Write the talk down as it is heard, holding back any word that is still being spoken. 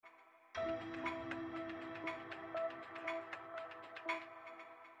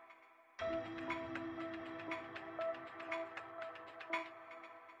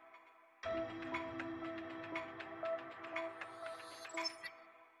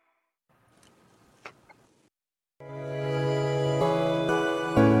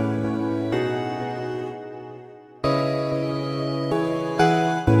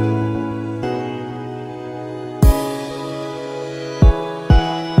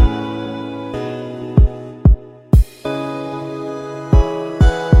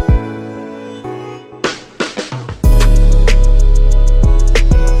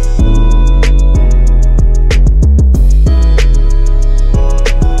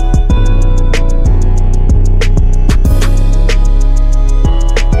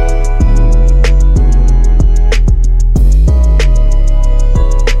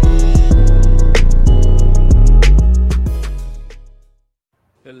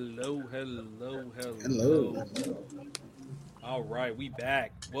Hello, hello, Hello. hello. All right, we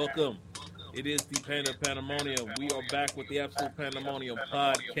back. Welcome. It is the Panda Pandemonium. We are back with the Absolute Pandemonium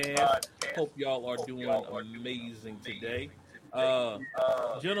podcast. Hope y'all are doing amazing today. Uh,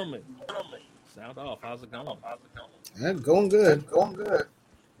 gentlemen, sound off. How's it going? Going good.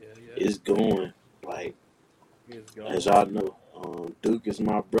 Yeah, yeah. It's going. Like, It's as going. y'all know, Duke is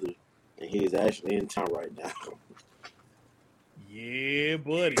my brother, and he is actually in town right now. Yeah,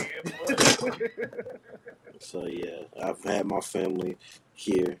 buddy. So, yeah, I've had my family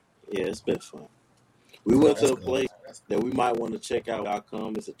here. Yeah, it's been fun. We went to That's a good. place that we might want to check out. I'll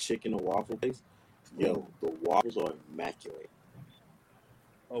come. It's a chicken and waffle place. Yo, the waffles are immaculate.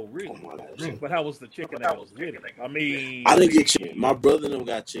 Oh, Oh, really? my God. But how was the chicken that was with it? I I mean, didn't get chicken. My brother and them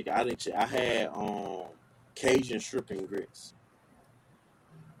got chicken. I didn't. I had Cajun shrimp and grits,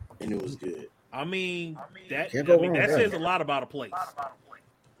 and it was good. I mean that. Can't I go mean wrong that with says that. a lot about a place.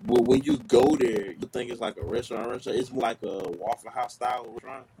 Well, when you go there, you think it's like a restaurant. It's more like a Waffle House style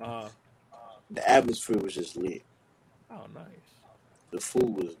restaurant. Uh, The atmosphere was just lit. oh, nice. The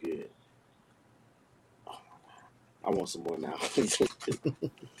food was good. I want some more now.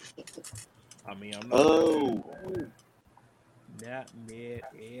 I mean, I'm not Oh, not mad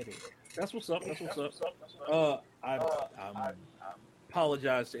at it. That's what's up. That's what's up. I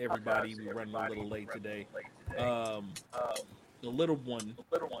apologize to everybody. We're running a little late today. The little one.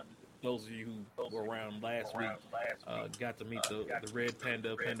 Those of you who were around last week got to meet the red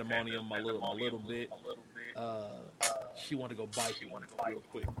panda pandemonium a little bit. She wanted to go biking real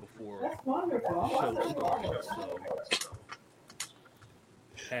quick before the show started, so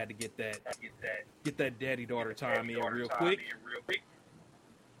had to get that daddy daughter time in real quick.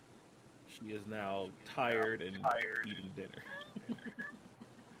 She is now tired and eating dinner.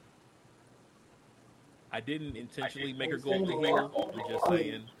 I didn't intentionally make her go up the hill. I'm just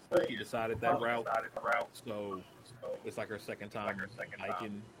saying she decided that route. So it's like her second time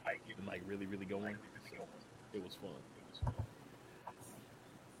hiking and like really going. So it was fun.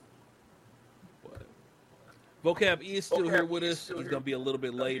 But Vocab is still here with us. He's gonna be a little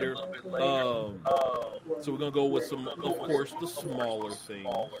bit later. So we're gonna go with some, of course, the smaller things.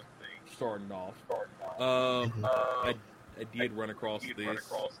 Starting off, I did run across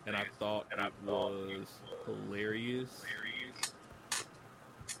this, and I thought it was hilarious.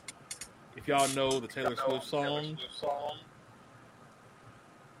 If y'all know the Taylor Swift song,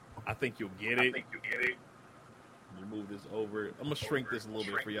 I think you'll get it. Let me move this over. I'm gonna shrink this a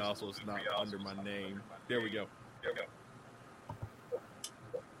little bit for y'all so it's not under my name. There we go.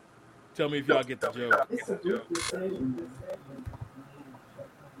 Tell me if y'all get the joke. It's a group decision.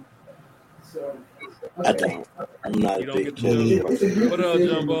 So, I don't. I'm not You a don't big get the Taylor joke? Swift fan. What up,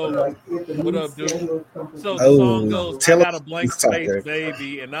 Jumbo? What up, dude? So the Oh, song goes, I tell got a us blank this time, space, Eric.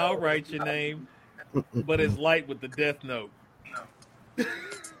 baby, and I'll write your name, but it's light with the death note.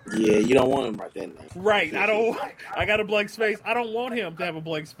 Yeah, you don't want him right that name. Right. I got a blank space. I don't want him to have a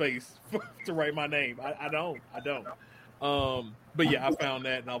blank space to write my name. I don't. But yeah, I found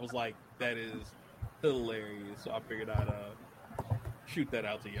that and I was like, that is hilarious. So I figured I'd shoot that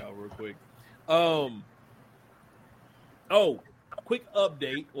out to y'all real quick. Quick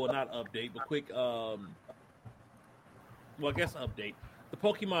update, or not update, but quick well, I guess update. The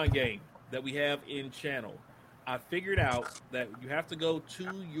Pokemon game that we have in channel. I figured out that you have to go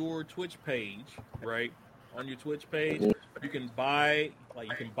to your Twitch page, right? On your Twitch page, you can buy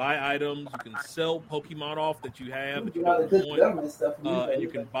items, you can sell Pokemon off that you have that you don't want, and you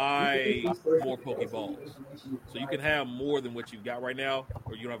can buy more Pokeballs. So you can have more than what you've got right now,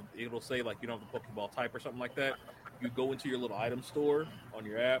 or you don't have. It'll say like you don't have the Pokeball type or something like that. You go into your little item store on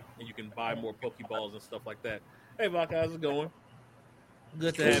your app, and you can buy more Pokeballs and stuff like that. Hey, Vodka, how's it going?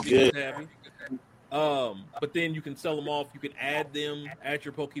 Good to have you. Good to have you. But then you can sell them off. You can add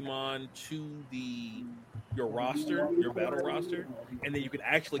your Pokemon to your roster, your battle roster, and then you can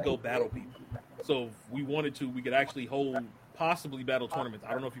actually go battle people. So if we wanted to, we could actually hold possibly battle tournaments.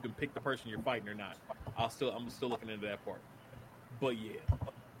 I don't know if you can pick the person you're fighting or not. I'm still looking into that part. But yeah.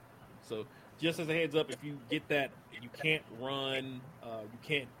 So just as a heads up, if you get that, you can't run, you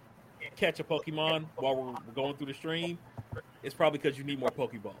can't catch a Pokemon while we're going through the stream. It's probably because you need more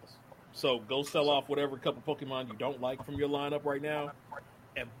Pokeballs. So go sell off whatever couple Pokemon you don't like from your lineup right now,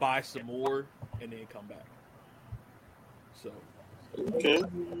 and buy some more, and then come back. So, Okay.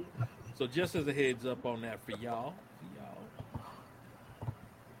 so just as a heads up on that for y'all.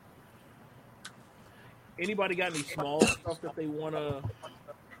 Anybody got any small stuff that they want to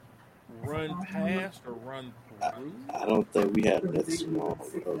run past or run through? I don't think we have that small.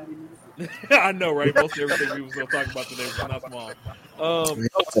 I know, right? Most everything we was going to talk about today was not small.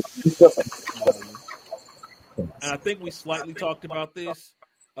 And I think we slightly talked about this.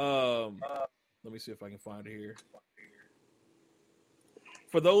 Let me see if I can find it here.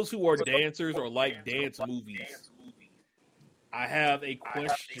 For those who are dancers or like dance movies, I have a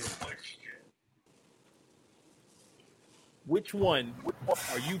question. Which one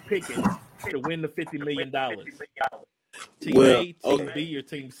are you picking to win the $50 million? Team Well, A, Team okay. B, or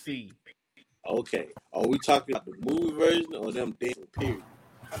Team C? Okay. Are we talking about the movie version or them dancing period?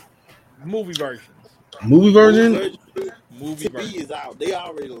 Movie versions. Movie version? Movie Team B version. is out. They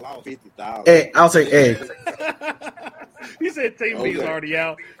already lost 50,000. Hey, I'll take A. He said Team B is Okay. already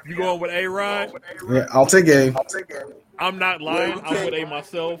out. You going with A, Rod? Yeah, I'll take A. I'm not lying. Well, I'm with A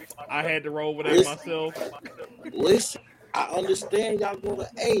myself. I had to roll with A myself. Listen, I understand y'all going to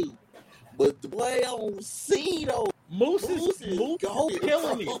A, but the play on C though. Moose is going.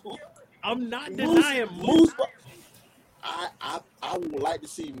 killing it. I'm not denying Moose. I would like to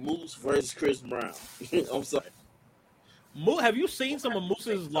see Moose versus Chris Brown. I'm sorry. Moose, have you seen some of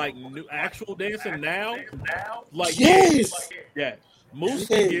Moose's like new actual dancing now? Like Yes. yeah. Moose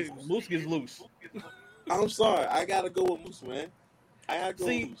Yes. Moose gets loose. I'm sorry. I gotta go with Moose, man. I gotta go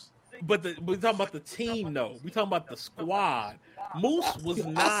with Moose. But we're talking about the team though. We're talking about the squad. Moose was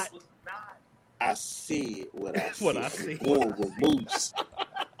not. I see what I see. What I see. Going with Moose.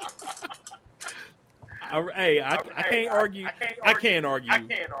 I can't argue. I can't argue.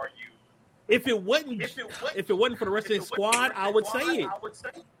 If it wasn't for the rest of the squad, I would say it.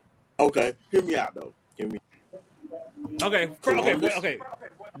 Okay, hear me out though. Hear me. Okay.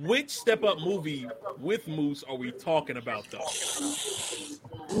 Which step up movie with Moose are we talking about though?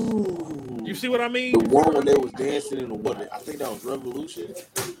 Ooh. You see what I mean? The one when they was dancing in the water. I think that was Revolution.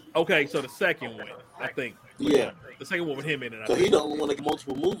 Okay, so the second one, I think. Yeah. The second one with him in it. So he don't want to get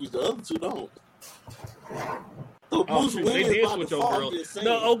multiple movies. The other two don't. So Oh, Bruce shoot, Willis they did by switch default, old girl. I'm just saying.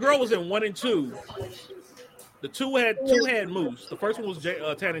 No, old girl was in 1 and 2. The two had Moose. The first one was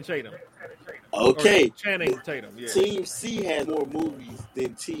Channing Tatum. Okay. Or Channing Tatum. Yeah. Team C has more movies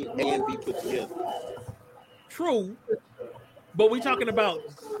than Team A and B put together. True, but we talking about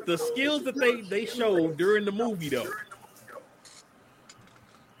the skills that they showed during the movie though.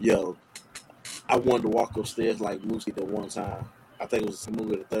 Yo, I wanted to walk upstairs like Moose did that one time. I think it was the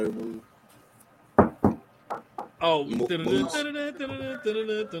movie, the third movie. Oh, Moose.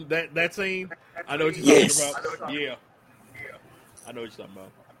 that scene. I know what you're Yes. talking about. Yeah, I know what you're talking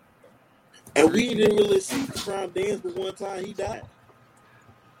about. And we didn't really see Brown dance, but one time he died.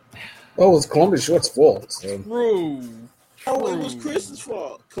 Well, it was Columbus Short's fault. So. True. Oh, it was Chris's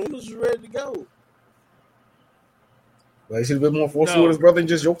fault. Columbus was ready to go. Well, he should have been more forceful No. with his brother and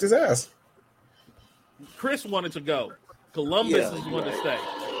just yoked his ass. Chris wanted to go. Columbus Yeah, is wanted to stay.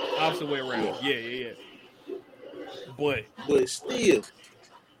 Opposite way around. Yeah. But still,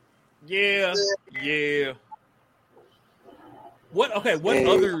 yeah. What Hey,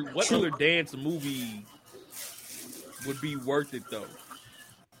 other dance movie would be worth it though?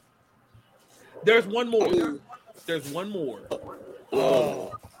 There's one more. There's one more.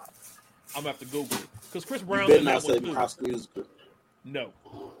 I'm gonna have to Google it because Chris you Brown's better in not that say one too. High School Musical. No.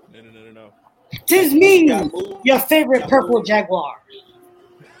 Tis me, Got moved. your favorite purple jaguar.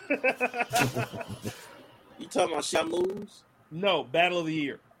 You talking about shot moves? No, Battle of the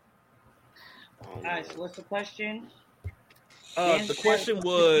Year. All right, so what's the question? The question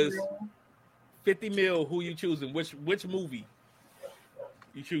was 50 mil. Who you choosing? Which movie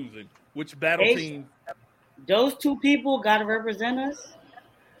you choosing? Which battle Hey. team? Those two people got to represent us.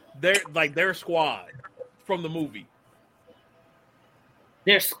 Their squad from the movie.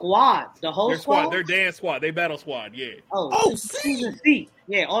 Their squad, the whole Their squad. their dance squad, they battle squad. Yeah, Oh, see, Choosing C.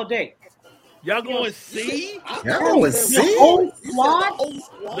 Yeah, all day. y'all going C? Yeah, I would The see. whole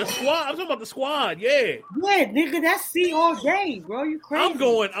squad. The squad. I'm talking about the squad. Yeah, Yeah, nigga, that's C all day, bro. You crazy?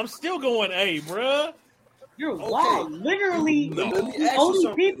 I'm still going A, bruh. You're Okay. wild. Literally, No. Let me the ask you only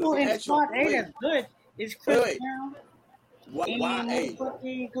something. people Let me in ask you squad something. A that's good is Chris Wait. Brown Why and A?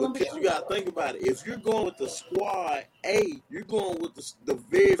 fucking Columbus Because you Short. gotta think about it. If you're going with the squad A, you're going with the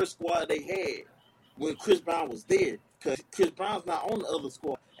very first squad they had when Chris Brown was there. Because Chris Brown's not on the other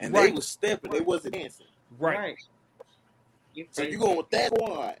squad, and Right. they was stepping, they wasn't dancing. Right. You're So crazy. you're going with that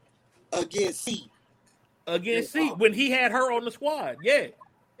squad against C. Against C when he had her on the squad. Yeah,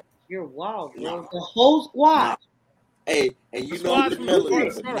 You're wild, bro. Nah. The whole squad. Nah. Hey, and the you know squad's the from melody.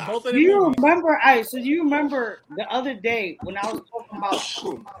 the start of both of Do them you movies. remember? So do you remember the other day when I was talking about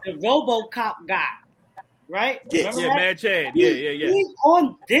the RoboCop guy, right? Yes. Remember Yeah, that? Mad Chad. Yeah. He's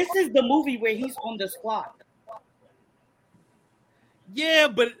on. This is the movie where he's on the squad. Yeah,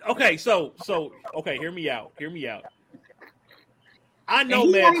 but okay. So okay. Hear me out. I know And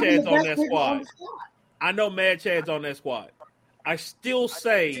he's Mad not even Chad's the on best that player on squad. the squad. I know Mad Chad's on that squad. I still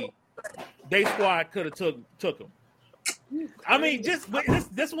say they squad could have took him. I mean, but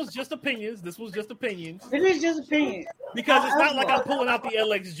this was just opinions. This was just opinions It is just opinion. because it's not like I'm pulling out the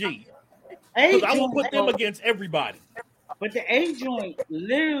LXG A because I will joint, put them though, against everybody. but the A joint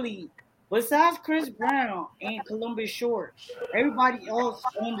literally, besides Chris Brown and Columbus Short, everybody else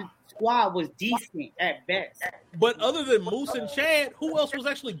on the squad was decent at best. But other than Moose and Chad, who else was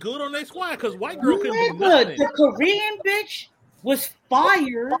actually good on their squad? Because White Girl couldn't do Nigga, nothing. the Korean bitch was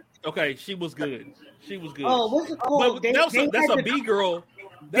fire. Okay, she was good. She was good. Oh, what's it called? But that's a B girl.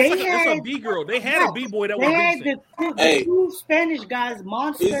 they That's a had- B girl. They had a B boy that They was had decent. the Hey. two Spanish guys,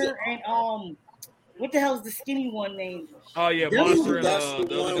 Monster Is it- and what the hell's the skinny one named? Oh yeah, That's Monster and That's the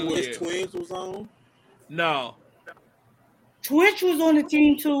the other one dude, which yeah. Twins was on. No, Twitch was on the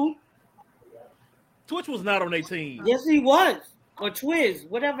team too. Twitch was not on their team. Yes, he was. Or Twiz,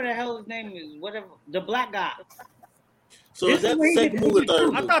 whatever the hell his name is, whatever the black guy. So This is that is where the he second did movie or third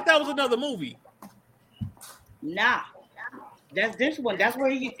I movie? thought that was another movie. Nah, that's this one. That's where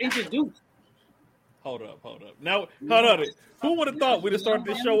he gets introduced. Hold up. Now, hold on. Who would have thought we'd have started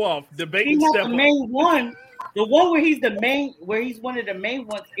this show off He's debating not Step the Up? main one. The one where he's one of the main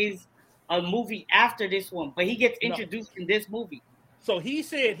ones is a movie after this one, but he gets introduced in this movie. So he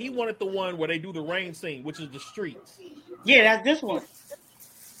said he wanted the one where they do the rain scene, which is the streets. Yeah, that's this one.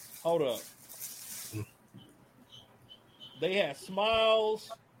 Hold up. They had Smiles.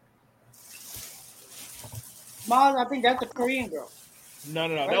 Smiles, I think that's the Korean girl. No.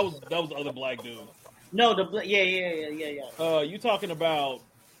 That was the other black dude. No, yeah. You talking about?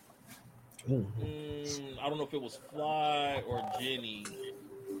 I don't know if it was Fly or Jenny.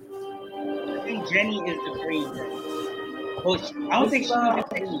 I think Jenny is the Korean girl. But I don't think she's in the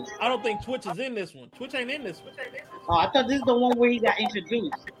Korean. I don't think Twitch is in this one. Twitch ain't in this one. Oh, I thought this is the one where he got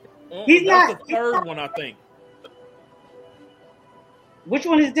introduced. He's That's not- the third one, I think. Which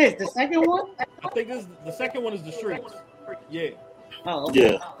one is this? The second one? I think the second one is the streets. Yeah. Oh,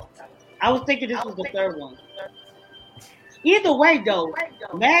 okay. Yeah. I was thinking this was the third one. Either way, though,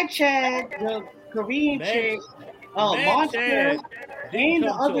 Mad Chad, the Korean Mad- chick, Mad Monster, Chad didn't and the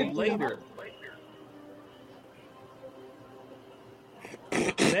come other till dude. later.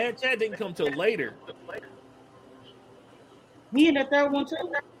 Mad Chad didn't come till later. He in the third one too.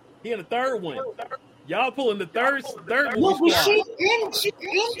 He in the third one. Y'all pulling the third Look, movie but squad. she's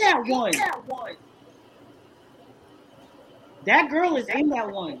in that one. That girl is in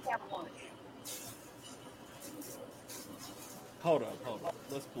that one. Hold up.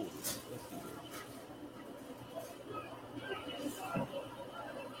 Let's pull this. Let's see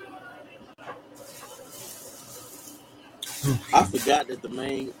I forgot that the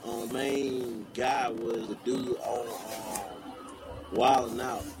main guy was the dude on Wild 'N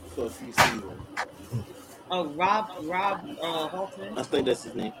Out for a few seasons. Rob Hoffman. I think that's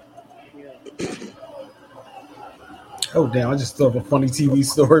his name. Oh damn! I just thought of a funny TV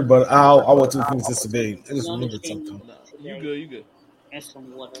story, but I want to finish this debate. I just remembered something. No, you good. And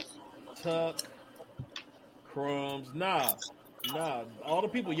some water. Tuck, Crumbs. Nah. All the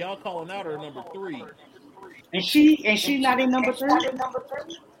people y'all calling out are number 3. And she's not in number 3.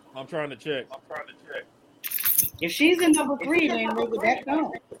 I'm trying to check. If she's in number 3, then nigga, that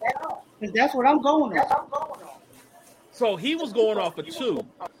counts. Because that's what I'm going on. So he was going off of 2.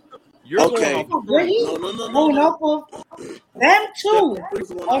 You're Okay. going off of Where 3. he No. going off of them two That's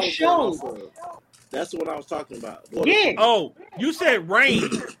the one I are was shows. going off of. That's what I was talking about. Yeah. Oh, you said Rain.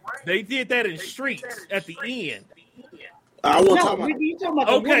 They did that in Streets at the end. I want to No, talk about. you talking about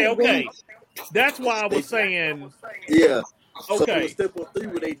the Okay. one where That's why I was saying. Yeah. So it Okay. was Step on 3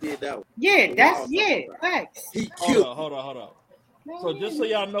 where they did that one. Yeah, facts. He Hold killed. on. So just so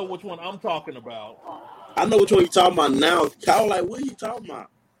y'all know which one I'm talking about. I know which one you talking about now. I was like, what are you talking about?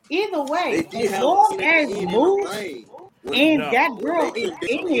 Either They way, did as have long a scene as at the end Moose in the rain. and No. that girl They is couldn't dance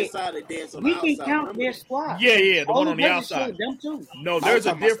on in the it, inside, they danced on we the can outside, count remember? their squad. Yeah, the All one the on the brothers showed outside. them too. No, I there's was a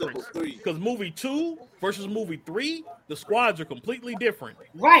talking about Step difference. on 3. Because movie 2 versus movie 3, the squads are completely different.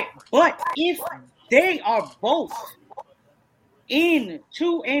 Right, but if they are both in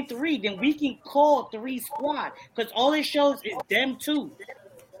 2 and 3, then we can call 3 squad because all it shows is them two.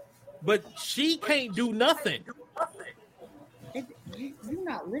 But she can't do nothing. You're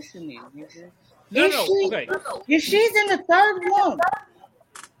not listening, nigga. No, If okay. If she's in the third one,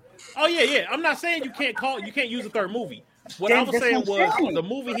 Oh yeah. I'm not saying you can't use a third movie. What Then I was that's saying what I'm was saying. the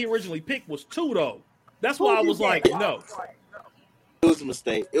movie he originally picked was 2 though. That's Who why I did was that? like, no. It was a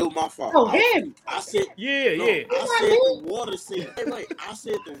mistake. It was my fault. oh him. I said, Yeah. I said the water scene. Wait, I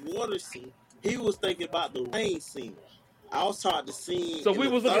said the water scene. He was thinking about the rain scene. I was taught the scene. So in we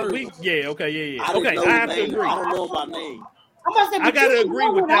the was looking. third We one. yeah. Okay. Yeah. I didn't Okay. know I have to name. agree. I don't know about name. I'm about to say, I but gotta you should agree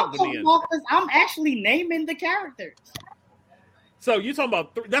know with what that I'm one talking then. about because I'm actually naming the characters. So you talking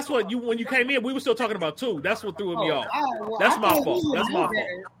about that's what you when you came in. We were still talking about 2. That's what threw me off. Well, That's I my thought fault. we would That's know my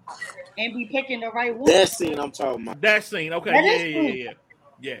better fault. and be picking the right one. That scene I'm talking about. That scene. Okay. That Yeah. is true.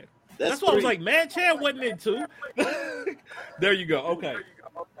 Yeah. That's That's why I was 3. like, man, Chad wasn't in 2. There you go. Okay.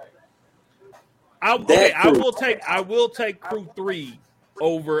 I will take Crew 3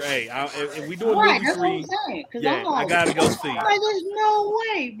 over A. If we doing Right, movie that's what I'm 3, saying. Because yeah, I'm like, I gotta go see. I'm like, there's no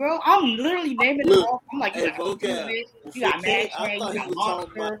way, bro. I'm literally naming them Look, off. I'm like, you hey, got vocab. Cupid, you got Mad I Train, thought you he got was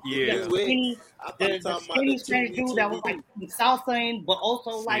talking Monster, about you Yeah. got the skinny, I thought he was the talking about skinny the Spanish dude that was like salsaing, but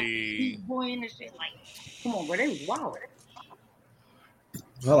also like See. he's doing this shit. Like, come on, bro, they was wild.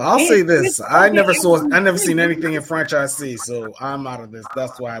 Well, I'll And say this: Chris I never Tucker- seen anything in franchise C, so I'm out of this.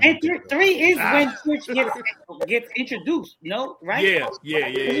 That's why I And don't think 3 is when Twitch gets introduced, no? Right? Yeah. That's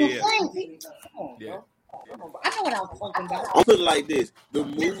what I'm saying. Come on, Yeah. bro. Come on, bro. I know what I was talking about. I'll put it like this: the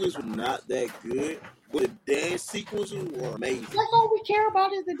movies were not that good, but the dance sequences were amazing. That's all we care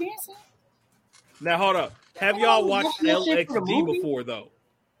about is the dancing. Now hold up. Have y'all watched That shit for the LXD movie? before though?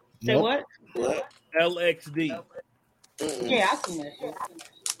 Say Nope. what? What? LXD, Yeah, I seen that shit.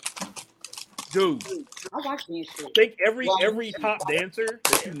 dude. I watched that shit. Think every top dancer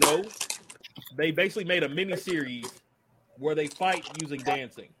that you know, they basically made a mini series where they fight using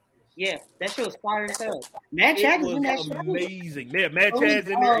dancing. Yeah, that shit was fire as hell. Mad It Chad is in that was shit. amazing. Yeah, Mad Chad's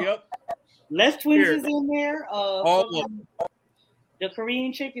in there. Yep. Les Twins Here. is in there. All of them. The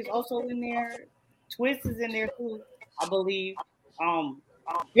Korean chick is also in there. Twist is in there too, I believe.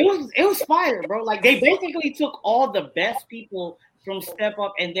 It was fire, bro. Like they basically took all the best people from Step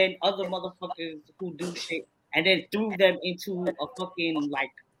Up and then other motherfuckers who do shit and then threw them into a fucking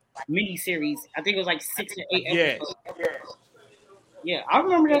like mini series. I think it was like 6 or 8 Yeah. episodes. Yeah, I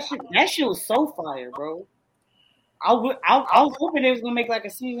remember that shit. That shit was so fire, bro. I was hoping they was gonna make like a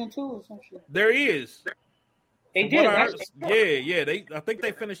season 2 or some shit. There is. They From did, what I right? heard- yeah. I think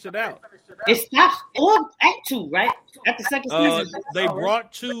they finished it out. It stopped at 2, right? At the second season. They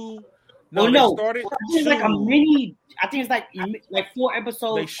brought 2. Oh, They no. started. I think it's like a 2. mini. I think it's like 4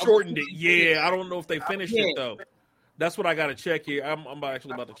 episodes. They of- shortened it. Yeah, I don't know if they finished Yeah. it though. That's what I got to check here. I'm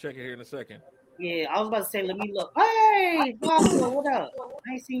actually about to check it here in a second. Yeah, I was about to say, let me look. Hey, Pablo, what up?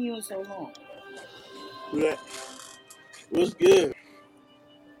 I ain't seen you in so long. Yeah. What's good?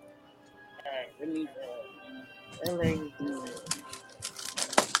 Alright, let me. LA.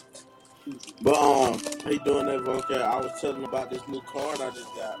 But how you doing that, vocab? I was telling about this new card I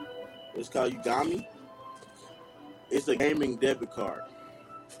just got. It's called Ugami. It's a gaming debit card.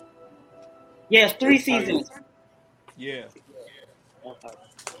 Yeah, it's 3 seasons. Yeah.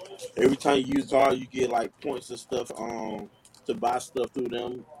 Every time you use the card, you get like points and stuff to buy stuff through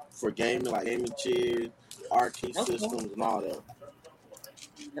them for gaming, like gaming chairs, arcade Okay. systems, and all that.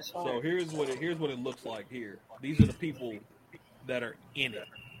 That's fine. So here's what it looks like here. These are the people that are in it.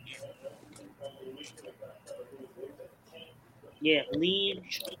 Yeah, League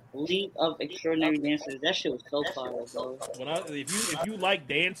of Extraordinary Dancers. That shit was so fire, bro. If you like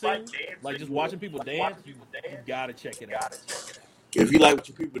dancing, like just watching people dance, you gotta check it out. If you like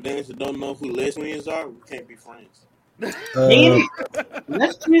watching people dance and don't know who Les Twins are, we can't be friends. Damn it.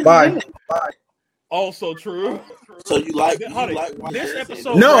 Let's twist Bye. it. Also true. So you like Hold it. watching This dancing?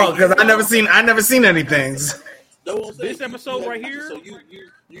 episode- No, because I never seen anything. That's what I'm saying. This episode right You here- So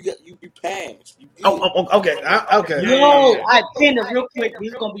you passed. You Okay, okay. Yeah. Yo, I Panda, real quick. This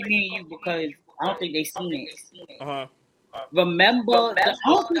is gonna be me and you because I don't think they seen it. Uh-huh. Remember, I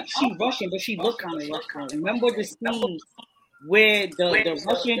don't think she Russian, but she looked kind of Russian. Remember the scene where the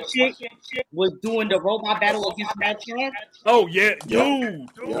Russian chick was doing the robot battle against Mad Chad? Oh yeah, dude.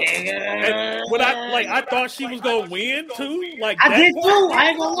 Yeah. And when I thought she was gonna win too. Like I that did part, too. I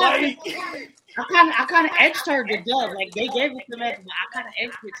ain't gonna lie. like, I kind of edged her the dub. Like they gave it to me, but I kind of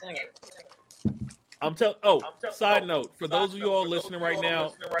edged it to her. I'm telling. Oh, side note for those of you all listening right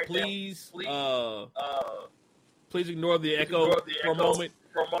now, please ignore the echo for a moment.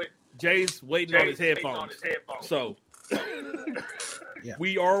 Jay's waiting on his headphones, so Yeah.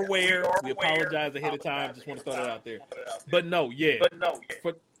 we are aware. We apologize ahead of time. Just want to throw that out there. But no, yeah.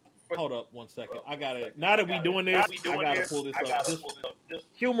 Hold up 1 second. I gotta. Now that we doing this, I gotta pull this up. Just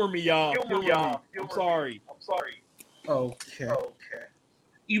humor me, y'all. Humor me. I'm sorry. Okay.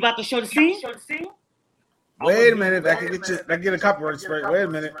 You about to show the scene? Wait a minute. I can get a copyright straight. Wait a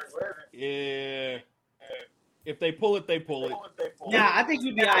minute. Yeah. If they pull it, they pull it. Nah, I think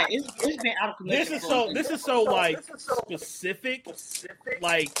you'd be alright. It's been out of commission. This is so like specific.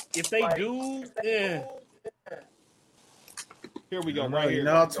 Like if they do, Here we go, No, right you here.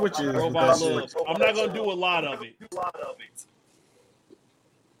 know how Twitch is with Robot that Love. shit. I'm not gonna do a lot of it.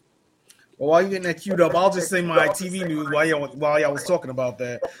 Well, while you're getting that queued up, I'll just say my TV news while y'all was talking about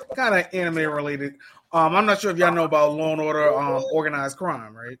that. Kind of anime related. I'm not sure if y'all know about Law and Order Organized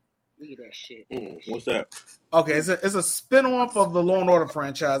Crime, right? Look at that shit. What's that? Okay, it's a spin-off of the Law and Order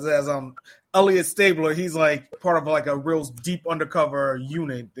franchise. It has Elliot Stabler. He's like part of like a real deep undercover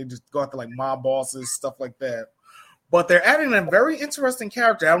unit. They just go after like mob bosses, stuff like that. But they're adding a very interesting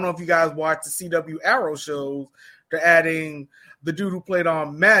character. I don't know if you guys watch the CW Arrow shows. They're adding the dude who played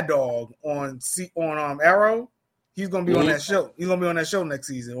on Mad Dog on Arrow. He's gonna be on that show. He's gonna be on that show next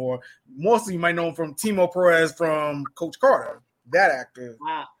season. Or mostly you might know him from Timo Perez from Coach Carter. That actor.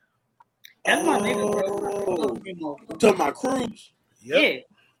 Wow. That's my nigga, bro. I love Primo. You talking about Cruz? Yep. Yeah,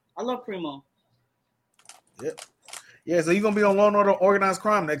 I love Primo. Yep. Yeah, so he's gonna be on Law and Order Organized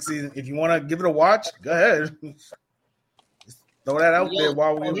Crime next season. If you want to give it a watch, go ahead. Just throw that out there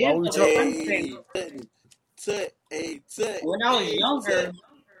while we talk. When I was younger,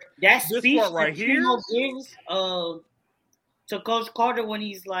 that This speech part right that Primo here? gives to Coach Carter when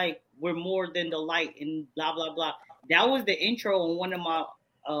he's like, "We're more than the light," and blah blah blah. That was the intro on one of my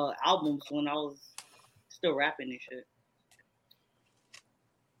albums when I was still rapping and shit.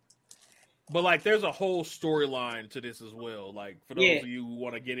 But like, there's a whole storyline to this as well. Like, for those of you who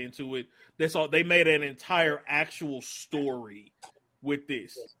want to get into it, they made an entire actual story with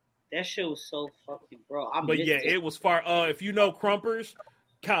this. That shit was so fucking bro. But yeah, it was far. If you know Crumpers,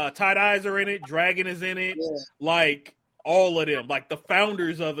 Tight Eyes are in it. Dragon is in it. Yeah. Like all of them, like the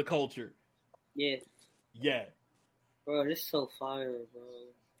founders of the culture. Yeah, bro, this is so fire, bro.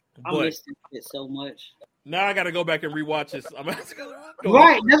 I But miss this shit so much. now I got to go back and rewatch this. I'm gonna have to go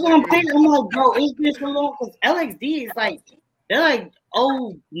Right, that's what I'm thinking. I'm like, bro, it's been so long because LXD is like they're like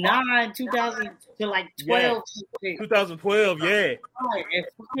 09, 2000 to like 12. 2012, yeah.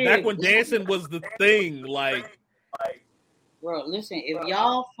 Back when dancing was the thing, like. Bro, listen, if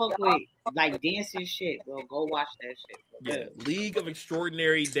y'all fuck with like dancing shit, bro, go watch that shit. Bro. Yeah, League of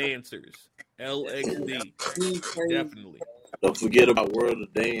Extraordinary Dancers, LXD, definitely. Don't forget about World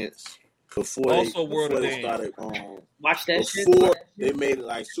of Dance. Also World of Dance. Started, watch that shit. Before they made it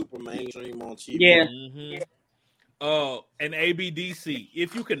like super mainstream on TV. Yeah. Mm-hmm. And ABDC,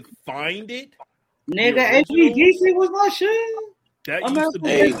 if you can find it, nigga, original- ABDC was my shit.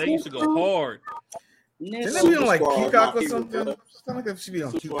 That used to go hard. Shouldn't that be on like Peacock or something? It's not like it should be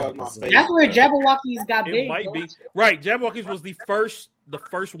on Peacock or something. That's where Jabberwockies got It big. might bro. be right. Jabberwockies was the first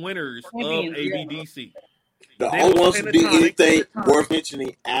winners of Champions, yeah. ABDC. The They only was ones who did Pentatonic. anything worth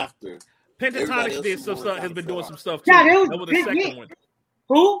mentioning after. Everybody Pentatonics else did is some going stuff. down Has been the doing floor. some stuff too. Yeah, they was That was the big, second big. one.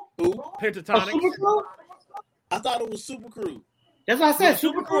 Who? Who? A Pentatonics. Super Crew? I thought it was Super Crew. That's what I said.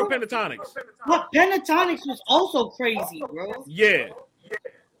 Super Crew or Pentatonics? But Pentatonics was also crazy, bro. Yeah,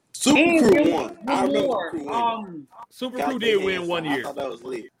 Super And Crew there won. was I remember more. Crew winning. Super Got Crew their did win hands one on. I year. thought that was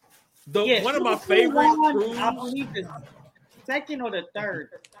lit. One of my Super Crew favorite won, crews. I believe the second or the third,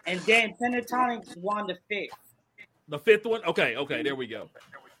 and then Pentatonics won the fifth. The fifth one? Okay, there we go.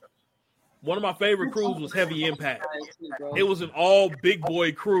 One of my favorite crews was Heavy Impact. It was an all big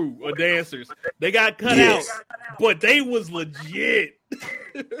boy crew of dancers. They got cut Yes. out, but they was legit.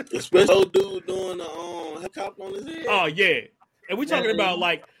 Especially old dude doing the helicopter on his head. Oh yeah. And we talking about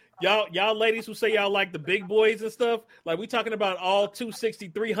like y'all ladies who say y'all like the big boys and stuff. Like we talking about all 260,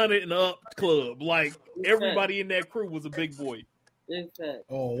 300 and up club. Like everybody in that crew was a big boy.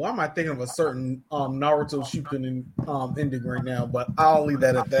 Oh, why am I thinking of a certain Naruto Shippuden ending right now? But I'll leave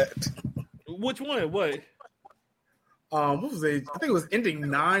that at that. Which one? What? What was it? I think it was ending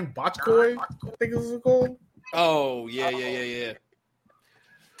 9 Botchkoi. I think it was called. Oh yeah.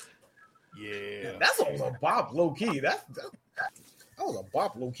 Yeah, that song was a bop low key. That was a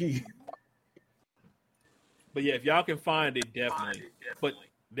bop low key. But yeah, if y'all can find it, definitely. But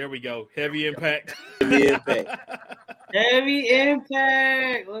there we go. Heavy Impact. Heavy Impact. Heavy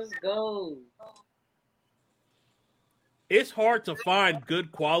Impact. Let's go. It's hard to find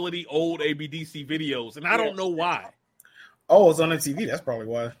good quality old ABDC videos, and I don't know why. Oh, it's on MTV. That's probably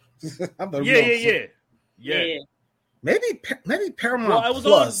why. Yeah. Maybe Paramount Well, it was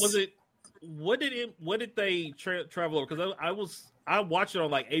Plus. on. Was it? What did they travel over? Because I watched it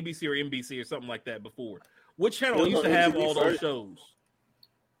on like ABC or NBC or something like that before. Which channel used to have all those shows?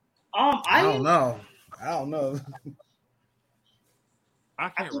 I don't know. I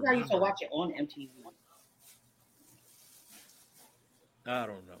think I used to watch it on MTV. I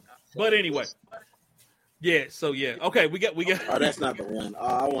don't know. But anyway. Yeah, so yeah. Okay, we got Oh, that's not the one. Oh,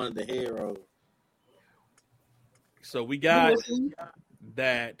 I wanted the hero. So we got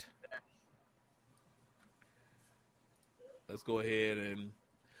that. let's go ahead and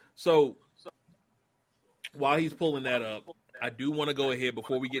so while he's pulling that up, I do want to go ahead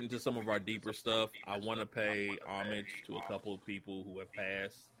before we get into some of our deeper stuff. I want to pay homage to a couple of people who have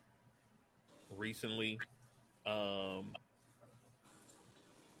passed recently.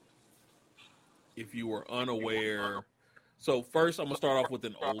 If you were unaware, so first I'm gonna start off with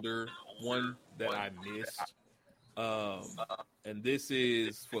an older one that I missed, and this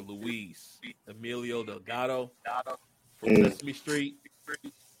is for Luis Emilio Delgado from Sesame Street.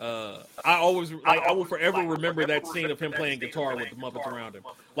 I will forever remember that scene of him playing guitar with the Muppets around him.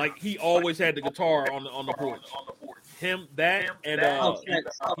 Like he always had the guitar on the porch. Him and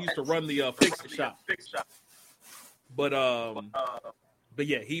he used to run the fix-it shop. But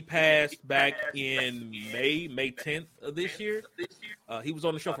yeah, he passed back in May 10th of this year. He was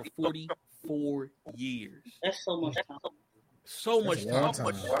on the show for 44 years. That's so much time. So much time.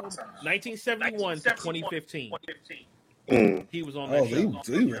 1971 to 2015. He was on that show.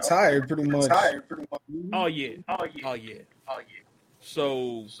 He retired pretty much. Oh yeah.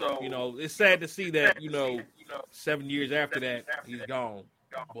 So you know, it's sad to see that 7 years after that he's gone.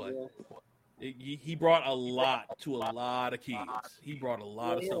 But he brought a lot to a lot of kids. He brought a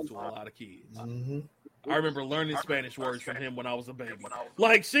lot of stuff to a lot of kids. Mm-hmm. I remember learning Spanish words from him when I was a baby.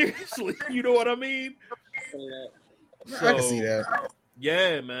 Like seriously, you know what I mean? I can see that.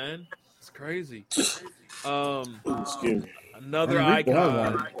 Yeah, man, it's crazy. Excuse me. Another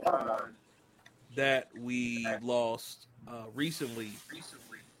icon that we lost recently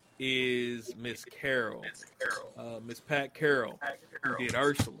is Miss Carol, Miss Pat Carroll, who did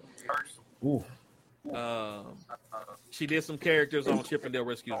Ursula. Ooh. She did some characters on Chippendale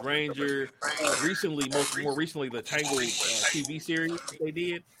Rescue Ranger. More recently, the Tangled TV series they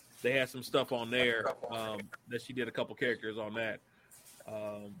did. They had some stuff on there that she did a couple characters on that.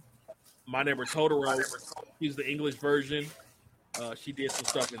 My Neighbor Totoro, she's the English version. She did some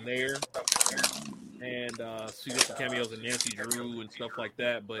stuff in there. And she did some cameos in Nancy Drew and stuff like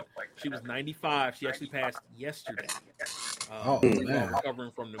that. But she was 95. She actually passed yesterday. Man. Recovering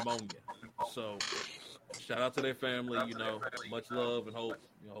from pneumonia. So shout out to their family. Much love and hope.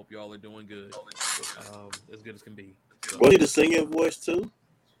 Hope y'all are doing good. As good as can be. So, Was he the singing voice too?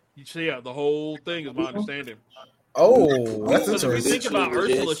 yeah, the whole thing is my understanding. Oh, that's Because if you interesting. think about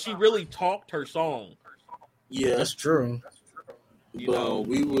Ursula, she really talked her song. Yeah. That's true. But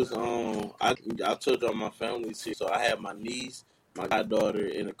we was I told y'all my family shit, so I had my niece, my goddaughter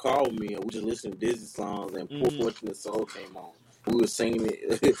in the car with me, and we just listened to Disney songs, and Poor Fortunate Soul came on. We were singing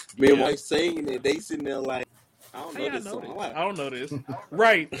it. Me and my wife singing it. They sitting there like, I don't know this song. I'm like, I don't know this.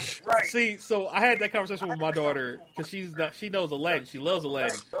 Right. See, so I had that conversation with my daughter because she knows Aladdin. She loves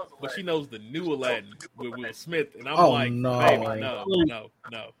Aladdin, but she knows the new Aladdin with Will Smith, and I'm like, no. baby, no.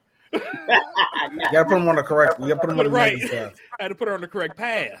 You gotta put him on the correct. You gotta put him on the Right. right path. I had to put her on the correct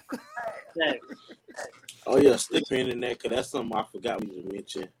path. oh yeah, stick pin in that, because that's something I forgot we just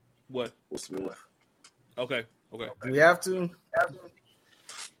mentioned. What? Will Smith. Okay. Do we have to? I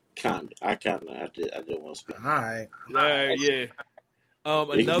just want to speak. All right. Yeah.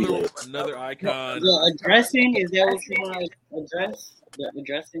 Another icon, The addressing, is that what you want to address? The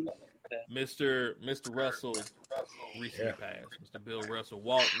addressing? Mr. Russell recently passed. Mr. Bill Russell,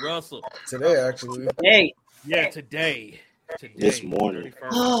 Walt Russell. Today, actually. Hey. Yeah, today. This morning.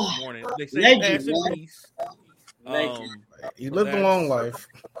 31st, this morning. They say Legend, pass in man. peace. He lived a long life.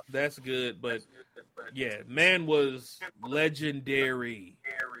 That's good, but yeah, man was legendary.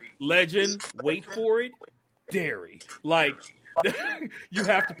 Legend, wait for it, dairy. Like you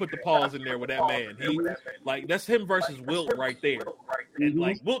have to put the pause in there with that man. That's him versus Wilt right there. And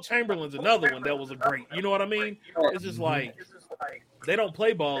like Wilt Chamberlain's another one that was a great. You know what I mean? It's just like they don't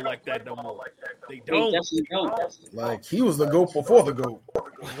play ball like that no more. They don't. Like he was the GOAT before the GOAT.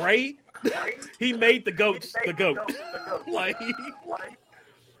 Right? He made the goats the GOAT. Like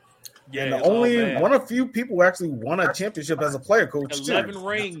yeah, And one of few people who actually won a championship as a player coach. 11 too.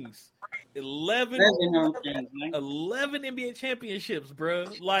 rings. 11 NBA championships, bro.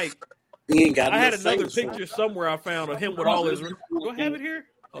 Like, He ain't got I had enough another singles, picture somewhere I found of him with all his. Do I have it here?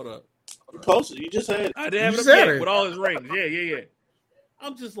 Hold up. You posted. You just had it. I didn't have You it said yet it. with all his rings. Yeah.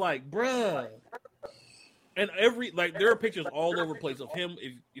 I'm just like, bruh. And there are pictures all over the place of him.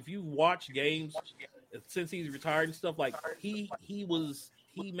 If you watch games since he's retired and stuff, like he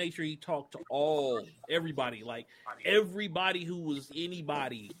made sure he talked to everybody, like everybody who was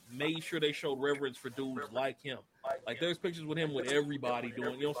anybody, made sure they showed reverence for dudes like him. Like there's pictures with him with everybody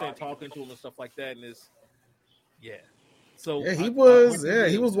doing, you know what I'm saying, talking to him and stuff like that. And it's, yeah. So Yeah, he was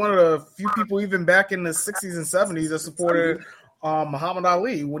one of the few people even back in the 60s and 70s that supported Muhammad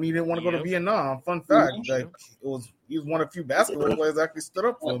Ali when he didn't want to go to Yep. Vietnam. Fun fact, Mhm. like he was one of the few basketball players that actually stood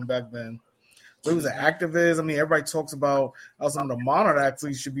up for him back then. So he was an activist. I mean, everybody talks about how some of the modern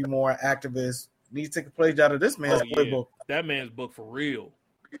athletes should be more activists. Need to take a page out of this man's playbook. That man's book for real.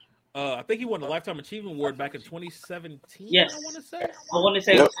 I think he won the Lifetime Achievement Award back in 2017. Yes. I want to say. I want to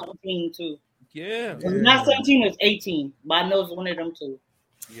say Yep. 17 too. Yeah. It's not 17, it's 18. But I know it's one of them too.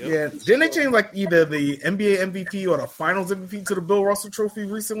 Yep. Yeah, didn't they change like either the NBA MVP or the Finals MVP to the Bill Russell Trophy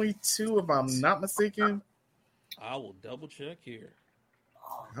recently too? If I'm not mistaken. I will double check here.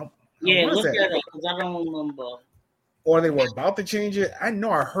 Yeah, What is look that? that up because I don't remember. Or they were about to change it. I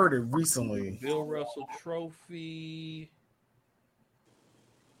know I heard it recently. Bill Russell Trophy,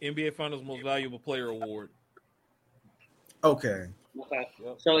 NBA Finals Most Valuable Player Award. Okay, Okay.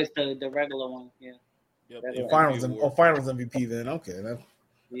 Yep. So it's the regular one. Yeah. Yep. That's MVP right. Finals MVP. Then okay,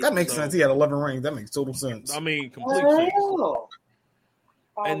 that makes So- sense. He had 11 rings. That makes total sense. I mean, complete sense. Oh.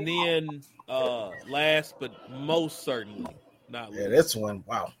 And then, last but most certainly, not Yeah, least, this one.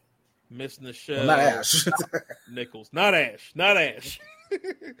 Wow. Miss Nichelle Well, not Ash. Nichols, not Ash,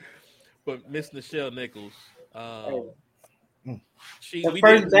 but Miss Nichelle Nichols. The We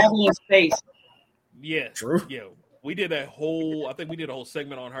first did, baddie in space. yeah, True. yeah. We did a whole. I think we did a whole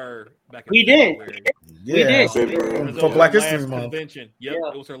segment on her back in We did. February. Yeah. We did. It was For her Black last History Month. convention. Yep,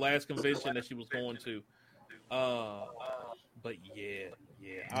 Yeah. it was her last convention that she was going to. But yeah.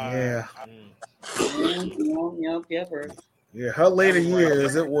 Yeah. Yep. Right. Yeah, her later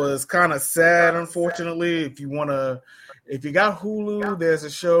years, it was kind of sad, unfortunately. If you got Hulu, there's a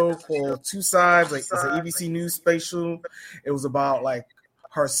show called Two Sides, like it's an ABC News special. It was about like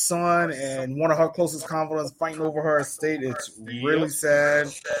her son and one of her closest confidants fighting over her estate. It's really sad.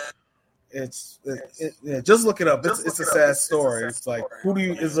 Just look it up. It's a sad story. It's like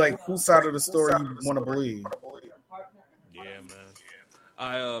whose side of the story you want to believe. Yeah, man.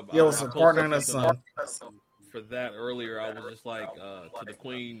 Yeah, it was I a posted partner and a something son. for that earlier. I was just like to the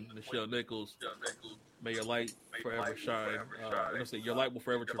Queen, Nichelle Nichols, may your light forever shine. Your light will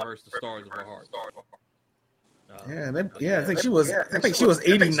forever traverse the stars of her heart. I think she was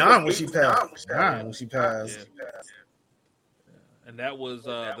 89 when she passed. Yeah. And that was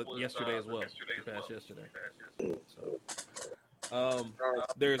yesterday as well. She passed yesterday. So,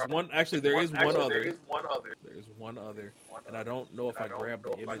 there is one other, and I don't know if I grabbed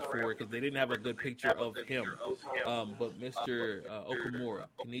the image for it because they didn't have a good picture of him. But Mr. Okamura,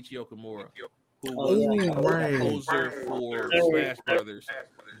 Kenichi Okamura, who was the composer for Smash Brothers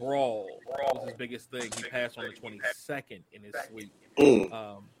Brawl, was his biggest thing. He passed on the 22nd in his sleep.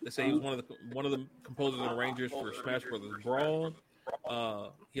 They say he was one of the composers and arrangers for Smash Brothers Brawl.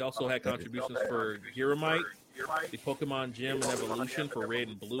 He also had contributions for Giramite, the Pokemon Gem and Evolution for Red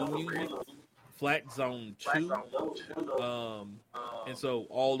and Blue music, Flat Zone 2, and so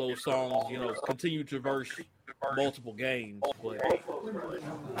all those songs, continue to traverse multiple games. But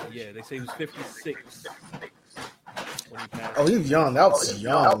yeah, they say he was 56 when he passed. Oh, he was young. That was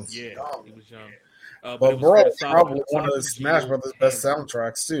young. Yeah, he was young. But it was Brawl for is the probably one of Soccer the Smash Brothers' best and-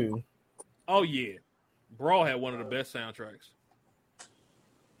 soundtracks too. Oh yeah, Brawl had one of the best soundtracks.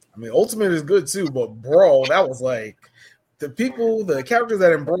 I mean, Ultimate is good too, but Brawl, that was like the characters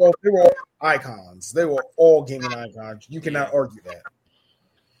that in Brawl, they were all icons. They were all gaming icons. You cannot argue that.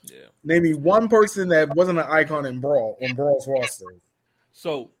 Yeah. Name me one person that wasn't an icon in Brawl on Brawl's roster.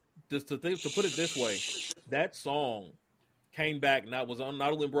 So just to put it this way, that song came back not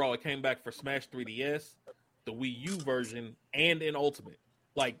only in Brawl, it came back for Smash 3DS, the Wii U version, and in Ultimate.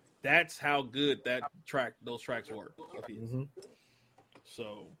 Like that's how good those tracks were. Mm-hmm.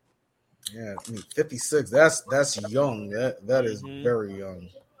 So yeah, I mean 56. That's young. That is very young.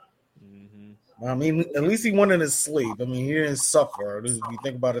 Mm-hmm. I mean, at least he won in his sleep. I mean, he didn't suffer. If you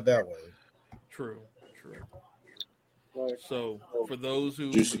think about it that way. True. So for those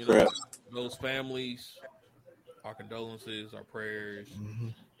who those families, our condolences, our prayers. Mm-hmm.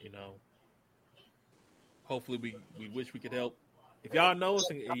 Hopefully we wish we could help. If y'all know us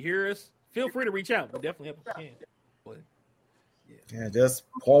and you hear us, feel free to reach out. We definitely help if we can. But yeah, just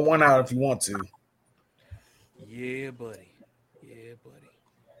pour one out if you want to. yeah, buddy.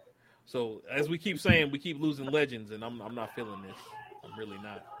 So as we keep saying, we keep losing legends, and I'm not feeling this. I'm really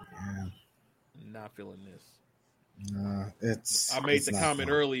not. Yeah. Not feeling this. It's. I made it's the not comment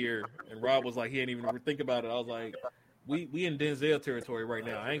fun. earlier, and Rob was like, he didn't even think about it. I was like, we in Denzel territory right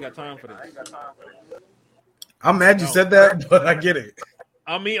now. I ain't got time for this. I'm mad you said that, but I get it.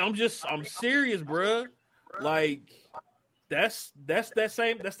 I mean, I'm serious, bruh. Like, that's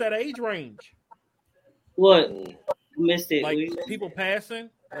that age range. What? Missed it. Like people passing.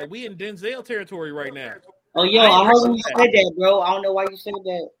 Like we in Denzel territory right now. Oh, yo, I heard when you said that, bro. I don't know why you said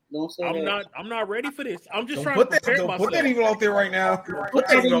that. Don't say that. I'm not ready for this. I'm just Don't trying to put that. prepare Don't myself. put that even out there right now. Put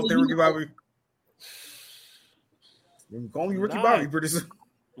that even out there, Ricky Bobby. Call me Ricky Bobby pretty soon.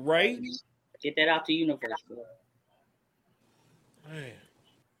 Right? Get that out to universe, bro. Man.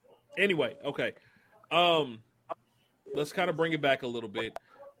 Anyway, okay. Let's kind of bring it back a little bit.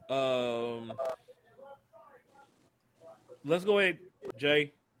 Let's go ahead,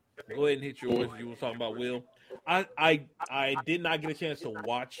 Jay. Go ahead and hit yours. You were talking about Will. I did not get a chance to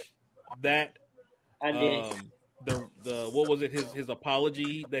watch that. I did. The what was it? His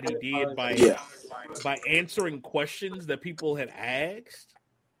apology that he did by answering questions that people had asked.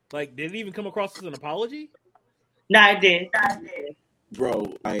 Like, did it even come across as an apology? No, I did.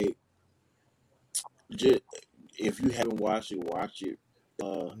 Bro, just if you haven't watched it, watch it.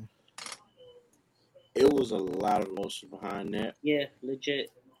 It was a lot of emotion behind that. Yeah, legit.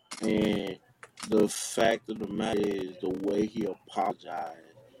 And the fact of the matter is, the way he apologized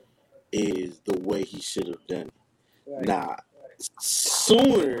is the way he should have done it. Right. Now,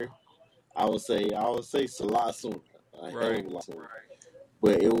 sooner, I would say it's a lot sooner. Right.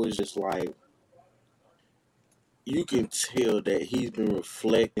 But it was just like, you can tell that he's been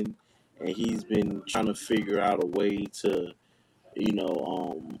reflecting and he's been trying to figure out a way to,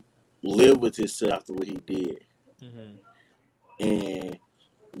 live with himself after what he did. Mm-hmm. And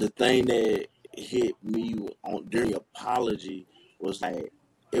the thing that hit me during the apology was like,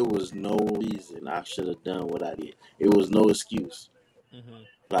 it was no reason I should have done what I did. It was no excuse. Mm-hmm.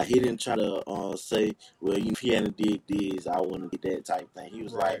 Like, he didn't try to say, well, if he hadn't did this, I wouldn't get that type thing. He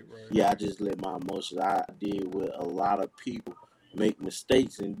was yeah, I just let my emotions. I did what a lot of people make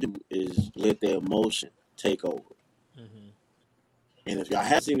mistakes and do, is let their emotion take over. Mm-hmm. And if y'all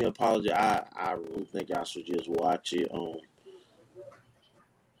haven't seen the apology, I really think y'all should just watch it.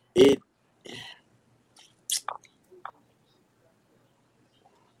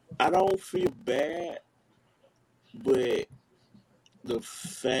 I don't feel bad, but the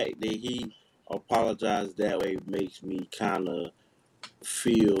fact that he apologized that way makes me kind of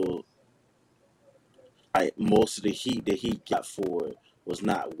feel like most of the heat that he got for it was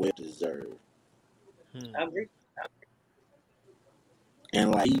not well deserved. I agree.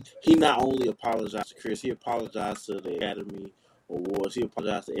 And like he not only apologized to Chris, he apologized to the Academy Awards. He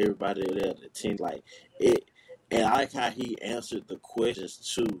apologized to everybody that attended. Like it, and I like how he answered the questions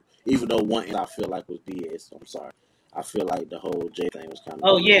too. Even though one end I feel like was BS. I'm sorry. I feel like the whole Jay thing was kind of.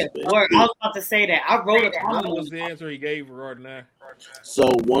 Oh yeah, I was about to say that. I wrote a comment. What was the answer he gave regarding that? So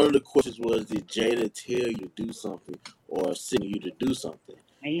one of the questions was, did Jada tell you to do something or send you to do something?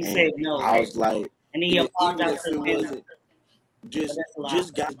 And he said no. I was like, and he apologized to him. Just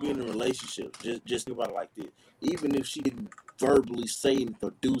guys being in a relationship. Just think about it like this. Even if she didn't verbally say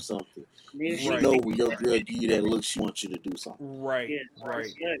or do something, you know when your girl give you that look, she wants you to do something. Right, right.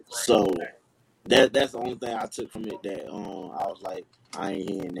 So that's the only thing I took from it. That I was like, I ain't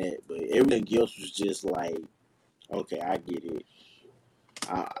hearing that, but everything else was just like, okay, I get it.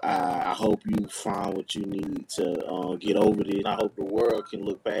 I hope you find what you need to get over this. I hope the world can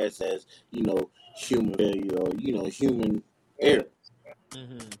look past as human failure or human error.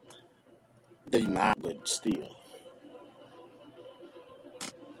 Mm-hmm. They not, but still.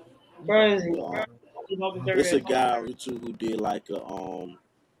 It's a guy too who did like a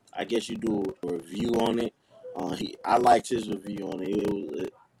I guess you do a review on it. I liked his review on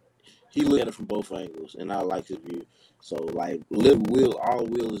it. He looked at it from both angles, and I liked his view. So like, all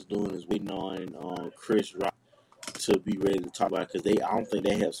Will is doing is waiting on Chris Rock to be ready to talk about it, because I don't think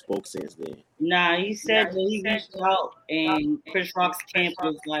they have spoke since then. Nah, he said that he reached out and Chris Rock's camp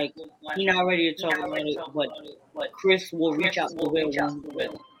was like, he not ready to talk about it, but Chris will reach out to Will when he's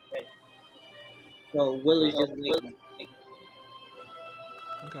ready. So Will is just waiting.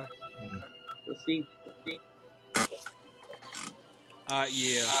 Okay. We'll see.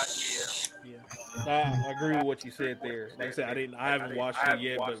 Yeah. I agree with what you said there. Like I said, I haven't watched it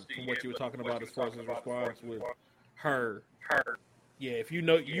yet, but from what you were talking about as far as his response with her, yeah, if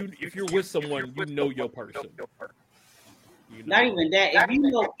you're with someone, you know your person. Not even that. If you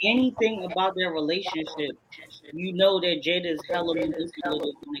know anything about their relationship, you know that Jada is hella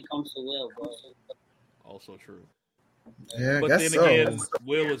manipulative when it comes to Will, bro. Also true. Yeah, but then so. Again,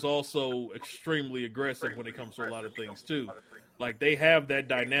 Will is also extremely aggressive when it comes to a lot of things too. Like, they have that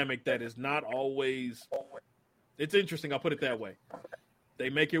dynamic that is not always. It's interesting. I'll put it that way. They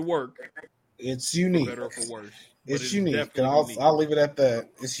make it work. It's unique. For better or for worse. It's unique. I'll leave it at that.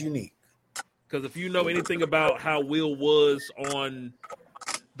 It's unique. Because if you know anything about how Will was on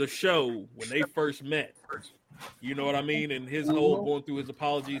the show when they first met. You know what I mean? And his whole going through his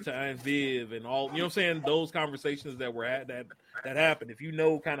apology to Aunt Viv and all, you know what I'm saying? Those conversations that were at that happened. If you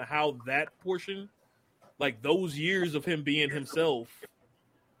know kind of how that portion, like those years of him being himself,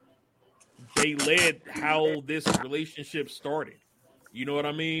 they led how this relationship started. You know what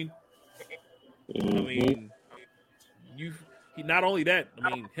I mean? Mm-hmm. I mean, not only that,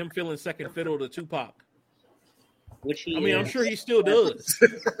 I mean, him feeling second fiddle to Tupac. Which he I'm sure he still does.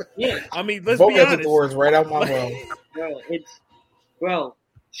 Yeah. I mean, let's Both be honest. the words right out my mouth. Bro,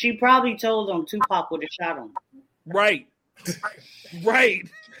 she probably told him Tupac would have shot him. Right. Right.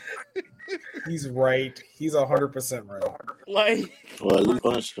 He's right. He's 100% right. Like, Well, at least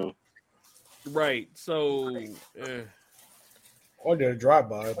punched him. right. So, Or did a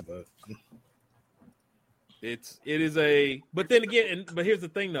drive-by, but it is a. But then again, but here's the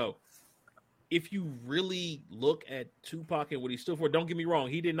thing, though. If you really look at Tupac and what he stood for, don't get me wrong,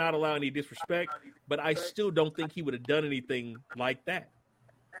 he did not allow any disrespect, but I still don't think he would have done anything like that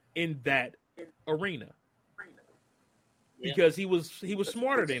in that arena. Because he was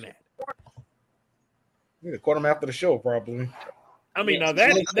smarter than that. we'd have caught him after the show, probably. I mean, now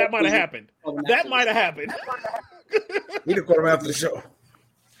that might have happened. That might have happened. We'd have caught him after the show.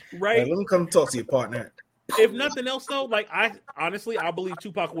 Right? Like, let me come talk to your partner. If nothing else, though, like I believe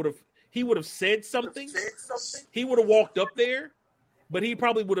Tupac would have said something. He would have walked up there, but he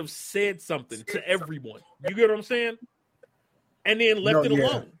probably would have said something to everyone. You get what I'm saying? And then left it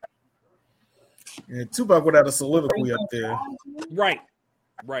alone. Yeah, Tupac would have a soliloquy up there. Right.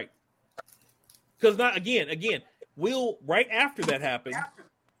 Because not again, Will right after that happened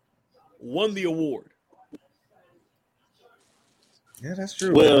won the award. Yeah, that's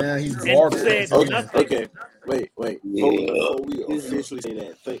true. Well, man, he's said barred. nothing. Okay. Wait. Before we officially say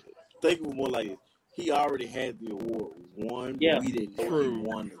that, think of it more like he already had the award won, but we didn't know he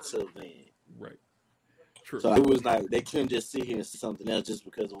won until then. Right. True. So it was like they couldn't just sit here and say something else just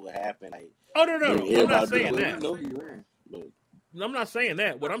because of what happened. Like, oh no, I'm not saying that. No, he won. But I'm not saying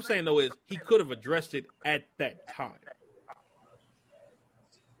that. What I'm saying though is he could have addressed it at that time.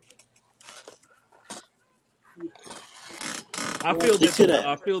 I feel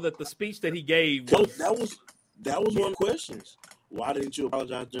that the speech that he gave was, that was one of the questions. Why didn't you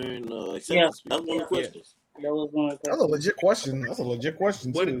apologize during the acceptance speech? That was one of the questions. That was one of the That's a legit question. That's a legit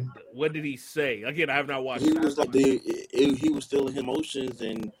question too. What did he say? Again, I have not watched. He was like he was still in his emotions,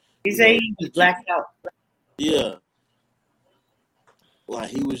 and he said he was blacked out. Yeah, like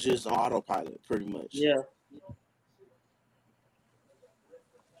he was just on autopilot, pretty much. Yeah.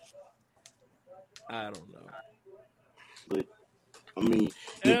 I don't know. But I mean,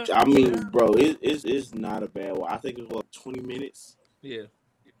 bro, it's not a bad one. I think it was 20 minutes. Yeah,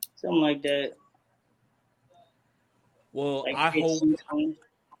 something like that. Well, like I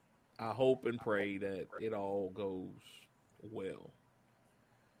hope and pray that it all goes well.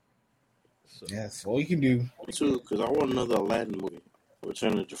 So. Yeah, that's all you can do. Me too, because I want another Aladdin movie.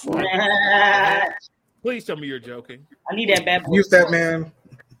 Return of Jafar. Please tell me you're joking. I need that bad boy. Use that, man.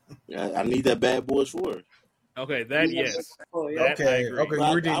 I need that Bad Boys 4. Okay, that yes. Okay, I like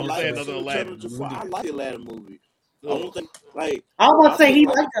another Aladdin. I like the Aladdin movie. I don't think, like, I was about to say he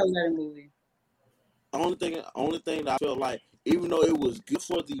liked that Aladdin movie. Only thing that I felt like, even though it was good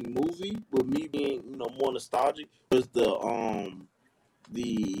for the movie, but me being more nostalgic, was the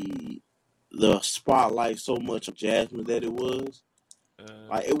spotlight so much of Jasmine that it was.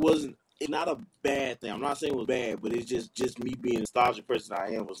 Like it wasn't. It's not a bad thing. I'm not saying it was bad, but it's just me being a nostalgic person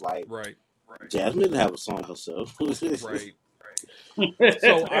I am was like, right. Jasmine didn't have a song herself. Right.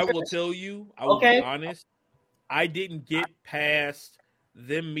 So I will tell you, I will be honest, I didn't get past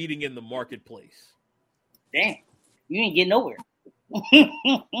them meeting in the marketplace. Damn, you didn't get nowhere.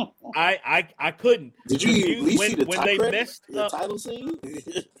 I couldn't. Did you at least see the when they messed the up title scene?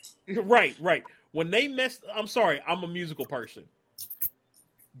 Right. When they messed, I'm sorry, I'm a musical person.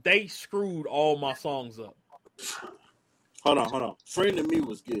 They screwed all my songs up. Hold on. Friend of Me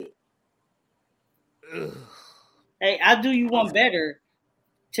was good. Ugh. Hey, I'll do you one better.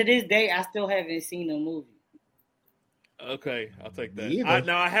 To this day, I still haven't seen the movie. Okay, I'll take that.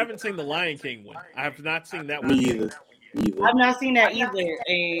 I haven't seen the Lion King one. I have not seen that one. Me either. I've not seen that either.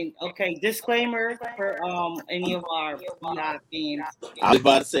 And okay, disclaimer for any of our fans. I was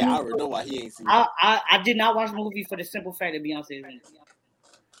about to say I already know why he ain't seen it. I did not watch the movie for the simple fact that Beyonce is in it.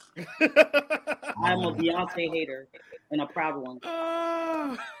 I'm a Beyonce hater and a proud one.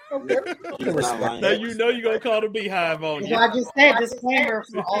 Now you know you're gonna call the Beehive on you. I just said disclaimer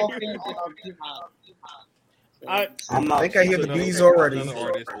for all fans of Beehive. I think I hear the bees already.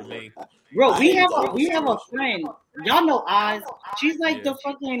 Artist for me. Bro, I we hate have Doctor a Strange. friend. Y'all know Oz. She's like Yeah. the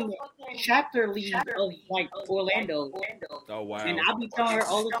fucking chapter lead of like Orlando. Oh wow. And I be telling her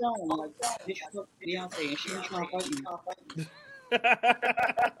all the time, like, bitch, fuck Beyonce, and she be trying to fight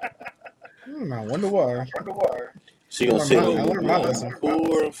me. I wonder why. She gonna I say learned my lesson. poor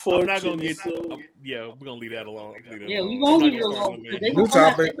I'm not gonna unfortunate get. soul. Yeah, we're gonna leave that alone. Yeah, we I'm gonna not leave it gonna start alone. no Because they man. New gonna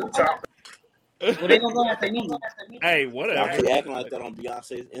come topic. after well, they gonna go after me. Hey, Y'all whatever. keep acting like that on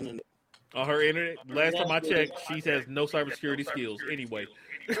Beyonce's internet. On her internet, last time I checked, she has no cybersecurity skills. Anyway,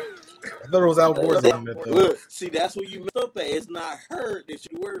 I thought it was Al Gore's That- internet though. Look, see, that's what you messed up at. It's not her that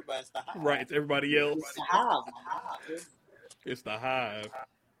you worry about. It's the hive. right? It's everybody else. It's the Hive. It's the hive,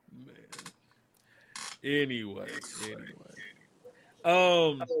 man. Anyway.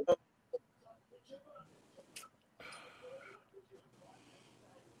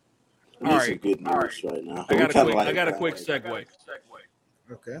 We need All some right. good news right now. I got We kinda I got a quick like- segue.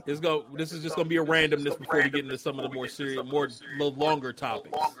 Okay. This is just gonna be a randomness before we get into some of the more serious, longer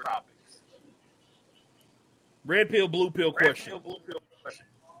topics. Red pill, blue pill question.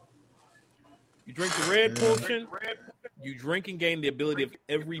 You drink the red potion, you drink and gain the ability of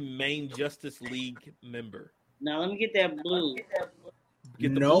every main Justice League member. Now let me get that blue.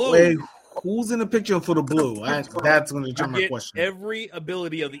 Get the No, blue. wait, who's in the picture for the blue? That's going to You determine my get question. every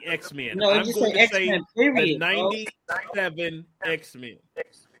ability of the X-Men. No, it I'm just going say to say X-Men, the period. bro. 97 X-Men.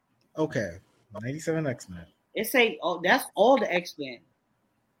 Okay, 97 X-Men. It say, oh, that's all the X-Men.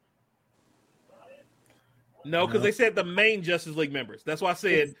 No, because they said the main Justice League members. That's why I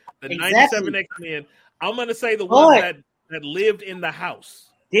said the Exactly. 97 X-Men. I'm going to say the ones that lived in the house.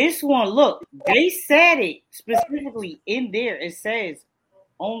 This one, look, they said it specifically in there. It says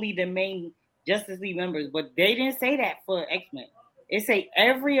only the main Justice League members, but they didn't say that for X-Men. It say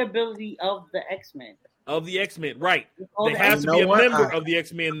every ability of the X-Men. Of the X-Men, right. All They the have X- to be You a know what? member of the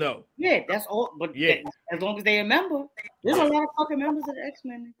X-Men, though. Yeah, that's all. But Yeah. as long as they a member, there's a lot of fucking members of the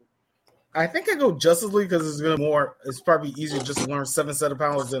X-Men. I think I go Justice League because it's gonna more. It's probably easier just to learn 7 set of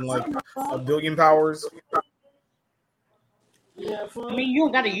powers than like a billion powers. I mean, you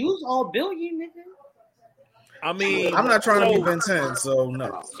don't got to use all billion, nigga. I mean, I'm not trying to be Ben 10, so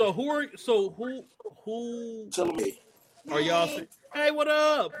no. So who Tell me. are y'all? Hey, what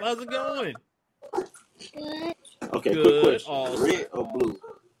up? How's it going? Okay, Good. quick question. Awesome. Red or blue?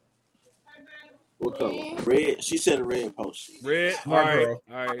 What color? Red. She said a red potion. Red. All Smart right. girl.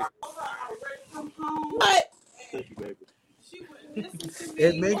 All right. What? Thank you, baby.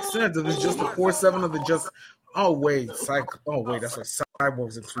 It makes sense if it's just the core 7 of the just. Oh wait, that's like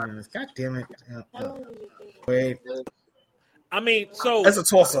Cyborg's included in this. God damn it! Wait, I mean, so that's a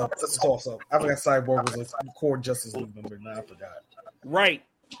toss up. I forgot Cyborg was a core Justice League member. Nah, I forgot. right.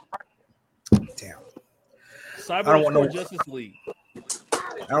 Damn. Cyborg don't want for no- Justice League.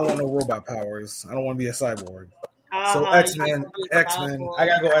 I don't want no robot powers. I don't want to be a cyborg. So You X-Men. can use X-Men. I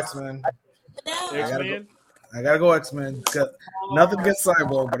gotta go X-Men. X-Men. I gotta go X-Men. Nothing against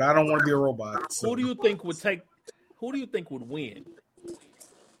Cyborg, but I don't want to be a robot. So. Who do you think would win?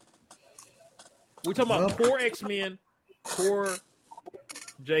 We're talking about core X-Men, core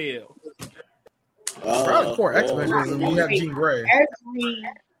JL. Probably core X-Men because we have Jean Grey. every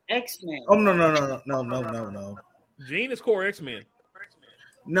X-Men. Oh no. Jean is core X-Men.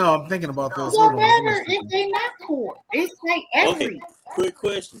 No, I'm thinking about this. Hold on. Whatever, if they not core, it's like every. Okay, quick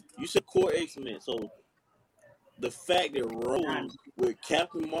question. You said core X-Men, so the fact that Rogue with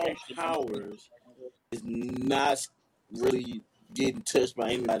Captain Marvel's powers is not really getting touched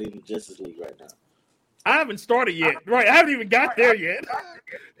by anybody in the Justice League right now. I haven't started yet. Right, I haven't even got there yet.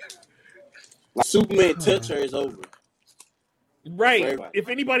 Like Superman touch her is over. Right. If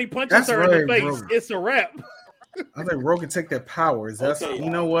anybody punches That's her in the right, face, bro. it's a wrap. I think Rogue can take their powers. That's Okay. you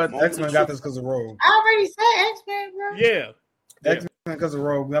know what? X-Men got this because of Rogue. I already said X-Men, bro. Yeah. X-Men because of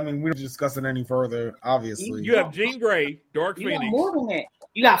Rogue. I mean, we don't discuss it any further. Obviously, You have Jean Grey, Dark You got Phoenix. more than that.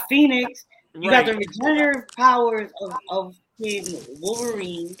 You got Phoenix. You Right. got the regenerative powers of Kid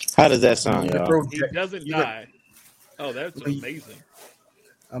Wolverine. How does that sound, You can y'all? throw He De- doesn't you can- die. Oh, that's amazing.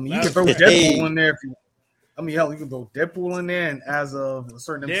 I mean, you can throw Hey. Deadpool in there if you. I mean, hell, you can throw Deadpool in there, and as of a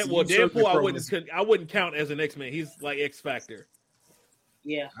certain Deadpool, MCU, I wouldn't count as an X-Men. He's like X Factor.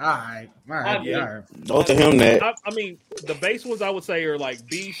 Yeah. All right. Yeah. Don't tell him that. I mean, the base ones I would say are like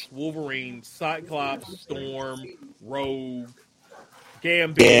Beast, Wolverine, Cyclops, Storm, Rogue,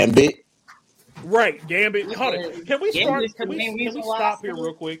 Gambit. Right, Gambit. Hold on. Can we start? Gambit's the Can we main reason why stop I here feel-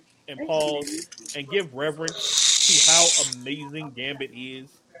 real quick and pause and give reverence to how amazing Gambit is?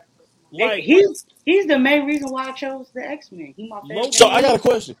 Like, He's the main reason why I chose the X-Men. He my favorite. So I got a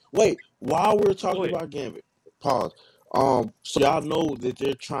question. Wait, while we're Go talking ahead. about Gambit, pause. So y'all know that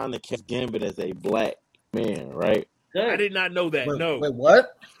they're trying to cast Gambit as a black man, right? I Good. did not know that. No. Wait,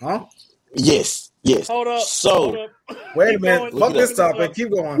 what? Huh? Yes. Hold up. So Hold up. Wait a Keep minute. going. Look Fuck it this up. topic.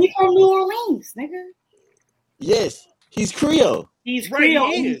 Keep going. He's from New Orleans, nigga. yes, he's Creole, He's Right, Creole.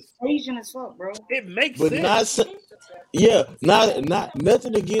 he He's is. Asian as fuck, bro. It makes but sense. not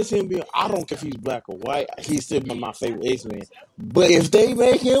nothing against him being. I don't care if he's black or white. He's still my favorite X-Men. But if they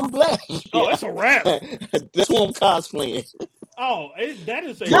make him black, Oh, it's a wrap. that's what I'm cosplaying. Oh, that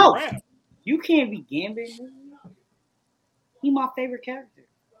is a No. wrap. You can't be Gambit. Nigga. He my favorite character.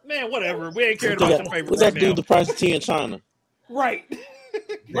 Man, whatever. We ain't caring What about your favorite that right to do now. with the price of tea in China? Right.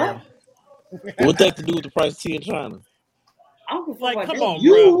 What? What that to do with the price of tea in China? I don't give a fuck Like, about come that. on,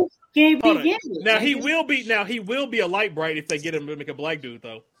 You bro. can't be Hold on. Gambit. Now he nigga. will be a light bright if they get him to make a black dude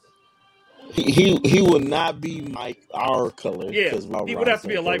though. He will not be our color. Yeah, 'cause my he would have to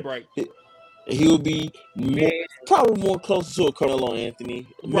be a Robinson light color. bright. He would be Man, probably more closer to a Carmelo Anthony,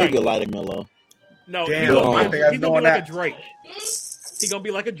 maybe a lighter Melo. No, Damn, I think I he's know gonna be like that. a Drake. He's gonna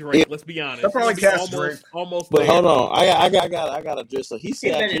be like a Drake. Let's be honest. They'll probably He's gonna be cast Drake. almost But there. hold on, I got to address. So he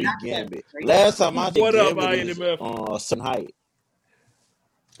said I better can't not be cast Gambit. Drake. Last time I What did up, Gambit is INMF? a certain height.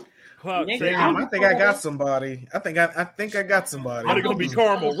 Fuck, Nigga, say Damn, again. I think I got somebody. I think I got somebody. But it's gonna be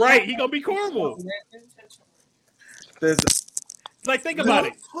caramel, right? He gonna be caramel. There's Like, think about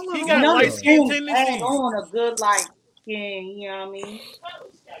it. Hold He on, got hold on. light skin Add tendencies. on a good like skin, you know what I mean?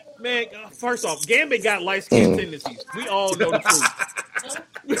 Man, first off, Gambit got light skin tendencies. We all know the truth.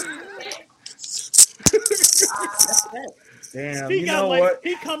 That's that. Damn, He you got know like what?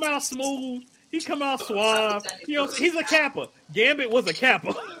 he come out smooth. He come out suave. You know, he's a Kappa. Gambit was a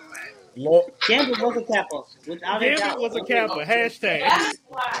Kappa. Lord, Gambit was a Kappa. Without a Gambit doubt. was a Kappa. Hashtag. That's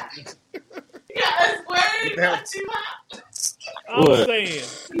why. You got worried about you out. I'm What? saying.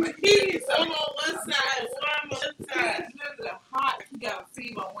 He's on one side, warm on one side. Nigga hot, he got a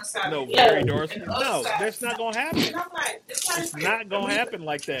fever on one side. No, of the very other. Dorsey. And the other No, side. that's not gonna happen. And I'm like, It's not gonna happen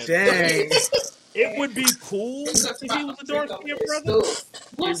like that. dang. It would be cool if he was a dark skinned brother.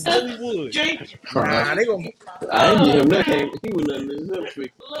 What's It up? really would. Drink. Nah, they gonna. I ain't give him that. He was nothing to himself.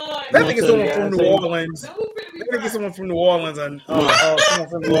 Lord. They think it's someone Yeah, from I New say- Orleans. So who finna be They think it's right? someone from New Orleans and someone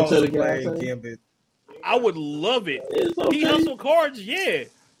from New You wanna tell Orleans the guy play I say? Gambit. I would love it. It's He okay. hustled cards, yeah.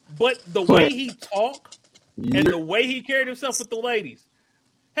 But the way he talked and the way he carried himself with the ladies.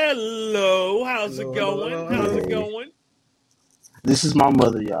 Hello, how's it going? Hello. How's it going? This is my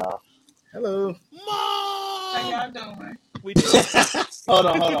mother, y'all. Hello. How Mom! y'all doing? We do. Hold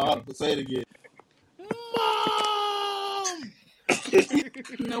on. Say it again. Mom!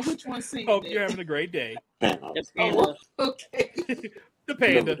 No, which one sing Hope that? you're having a great day. Panda. The Panda. Okay. The Whatever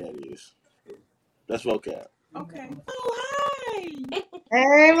panda. that is. That's vocab. Okay. Oh, hi.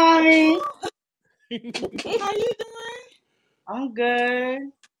 Hey, mommy. How you doing? I'm good.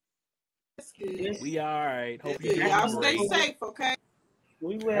 That's good. We all right. Hope That's you're good. doing Y'all stay great. safe, okay?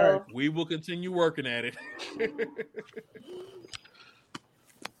 We will. We will continue working at it.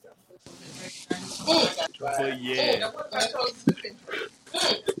 But yeah.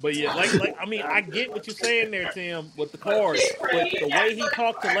 But yeah, like I mean, I get what you're saying there, Tim, with the cards. But the way he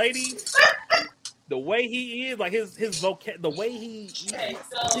talked to ladies, the way he is, like his the way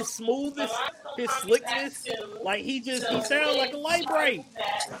his smoothness, his slickness, like he sounds like a light bright.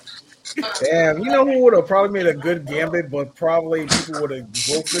 Damn, you know who would have probably made a good Gambit, but probably people would have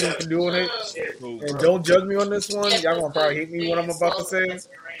roasted him for doing it. And don't judge me on this one. Y'all gonna probably hate me what I'm about to say.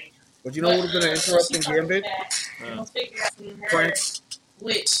 But you know what would have been an interesting Gambit? Prince.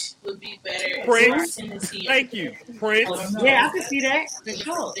 Which would be better? Prince. Thank you, Prince. Yeah, I can see that for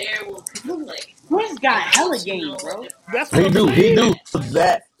sure. There will people play. Prince got hella game, bro. That's what He I'm do. saying.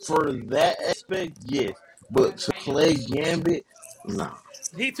 For that aspect, yes. But to play Gambit, nah.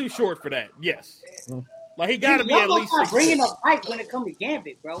 He too short for that. Yes. Like he got to be Y'all at gonna least start 6'6". bringing up hype when it comes to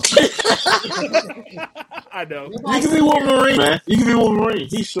Gambit, bro. I know. You can be Wolverine, man. You can be Wolverine.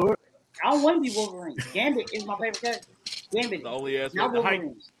 He's short. I don't want to be Wolverine. Gambit is my favorite character. Gambit, The only aspect, not the hype.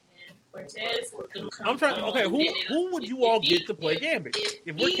 Wolverine. I'm trying. Okay, who would you all get to play Gambit?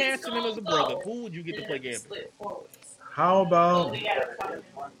 If we're casting him as a brother, who would you get to play Gambit? How about?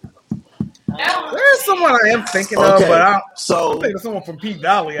 There's someone I am thinking of, Okay, but I'm so thinking of someone from P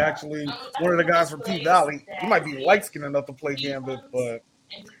Valley. Actually, one of the guys from P Valley. He might be light skinned enough to play Gambit, but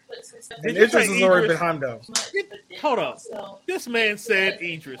Did and you Idris say has already Idris? been Hondo. Hold up. This man said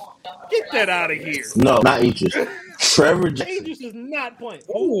Idris. Get that out of here. no, not Idris. Trevor Jackson. Idris is not playing.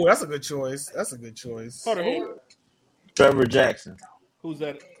 Ooh, that's a good choice. That's a good choice. Hold on, who? Trevor Jackson. Who's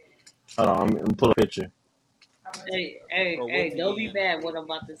that? Hold on, I'm gonna pull a picture. Hey, Bro, hey, what's don't he be in? mad what I'm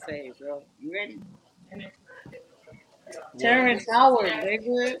about to say, bro. You ready? Terrence Howard,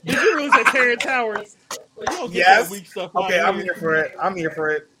 nigga. Did you really say Terrence Howard? You don't get Yes. that weak stuff Okay, out I'm of here for it. I'm here for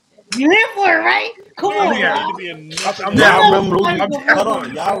it. You here for it, right? Come Terrence on, here. Howard bro. need to be in nothing I'm else. down. Y'all remember the movie? I'm- Hold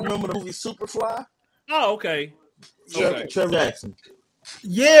on. Y'all remember the movie Superfly? Oh, okay. Okay. Trevor Jackson.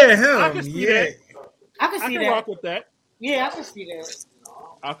 Yeah, I him. can see Yeah. that. I can I see can that. rock with that. Yeah, I can see that.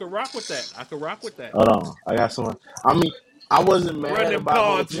 I can rock with that. I can rock with that. Hold on. I got someone. I mean, I wasn't mad Run them about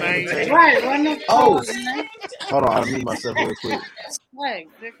cards, no Channing man. Tatum. Right, run them Oh. cards, man. Hold on. I'll mute myself real quick. Right,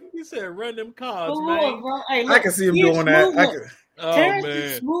 nigga. You said run them cards, Come man. on, bro. Hey, I look, can see him he's doing that. smooth, I look. can, Oh Terrence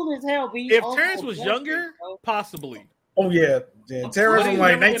is man. smooth as hell, but he's If also Terrence was aggressive, younger, bro. possibly. oh yeah, yeah. Terrence But in he's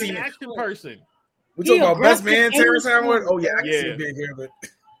like never been 19. an action person. We He talking about best man, aggressive Terrence and Howard. Oh yeah, I can see Yeah. him being here, but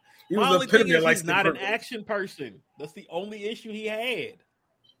he My was only the thing epitome of is like he's not an action person. That's the only issue he had.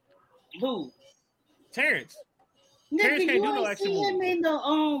 Who? Terrence. Nigga, Terrence can't you do no ain't action see him movies. in the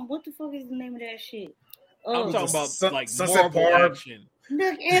what the fuck is the name of that shit? I'm was talking the about like Sunset Marvel Park. action.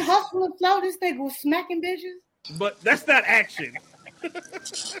 Nigga, in Hustle and Flow, this nigga was smacking bitches. But that's not action.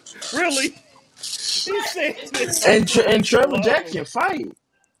 Really? He said this. And Trevor Jackson fight.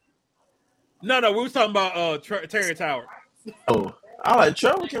 No, we was talking about Terrence Howard. Oh, I like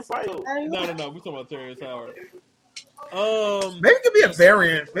Trevor can fight. No, we talking about Terrence Howard. Maybe it could be a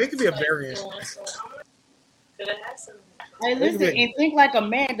variant. Maybe it could be a variant. Hey, listen, and think like a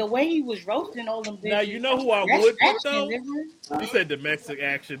man. The way he was roasting all them bitches. Now you know who I that's would put action, though. nigga. You said domestic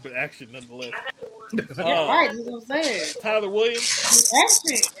action, but action nonetheless. Yeah, right. That's what I'm saying. Tyler Williams.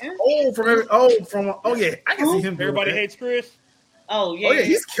 Action. Yeah. Oh yeah, I can see him. doing Everybody that. hates Chris. Oh yeah. Oh yeah,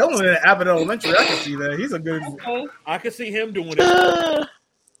 he's killing it at Abbott Elementary. I can see that. He's a good. Okay. I can see him doing it.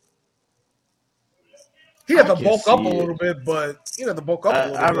 He had I to can bulk up a see it. little bit, but he had to bulk up a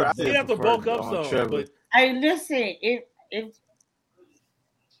little bit. He'd have to bulk up some, Trevor. but Hey, listen.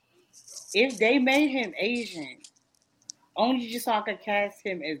 If they made him Asian, only just so I could cast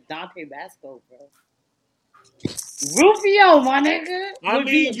him as Dante Basco, bro. Rufio, my nigga. I would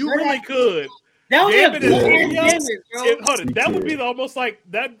be mean, a you good really actor. could. That would be a Gambit good is ass Rufio. gimmick, bro. Hold it, that would be could. almost like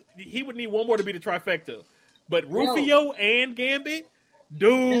that. He would need one more to be the trifecta. But Rufio and Gambit,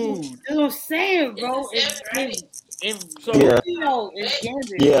 dude. That's what I'm saying, bro. If So Yeah. Rufio is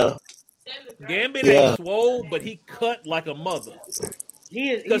Gambit, Yeah, Gambit Yeah. ain't swole, but he cut like a mother.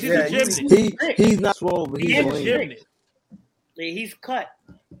 he is. Because he's Yeah, a gymnast. he's not swole, but He's he's a lean. gymnast. He's cut.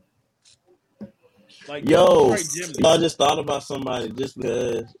 Like Yo, straight gymnast. I just thought about somebody just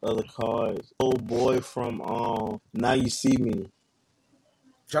because of the cards. Old boy from Now You See Me.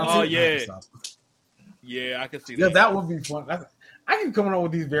 John Oh, Cena? yeah. Stop. Yeah, I can see Yeah, that. that would be fun. I can come up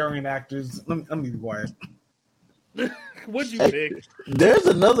with these variant actors. Let me be quiet. What'd you Hey, pick? there's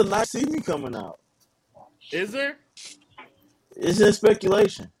another Now You See Me coming out. Is there? It's in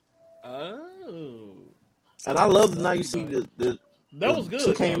speculation. Oh, And I love the Now You See the that was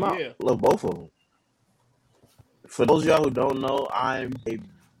good. two came though, out. Yeah. Love both of them. For those of y'all who don't know, I'm a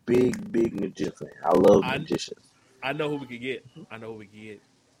big magician fan. I love magicians. I know who we could get.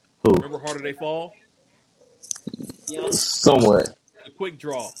 Who? Remember Harder They Fall? Somewhat. A quick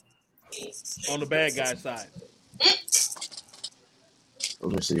draw on the bad guy side.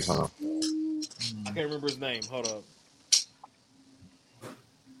 Let me see. Huh? I can't remember his name. Hold up.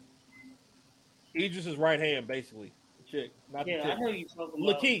 Idris's right hand, basically. Chick, not the Yeah, I chick. know you talking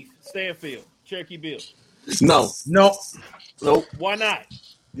about. Lakeith Stanfield, Cherokee Bill. No. No, Nope. Why not?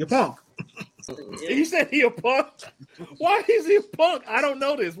 you're punk. He said he a punk. Why is he a punk? I don't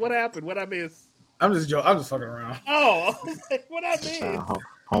know this. What happened? What I missed? I'm just joking. I'm just fucking around. Oh, I was like, what I missed?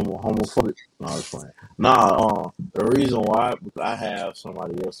 Homophobic. No, I was playing. Nah, the reason why, because I have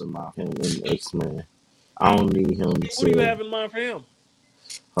somebody else in mind, him in X-Men. I don't need him to What do you have in mind for him?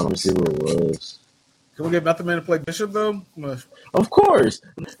 Let me see who it was. Can we get Method Man to play Bishop though? Of course.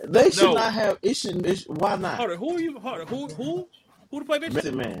 They should No. not have why not? Hold on. Who are you? Hold on. Who to play Bishop?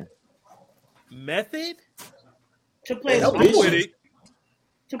 Method Man. Method? To play Yeah, I'm Bishop. with it.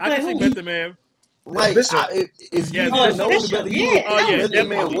 To I play can see who? Method Man. Like Bishop. if Yeah, you Bishop. didn't know any better, you would Oh, think yeah, Method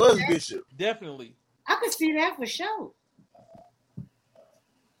Man definitely. was Bishop. Definitely. I could see that for sure.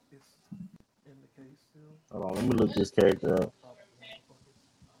 Hold on, let me look this character up.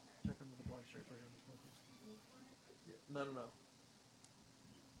 No.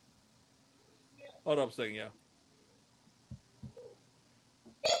 Hold up a second, y'all.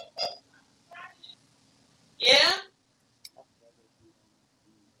 Yeah?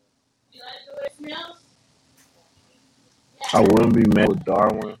 You like the way it smells? I wouldn't be mad with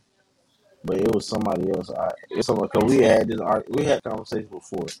Darwin, but it was somebody else. It's someone because we had conversations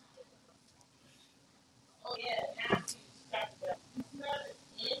before. Oh, yeah.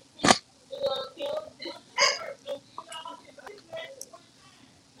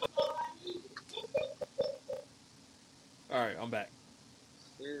 All right, I'm back.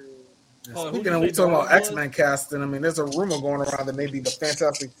 And Hold on, speaking who'd of, you we say talking about Darwin was? X-Men casting. I mean, there's a rumor going around that maybe the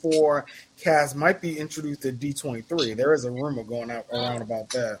Fantastic Four cast might be introduced at D23. There is a rumor going out around about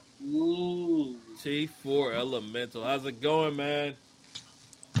that. T4 Elemental. How's it going, man?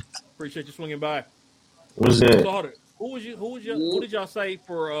 Appreciate you swinging by. What's So that? hold it. Who did y'all say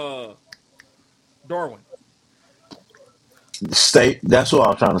for Darwin? State. That's what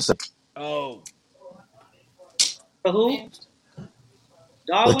I'm trying to say. Oh, For who?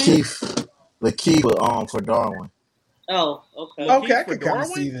 Darwin? Lakeith for Darwin. Oh, okay. Lakeith Okay, I for could kind of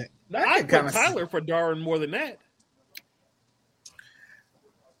Darwin? see that. I I'd could put kind of see. Tyler for Darwin more than that.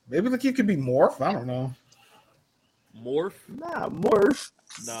 Maybe the kid could be Morph. I don't know. Morph? Nah, Morph.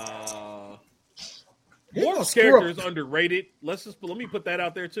 Nah. He gonna Morph's screw character up. is underrated. Let me put that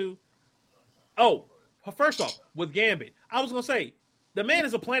out there too. Oh, first off, with Gambit, I was gonna say the man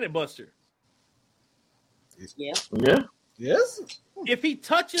is a planet buster. Yeah. Yeah. Yes. If he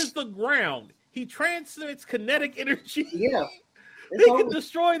touches the ground, he transmits kinetic energy. Yeah. He can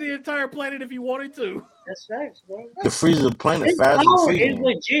destroy the entire planet if he wanted to. That's facts, bro. The freeze the planet His faster than power is freezing.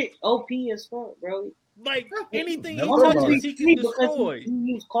 legit OP as fuck, bro. Like anything he Never thought about touches, it. he can destroy. He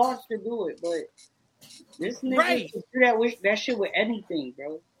use cards to do it, but this nigga Right. can do that shit with anything,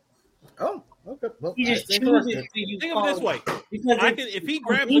 bro. Oh, okay. Well, He just I stand chooses corrected. to use Think of it this cards way: because if he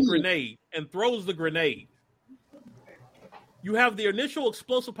grabs a grenade and throws the grenade, you have the initial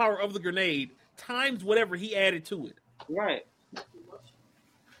explosive power of the grenade times whatever he added to it. right.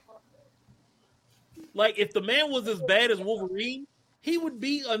 Like if the man was as bad as Wolverine, he would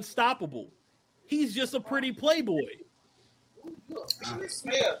be unstoppable. He's just a pretty playboy.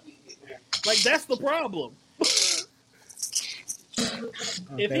 Like that's the problem. If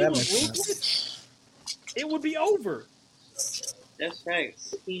Okay, he that was makes sense. ruthless, it would be over. That's right.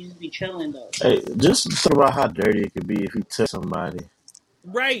 He just be chilling though. Hey, just think about how dirty it could be if he touched somebody.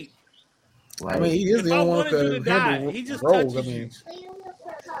 Right. Like, I mean, he is If the I only one who wanted you to could die, handle he just Rogue. I touches mean,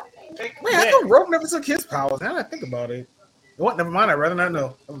 you. man, how come Rogue never took his powers? Now that I think about it. What? Never mind. I'd rather not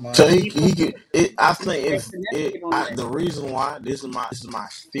know. Never mind. so he could. I think the reason why this is my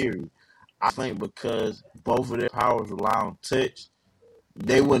theory. I think because both of their powers rely on touch,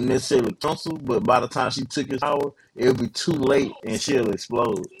 they wouldn't necessarily cancel. But by the time she took his power, it would be too late and she'll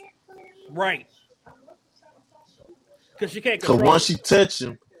explode. Right. Because she can't Because control once it. she touched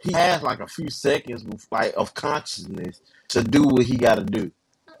him, he has like a few seconds of consciousness to do what he got to do.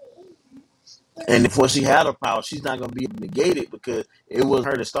 And if once she had her power, she's not going to be able to negate it because it was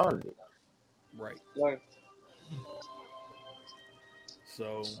her that started it. Right. Right.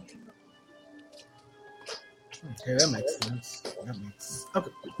 So Okay, that makes sense.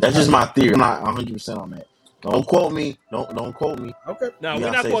 Okay. That's just my theory. I'm not 100% on that. Don't quote me. Don't quote me. Okay. no, You we're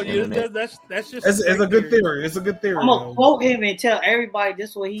gotta not say quoting you. internet. That's just It's a great good theory. It's a good theory. I'm gonna though. quote him and tell everybody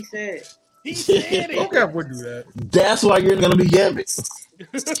this is what he said. He said it. Okay, I would do that. That's why you're going to be Gambit.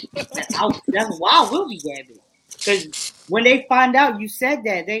 That's why I will be Gambit. Because when they find out you said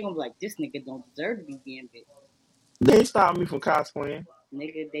that, they gonna be like, this nigga don't deserve to be Gambit. They ain't stopped me from cosplaying.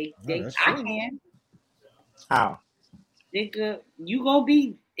 Nigga, that's I true. can. How? Nigga, you gonna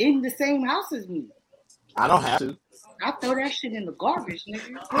be in the same house as me. I don't have to. I throw that shit in the garbage,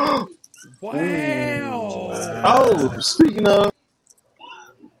 nigga. Wow. Oh, speaking of,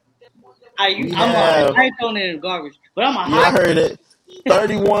 I ain't throwing it in the garbage, but I'm a yeah, I high. heard it.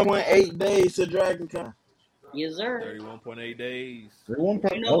 31.8 days to DragonCon. Yes, sir. 31.8 days. You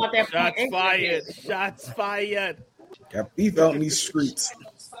know about that Shots point fired. Shots fired. Got beef out in these streets.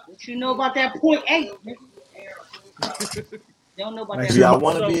 What you know about that 0.8? You don't know about Like, that. If y'all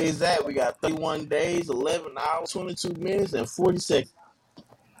want to So- be exact, we got 31 days, 11 hours, 22 minutes, and 40 seconds.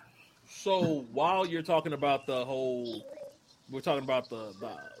 So while you're talking about we're talking about this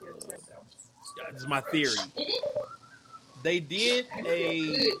is my theory. They did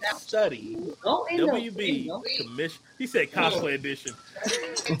a study. Go in WB commission. He said cosplay edition.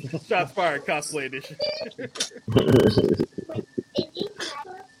 Shots fired, cosplay edition.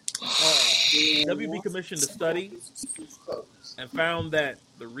 WB commissioned a study and found that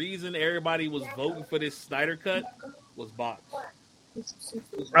the reason everybody was voting for this Snyder cut was bots.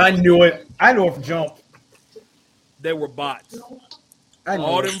 I knew it. I knew it from jump. They were bots. I knew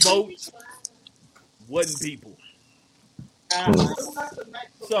All it. them votes wasn't people.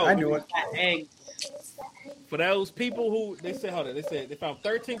 So I knew it. Eggs. for those people who they said they found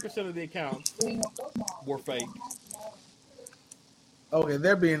 13% of the accounts were fake. Okay,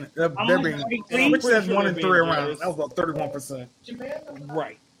 they're being I'm which said pretty 1 sure in they're 3 being around. generous. That was about 31%.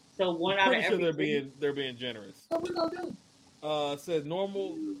 Right. So one out of Pretty sure every they're being generous. Says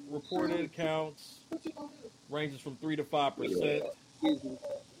normal reported accounts ranges from 3 to 5%.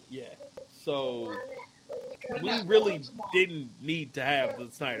 Yeah. So we really didn't need to have the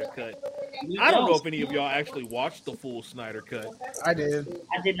Snyder Cut. I don't know if any of y'all actually watched the full Snyder Cut. I did.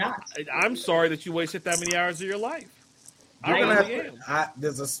 I did not. I'm sorry that you wasted that many hours of your life. You're I gonna really have am. to.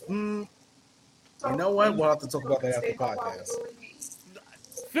 There's a. You know what? We'll have to talk about that after the podcast.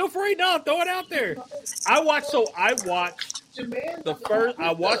 Feel free, no, throw it out there. I watched the first.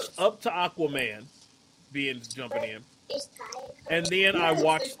 I watched up to Aquaman being jumping in, and then I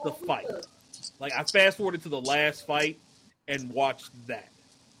watched the fight. Like I fast forwarded to the last fight and watched that.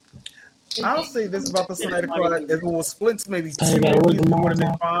 I'll say this about the Snyder Cut: if it was split to maybe Hey, two you gotta work movies, it tomorrow would have been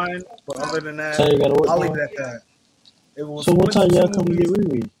now? fine. But other than that, So you gotta work I'll leave it tomorrow? at that. If it was So what split time to y'all two come to get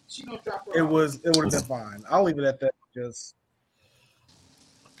movies, Riri? it would have been fine. I'll leave it at that. Just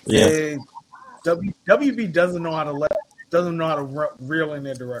Yeah. WB doesn't know how to reel in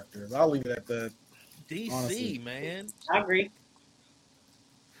their directors. I'll leave it at that. DC, Honestly. man. I agree.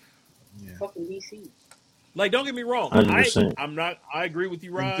 Yeah. Fucking DC. Like, don't get me wrong. 100%. I agree with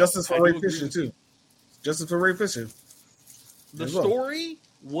you, Rod. And Justice I for do Ray agree Fisher with you. too. Justice for Ray Fisher. The As well. story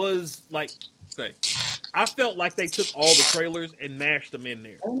was like, okay, I felt like they took all the trailers and mashed them in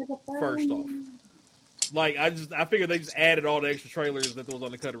there. First off, like I figured they just added all the extra trailers that was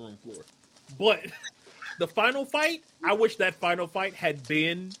on the cutting room floor. But the final fight, I wish that final fight had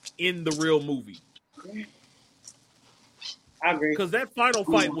been in the real movie I agree. because that final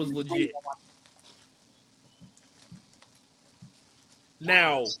fight was legit.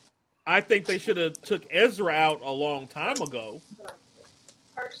 Now, I think they should have took Ezra out a long time ago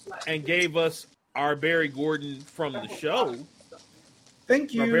and gave us our Barry Gordon from the show.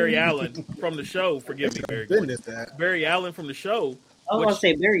 Thank you. Or Barry Allen from the show. Forgive me, Barry Been Gordon. at that. Barry Allen from the show. I was going to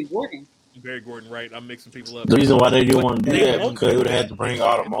say Barry Gordon. Barry Gordon, right? I'm mixing people up. The reason why they didn't want to do They that won't because they do would have that. had to bring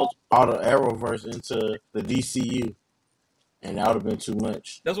all the Arrowverse into the DCU, and that would have been too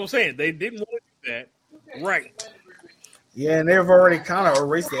much. That's what I'm saying. They didn't want to do that. Right. Yeah, and they've already kind of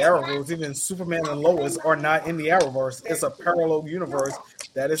erased the Arrowverse. Even Superman and Lois are not in the Arrowverse. It's a parallel universe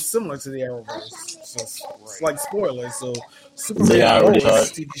that is similar to the Arrowverse. So it's like spoilers. So Superman They and already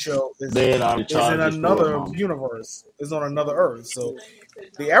Lois charged- TV show is They had already in charged us for another it. universe. Is on another Earth. So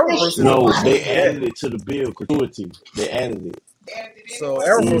the Arrowverse is No, officially they added dead. it to the bill gratuity. They added it. So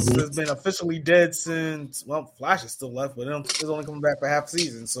Arrowverse Mhm. has been officially dead since Flash is still left, but it's only coming back for half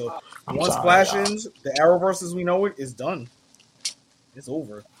season. So I'm once sorry, Flash y'all. ends, the Arrowverse as we know it is done. It's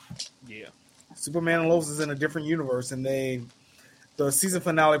over. Yeah. Superman and Lois is in a different universe, and the season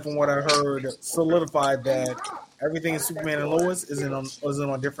finale, from what I heard, solidified that everything in Superman and Lois is on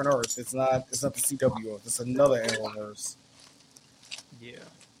a different Earth. It's not the CW Earth. It's another Arrowverse. Yeah.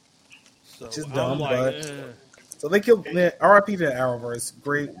 So Which is I'm dumb, like, but- So they killed RIP to the Arrowverse.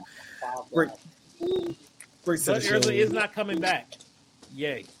 Great but set of Ezra is shows. not coming back.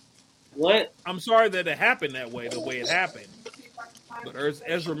 Yay. What? I'm sorry that it happened that way, the way it happened. But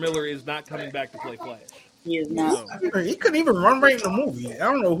Ezra Miller is not coming back to play Flash. He is not. So, He couldn't even run right in the movie. I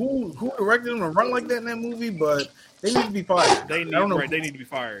don't know who directed him to run like that in that movie, but they need to be fired. they I don't know. they need to be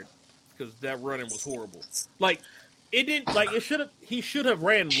fired because that running was horrible. Like it didn't like it should have. He should have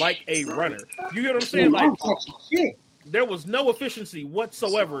ran like a runner. You get what I'm saying? Like Shit. there was no efficiency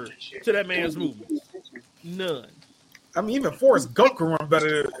whatsoever to that man's movement. None. I mean, even Forrest Gump can run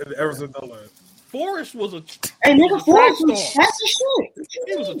better than Ezra Miller. Forrest was a Hey, he nigga, was a track Forrest was star. fast as shit.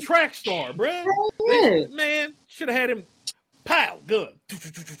 He was a track star, bruh. Yeah. Man, should have had him pow good.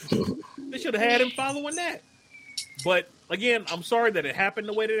 They should have had him following that. But again, I'm sorry that it happened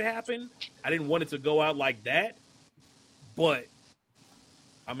the way that it happened. I didn't want it to go out like that. But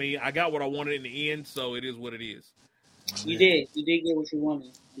I mean, I got what I wanted in the end, so it is what it is. You did. You did get what you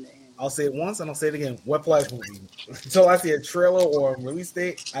wanted in the end. I'll say it once and I'll say it again. What Flash movie? Until I see a trailer or a release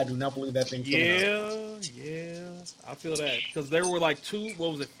date, I do not believe that thing's coming out. Yeah, I feel that because there were like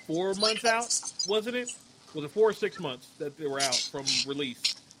 4 months out, wasn't it? Was it 4 or 6 months that they were out from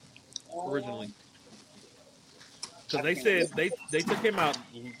release originally? Because they said they took him out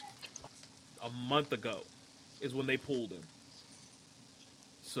a month ago, is when they pulled him.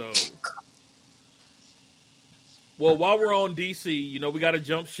 So, well, while we're on DC, we got to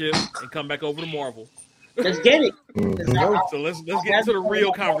jump ship and come back over to Marvel. Let's get it. Mhm. So let's get into the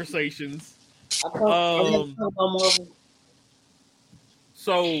real conversations.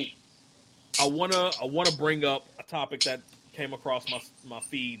 So I wanna bring up a topic that came across my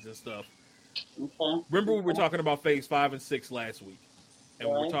feeds and stuff. Okay. Remember we were talking about Phase 5 and 6 last week, and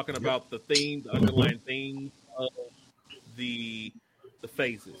we were Right. talking about the underlying theme of the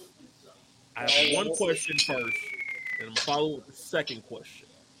phases. I have one question first, and I'm gonna follow with the second question.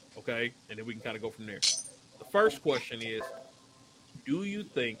 Okay, and then we can kind of go from there. The first question is, do you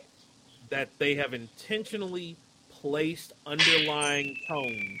think that they have intentionally placed underlying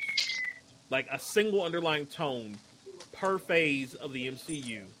tones, like a single underlying tone per phase of the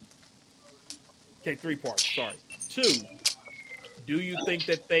MCU? Okay, 3 parts, sorry. 2, do you think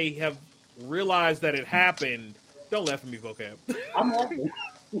that they have realized that it happened? Don't laugh at me, vocab. I'm laughing.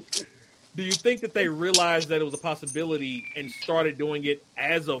 Do you think that they realized that it was a possibility and started doing it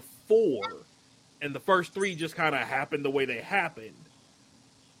as of 4, and the first 3 just kind of happened the way they happened?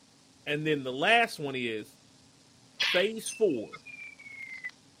 And then the last one is Phase 4.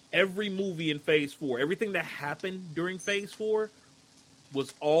 Every movie in Phase 4, everything that happened during Phase 4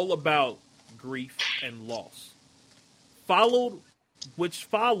 was all about grief and loss. Which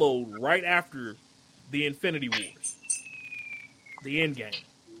followed right after the Infinity Wars, the Endgame.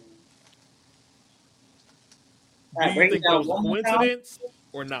 Do you think that was a coincidence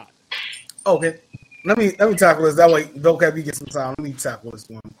or not? Okay, let me tackle this. That way, vocab, you get some time. Let me tackle this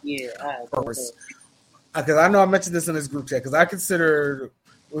one first, because I know I mentioned this in this group chat. Because I consider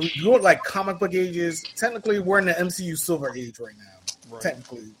when you go like comic book ages, technically we're in the MCU Silver Age right now. Right.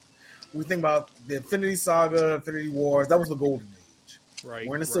 Technically, we think about the Infinity Saga, Infinity Wars. That was the Golden Age. Right.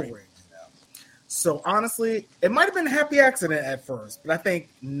 We're in the Silver Age now. So honestly, it might have been a happy accident at first, but I think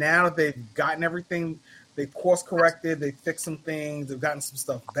now that they've gotten everything, they course corrected, they fixed some things, they've gotten some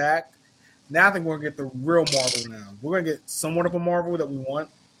stuff back. Now I think we're gonna get the real Marvel. Now we're gonna get somewhat of a Marvel that we want,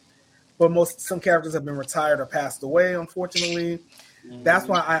 but some characters have been retired or passed away, unfortunately. That's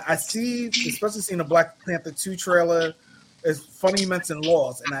why I see, especially seeing the Black Panther 2 trailer. It's funny you mentioned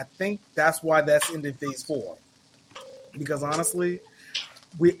loss, and I think that's why that's ended Phase 4. Because honestly,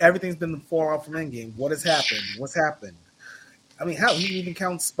 everything's been the fallout from Endgame. What has happened? What's happened? I mean, hell, you can even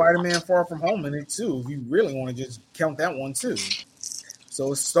count Spider-Man Far From Home in it too, if you really want to just count that one too.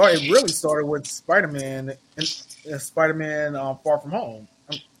 So it really started with Spider-Man and Spider-Man Far From Home.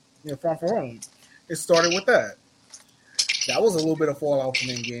 Far From Home. It started with that. That was a little bit of fallout from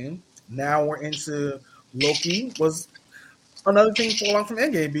Endgame. Now we're into Loki. Was another thing fallout from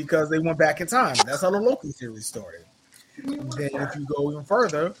Endgame because they went back in time. That's how the Loki series started. Then if you go even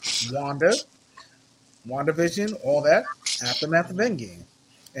further, WandaVision, all that, aftermath of Endgame.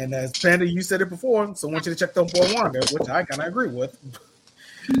 And as Panda, you said it before, so I want you to check the boy Wanda, which I kind of agree with.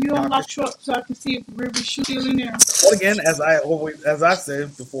 Can you unlock truck so I can see if River's still in there? Well, again, as I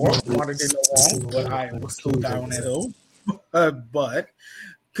said before, Wanda did no wrong, but I will still die on that hill. But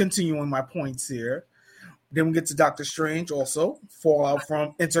continuing my points here, then we get to Doctor Strange, also fallout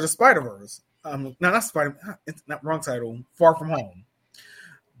from Into the Spider-Verse. Not wrong title. Far From Home.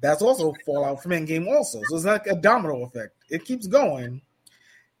 That's also fallout from Endgame, also. So it's like a domino effect. It keeps going.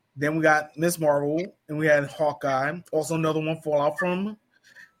 Then we got Miss Marvel, and we had Hawkeye. Also another one fallout from.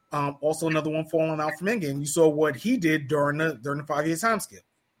 Also another one falling out from Endgame. You saw what he did during the 5-year time skip.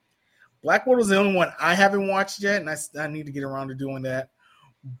 Black Widow was the only one I haven't watched yet, and I need to get around to doing that.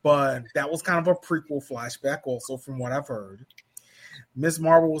 But that was kind of a prequel flashback, also from what I've heard. Miss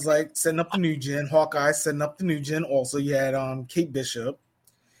Marvel was like setting up the new gen. Hawkeye setting up the new gen. Also, you had Kate Bishop.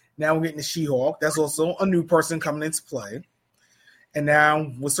 Now we're getting the She-Hulk. That's also a new person coming into play. And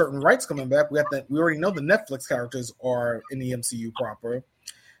now with certain rights coming back, we already know the Netflix characters are in the MCU proper.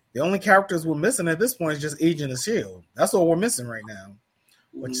 The only characters we're missing at this point is just Agent of S.H.I.E.L.D. That's all we're missing right now.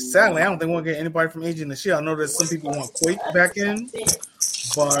 Which sadly, I don't think we'll get anybody from Agent of S.H.I.E.L.D. I know that some people want Quake back in,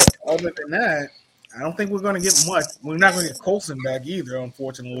 but other than that, I don't think we're going to get much. We're not going to get Coulson back either,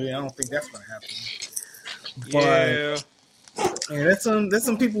 unfortunately. I don't think that's going to happen. But there's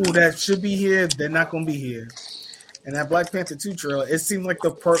some people that should be here. They're not going to be here. And that Black Panther 2 trailer, it seemed like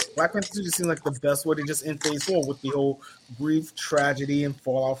Black Panther 2 just seemed like the best way to just end Phase 4 with the whole grief, tragedy, and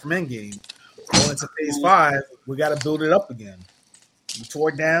fallout from Endgame. Going into Phase 5, we got to build it up again. We tore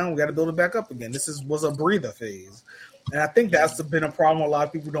it down, we got to build it back up again. This was a breather phase. And I think that's been a problem a lot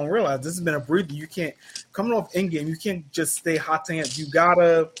of people don't realize. This has been a breather. You can't, coming off Endgame, you can't just stay hot to hand. You got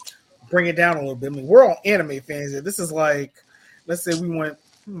to bring it down a little bit. I mean, we're all anime fans here. This is like, let's say we went,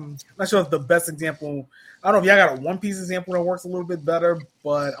 I'm not sure if the best example, I don't know if y'all got a One Piece example that works a little bit better,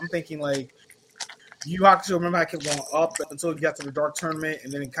 but I'm thinking like Yu Hakusho, remember how it kept going up until it got to the Dark Tournament,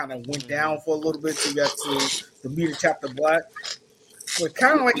 and then it kind of went down for a little bit till you got to the meat of Chapter Black. We're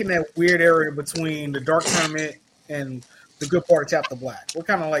kind of like in that weird area between the Dark Tournament and the good part of Chapter Black. We're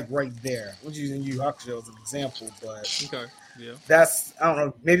kind of like right there. I'm just using Yu Hakusho as an example, but that's, I don't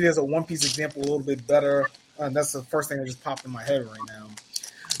know, maybe there's a One Piece example a little bit better. That's the first thing that just popped in my head right now.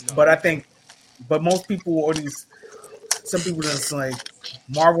 No. But I think, most people, or some people that's like,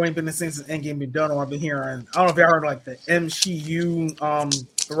 Marvel ain't been the same since Endgame been done, or I've been hearing, I don't know if y'all heard like the MCU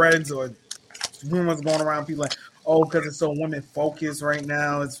threads or rumors going around. People like, oh, because it's so women focused right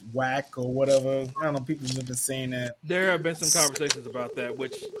now, it's whack or whatever. I don't know. People have been saying that. There have been some conversations about that,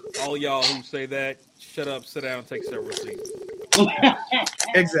 which all y'all who say that, shut up, sit down, take several seats.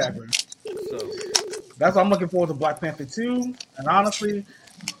 Exactly. So That's why I'm looking forward to Black Panther 2. And honestly,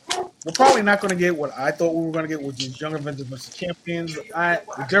 we're probably not going to get what I thought we were going to get, which is Young Avengers vs. Champions.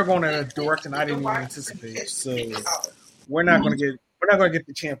 They're going in a direction I didn't even anticipate. So we're not going to get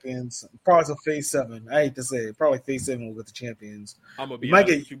the champions. Probably till Phase 7. I hate to say it. Probably Phase 7 will get the champions. I'm gonna be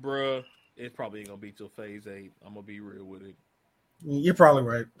honest with you, bruh. It probably ain't gonna be till Phase 8. I'm gonna be real with it. You're probably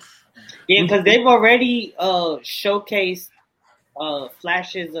right. Yeah, because they've already showcased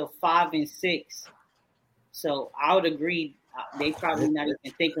flashes of 5 and 6. So I would agree. They probably not even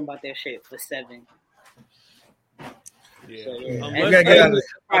thinking about that shit for 7. Yeah. So, yeah.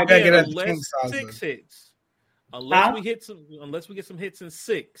 Unless 6 hits. Unless we get some hits in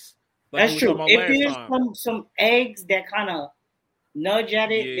 6. Like that's true. If there's time. some eggs that kind of nudge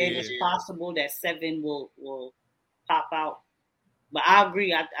at it, then it's possible that 7 will pop out. But I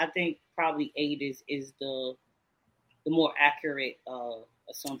agree. I think probably 8 is the more accurate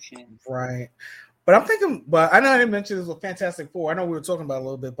assumption. Right. But I'm thinking, but I know I didn't mention this with Fantastic Four. I know we were talking about it a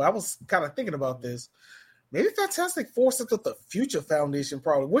little bit, but I was kind of thinking about this. Maybe Fantastic Four sets up the Future Foundation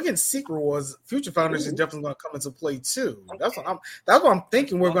probably. We're getting Secret Wars. Future Foundation is definitely going to come into play too. That's what I'm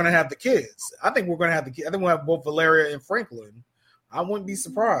thinking. We're going to have the kids. I think we're going to have the kids. I think we'll have both Valeria and Franklin. I wouldn't be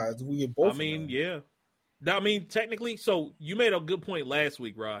surprised if we get both. I mean, yeah. I mean, technically, so you made a good point last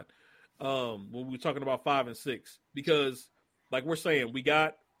week, Rod, when we were talking about 5 and 6, because like we're saying, we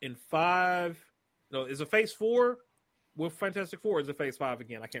got in 5. No, is it Phase 4 with Fantastic Four? Or is it Phase 5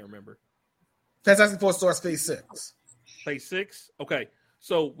 again? I can't remember. Fantastic Four starts Phase 6. Phase 6? Okay.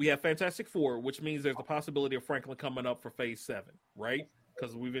 So we have Fantastic Four, which means there's a possibility of Franklin coming up for Phase 7, right?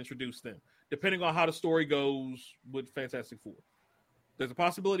 Because we've introduced them. Depending on how the story goes with Fantastic Four. There's a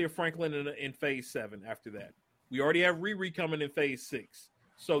possibility of Franklin in Phase 7 after that. We already have Riri coming in Phase 6.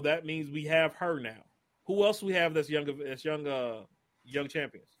 So that means we have her now. Who else we have that's young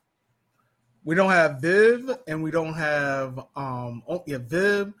champions? We don't have Viv, and we don't have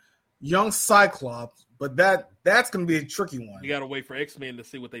Viv, young Cyclops, but that's going to be a tricky one. You got to wait for X-Men to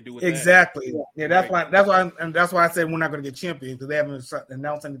see what they do with exactly. that. Yeah, that's why I said we're not going to get champions, because they haven't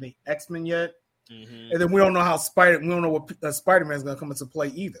announced anything X-Men yet, and then we don't know how we don't know what Spider-Man is going to come into play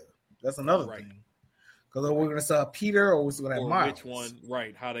either. That's another thing, because we're going to sell Peter, or we're going to have Miles. Which one?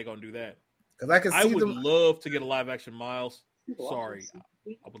 Right? How they going to do that? Because I would love to get a live action Miles. Sorry,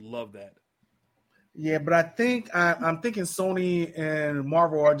 I would love that. Yeah, but I think I'm thinking Sony and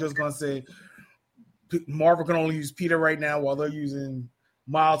Marvel are just going to say Marvel can only use Peter right now while they're using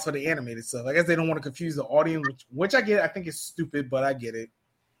Miles for the animated stuff. I guess they don't want to confuse the audience, which I get. I think it's stupid, but I get it.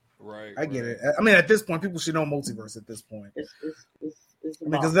 Right. I get it. I mean, at this point, people should know multiverse at this point. It's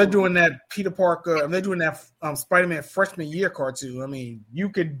because they're doing that Peter Parker, they're doing that Spider-Man freshman year cartoon. I mean, you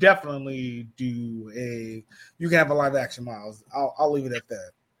could definitely you can have a live action Miles. I'll leave it at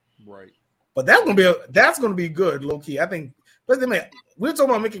that. Right. But that's gonna be good, low key. I think. But we're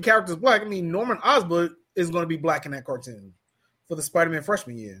talking about making characters black. I mean, Norman Osborn is going to be black in that cartoon for the Spider-Man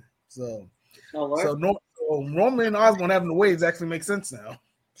freshman year. So Norman Osborn having the waves actually makes sense now.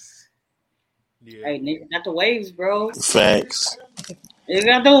 Yeah. Hey, nigga got the waves, bro. Facts. You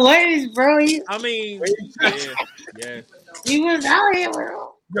got the waves, bro. I mean, yeah. He was out here,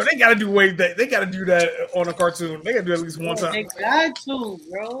 bro. Yo, they gotta do waves. They gotta do that on a cartoon. They gotta do it at least one time. They got to,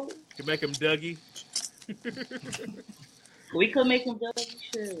 bro. Can make him Dougie. We could make him Dougie.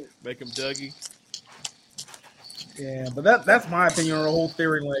 Shit. Make him Dougie. Yeah, but that's my opinion on the whole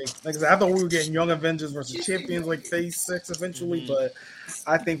theory. Like I said, I thought we were getting Young Avengers versus Champions like Phase 6 eventually, but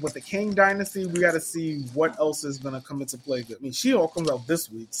I think with the Kang Dynasty, we got to see what else is going to come into play. I mean, She-Hulk comes out this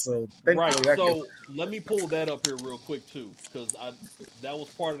week, so right. So let me pull that up here real quick too, because that was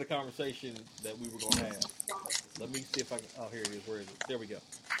part of the conversation that we were going to have. Let me see if I can. Oh, here it is. Where is it? There we go.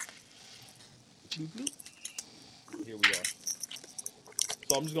 Here we go.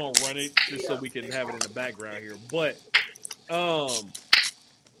 So I'm just gonna run it just so we can have it in the background here. But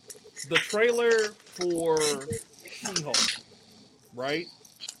the trailer for She-Hulk, right?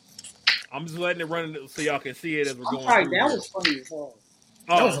 I'm just letting it run so y'all can see it as we're going. Sorry, that was funny as hell.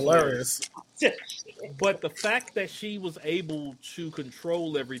 That was hilarious. But the fact that she was able to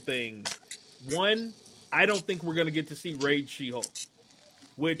control everything, one, I don't think we're gonna get to see Rage She-Hulk.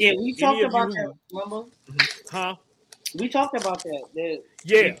 Which we talked about that. Remember? Huh? We talked about that.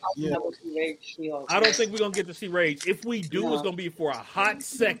 Yeah. Rage, I don't think we're going to get to see Rage. If we do, it's going to be for a hot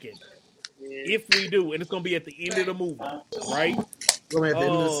second. If we do, and it's gonna be at the end of the movie, right? Go at the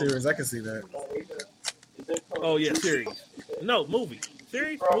end of the series. I can see that. Oh yeah, series. No, movie.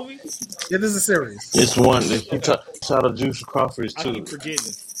 Series? Movie? Yeah, this is a series. It's one. Shout out Juice Crawford I too. keep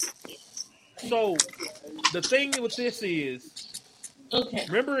forgetting. So the thing with this is, Okay.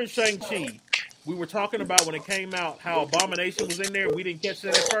 remember in Shang-Chi, we were talking about when it came out how Abomination was in there. We didn't catch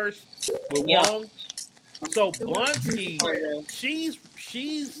that at first with Yeah. Wong. So Blonsky, she's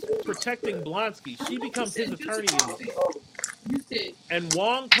protecting Blonsky. She becomes his attorney in this. You said And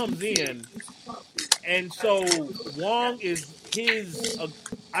Wong comes in, and so Wong is his.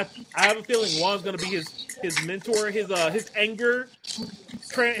 I have a feeling Wong's gonna be his mentor, his anger,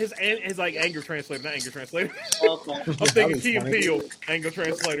 his like anger translator, not anger translator. Okay. I'm thinking Key and Peele, anger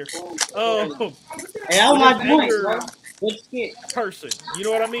translator. Hey, that was my his point, anger bro. Good shit. person, you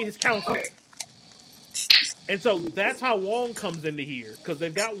know what I mean? His counselor. And so that's how Wong comes into here, because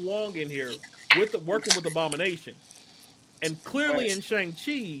they've got Wong in here working with Abomination. And clearly in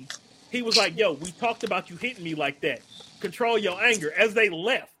Shang-Chi, he was like, yo, we talked about you hitting me like that. Control your anger. As they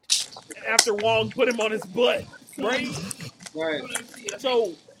left, after Wong put him on his butt, right? Right.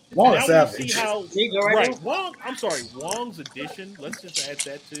 So Wong now is we savage. see how... Nigga right Right, there. Wong, I'm sorry, Wong's addition, let's just add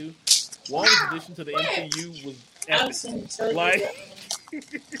that too. Wong's addition to the MCU was epic. Like,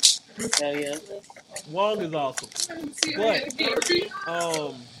 Hell yeah. Wong is awesome. But,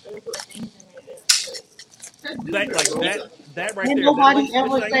 that right Didn't there. nobody that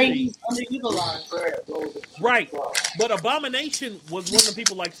ever makes say Shang-Chi. he's underutilized. Right. But Abomination was one of the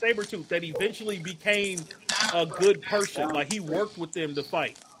people like Sabretooth that eventually became a good person. Like, he worked with them to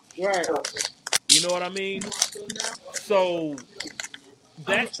fight. Right. You know what I mean? So,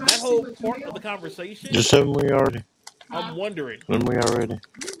 that whole part of the conversation, Just have me already. I'm wondering. Let me already.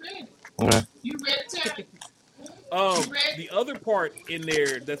 Okay. you read Terry. The other part in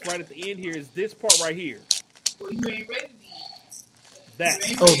there that's right at the end here is this part right here. Well, you ain't ready. That.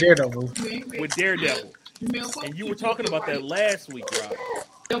 Oh, Daredevil. You ain't ready. With Daredevil. And you were talking about that last week, Rob.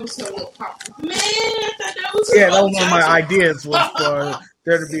 That was so popular. Man, I thought that was Yeah, that was one of my ideas was for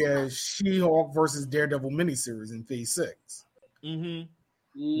there to be a She-Hulk versus Daredevil miniseries in Phase 6,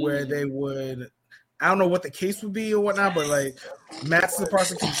 Mm-hmm. where they would, I don't know what the case would be or whatnot, but like Matt's the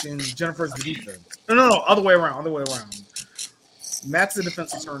prosecution, Jennifer's the defense. No, other way around. Matt's the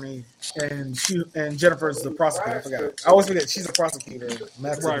defense attorney, and Jennifer's the prosecutor. I forgot. I always forget she's a prosecutor.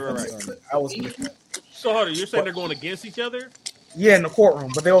 Matt's the defense attorney. I always forget. So, hold on, you're saying they're going against each other? Yeah, in the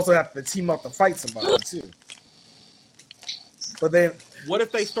courtroom, but they also have to team up to fight somebody too. But then What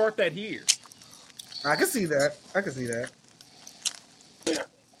if they start that here? I can see that.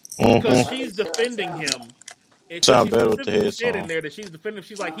 Because she's defending him. And Sound she better with the specifically head said in song. there that she's defending him.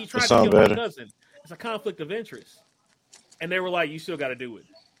 She's like, he tried to sound kill my better. cousin. It's a conflict of interest. And they were like, you still got to do it.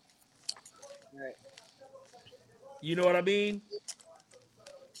 Right. You know what I mean?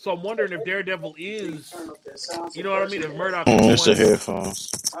 So I'm wondering if Daredevil is, you know what I mean? If Murdoch It's the is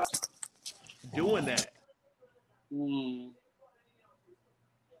headphones. doing that. Mm.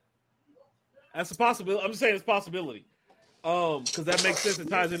 That's a possibility. I'm just saying it's a possibility. Because that makes sense and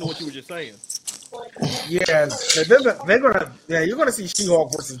ties into what you were just saying. Yeah, they're gonna. Yeah, you're gonna see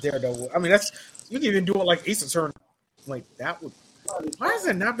She-Hulk versus Daredevil. I mean, that's you can even do it like Ace Attorney, like that would. Why has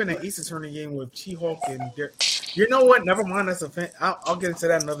there not been an Ace Attorney game with She-Hulk and Daredevil? You know what? Never mind. That's a fan. I'll get into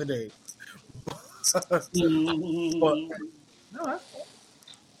that another day. But no,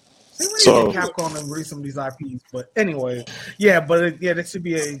 they really get Capcom and release some of these IPs. But anyway, there should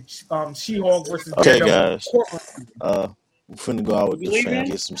be a She-Hulk versus Okay, Daredevil. guys. We're finna go out with this fan,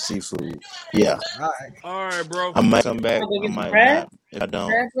 get some seafood. Yeah. All right, bro. I might come back. I might not. If I don't.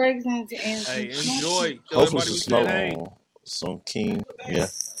 Crab legs and Hey, enjoy. Tell Hopefully everybody we some snow said hey. on some king. Yeah.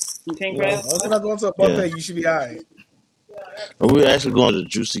 some king Yeah, crabs. as long as you're not going to a buffet, you should be all right. Are we actually going to the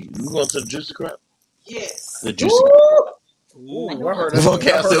juicy? We going to the juicy crab? Yes. The juicy. Ooh, I heard The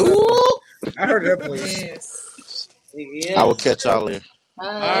vocab said, ooh. I heard that place. Yes. Yeah. I will catch y'all later. All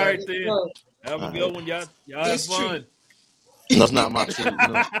right, then. Have a good one, y'all. Y'all have It's fun. No, it's not my treat.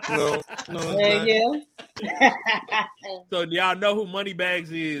 No, it's not. Yeah. So y'all know who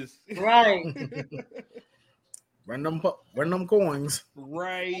Moneybags is. Right. Run them coins.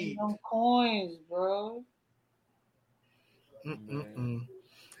 Right. Some coins, bro. Mm-mm-mm.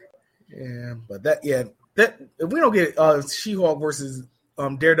 Yeah, but that if we don't get She-Hulk versus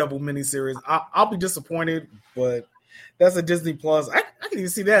Daredevil miniseries, I'll be disappointed. But that's a Disney Plus. I can even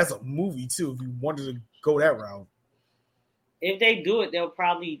see that as a movie too if you wanted to go that route. If they do it, they'll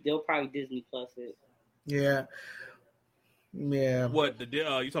probably Disney Plus it. Yeah. What you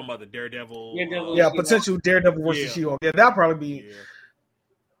talking about the Daredevil? Daredevil. Yeah, potential Daredevil versus She-Hulk. Yeah, that'll probably be. Yeah.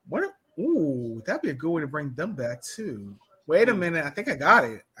 What Ooh, that'd be a good way to bring them back too. Wait a minute, I think I got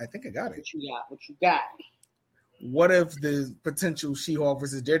it. What you got? What if the potential She-Hulk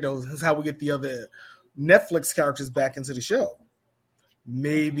versus Daredevil is how we get the other Netflix characters back into the show?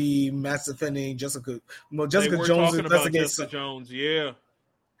 Maybe Matt's defending Jessica. Well, Jessica Jones investigates Jessica Jones. Yeah.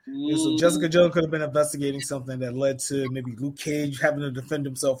 Yeah, so Jessica Jones could have been investigating something that led to maybe Luke Cage having to defend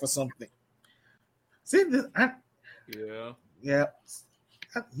himself or something. See, yeah.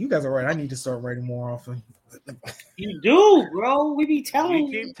 You guys are right. I need to start writing more often. You do, bro. We be telling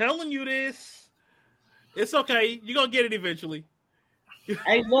We keep telling you this. It's okay. You're gonna get it eventually.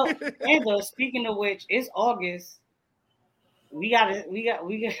 Hey, look, Angela, speaking of which, it's August. We gotta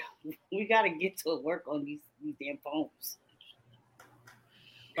get to work on these damn poems.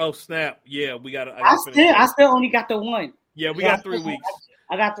 Oh snap! Yeah, we gotta. I still only got the one. Yeah, we got 3 weeks.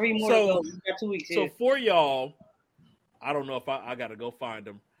 I got 3 more to go. We got 2 weeks. So for y'all, I don't know if I gotta go find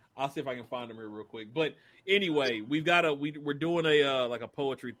them. I'll see if I can find them here real quick. But anyway, we're doing a like a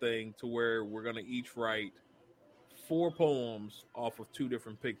poetry thing to where we're gonna each write 4 poems off of 2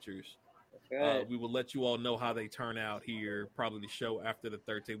 different pictures. We will let you all know how they turn out here. Probably the show after the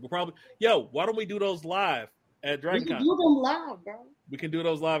 13th. We'll probably why don't we do those live at DragonCon? We can do them live, bro. We can do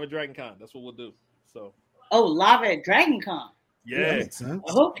those live at DragonCon. That's what we'll do. So. Oh, live at DragonCon. Yeah. That makes sense.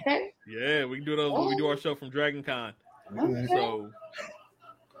 Okay. Yeah, we can do those when we do our show from DragonCon. Okay. So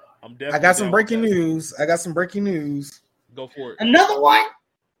I'm definitely. I got some breaking news. Go for it. Another one?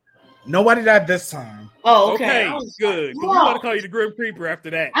 Nobody died this time. Oh, okay. Good. We're about to call you the Grim Creeper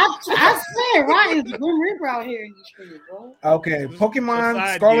after that. I said, right? It's the Grim Reaper out here in the street, bro. Okay,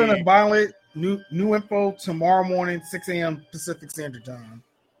 Pokemon Scarlet and Violet. New info tomorrow morning, 6 a.m. Pacific Standard Time.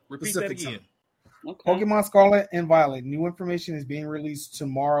 Repeat that again. Okay. Pokemon Scarlet and Violet. New information is being released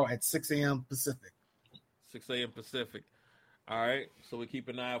tomorrow at 6 a.m. Pacific. 6 a.m. Pacific. All right. So we keep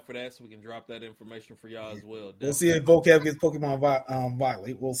an eye out for that so we can drop that information for y'all as well. We'll see if Vocab gets Pokemon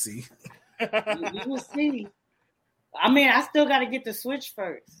Violet. We'll see. We will see. I mean, I still got to get the Switch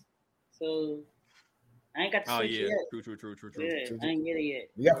first. So I ain't got the Switch yet. True. Yeah, I ain't get it yet.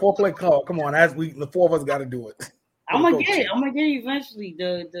 We got 4-play call. Come on, the 4 of us got to do it. I'm gonna get it. I'm gonna get it eventually.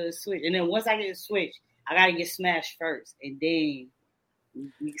 The Switch, and then once I get the Switch, I gotta get Smash first, and then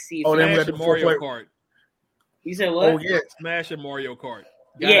we can see. Then we got the Mario Kart. You said what? Oh yeah, Smash and Mario Kart.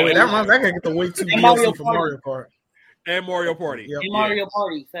 Yeah, that reminds me. I gotta get the way too DLC for Mario Kart and Mario Party. Yep. And Mario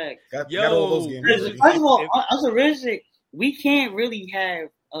Party, fact. Got all those games. First of all, as a realistic, we can't really have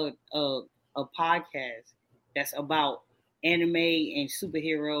a podcast that's about anime and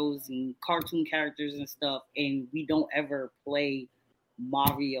superheroes and cartoon characters and stuff, and we don't ever play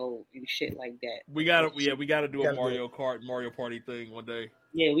Mario and shit like that. We gotta do a Mario Kart, Mario Party thing one day.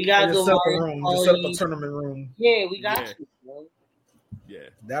 Yeah, we gotta do a room. Just set up a tournament room. Yeah, we got to, bro. Yeah,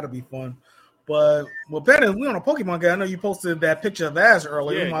 that'll be fun. But Penny, we on a Pokemon game. I know you posted that picture of Ash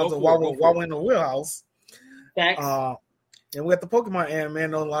earlier. Yeah, while we're in the wheelhouse. Thanks. And we got the Pokemon anime. I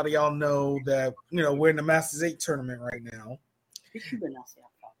know a lot of y'all know that we're in the Masters 8 tournament right now.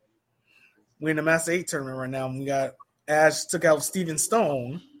 We're in the Master 8 tournament right now. And we got Ash took out Steven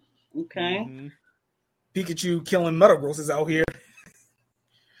Stone. Okay. Mm-hmm. Pikachu killing Metagross is out here.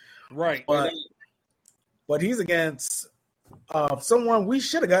 Right. But he's against someone we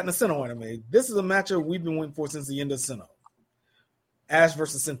should have gotten a Sinnoh anime. This is a matchup we've been waiting for since the end of Sinnoh. Ash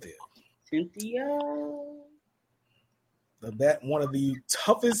versus Cynthia. One of the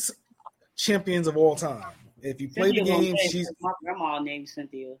toughest champions of all time. If you play the game, my grandma named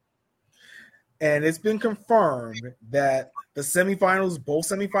Cynthia. And it's been confirmed that the semifinals, both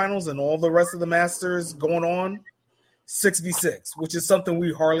semifinals, and all the rest of the Masters going on, 6v6, which is something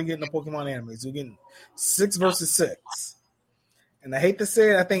we hardly get in the Pokemon animes. We're getting 6 versus 6. And I hate to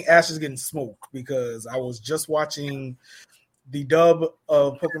say it, I think Ash is getting smoked because I was just watching the dub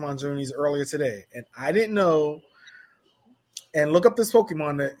of Pokemon Journeys earlier today, and I didn't know. And look up this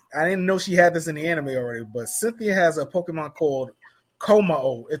Pokemon that I didn't know she had this in the anime already, but Cynthia has a Pokemon called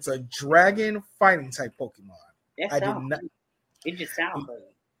Komao. It's a dragon fighting type Pokemon. It just sounds good.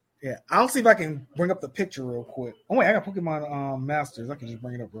 Yeah, I'll see if I can bring up the picture real quick. Oh wait, I got Pokemon Masters. I can just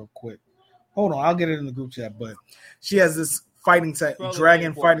bring it up real quick. Hold on, I'll get it in the group chat. But she has this fighting type,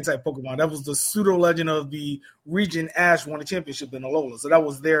 dragon fighting type Pokemon. That was the pseudo legend of the region Ash won the championship in Alola. So that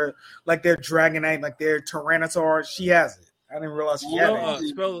was their Dragonite, like their Tyranitar. She has it. I didn't realize she had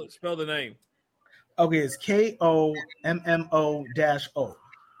it. Spell the name. Okay, it's KOMMO-O.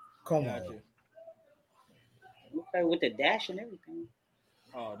 Komao. Okay, with the dash and everything.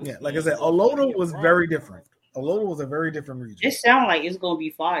 Yeah, like I said, Alola was very different. Alola was a very different region. It sounds like it's gonna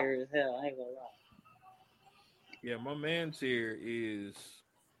be fire as hell. I ain't gonna lie. Yeah, my man's here is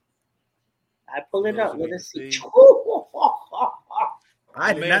I pull it up. Let us see.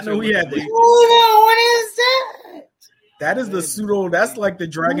 I did not know he had this. What is that? That is the pseudo. That's like the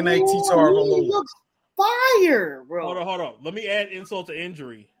Dragonite T-Tar of He Alola. looks fire, bro. Hold on. Let me add insult to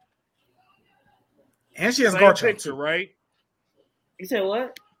injury. And she has Same Garchomp. picture, right? You said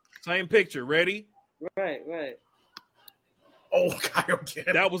what? Same picture. Ready? Right. Oh,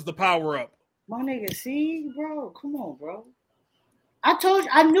 Kaioken. That was the power up. My nigga, see, bro. Come on, bro. I told you.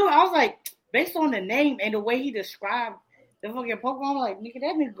 I knew. I was like, based on the name and the way he described the fucking Pokemon, I'm like, nigga,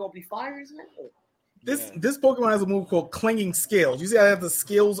 that nigga gonna be fire as hell. This Pokemon has a move called Clinging Scales. You see how it has the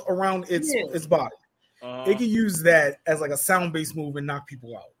scales around its body. It can use that as like a sound-based move and knock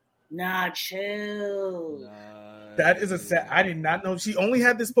people out. Nah, chill. That is a set. I did not know she only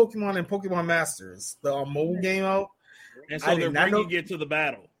had this Pokemon in Pokemon Masters, the mobile game out. And so they're bringing it to the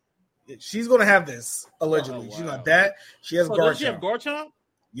battle. She's gonna have this allegedly. She's got that. She has Garchomp. Does she have Garchomp?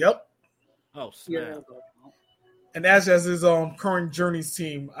 Yep. Oh snap! Yeah. And Ash has his current Journeys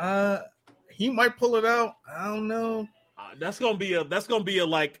team. He might pull it out. I don't know. That's gonna be a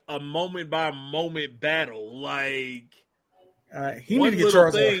like a moment by moment battle. Like he one need to get little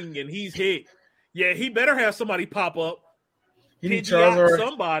Charizard. thing and he's hit. Yeah, he better have somebody pop up. He need Pidgeot Charizard.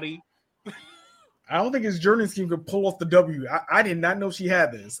 somebody. I don't think his Journeys team could pull off the W. I did not know she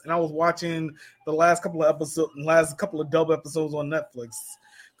had this, and I was watching the last couple of dub episodes on Netflix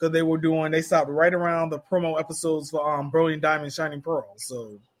because they stopped right around the promo episodes for Brilliant Diamond, Shining Pearl.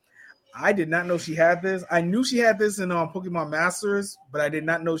 So I did not know she had this. I knew she had this in Pokemon Masters, but I did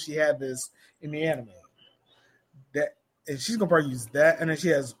not know she had this in the anime. And she's gonna probably use that, and then she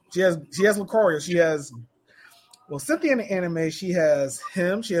has Lucario. She has. Well, Cynthia in the anime, she has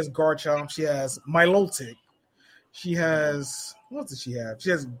him. She has Garchomp. She has Milotic. She has what does she have?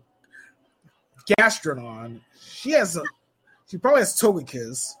 She has Gastrodon. She probably has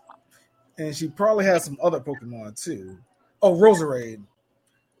Togekiss, and she probably has some other Pokemon too. Oh, Roserade.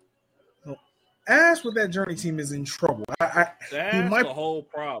 So Ash with that Journey team is in trouble. That's the whole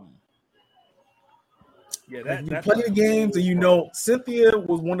problem. Yeah, you play the games, and you know Cynthia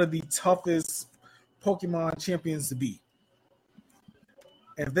was one of the toughest Pokemon champions to beat.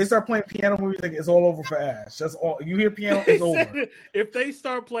 And if they start playing piano music, it's all over for Ash. That's all. You hear piano, it's over. If they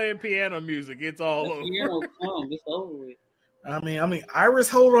start playing piano music, it's all over. It's over with. I mean, Iris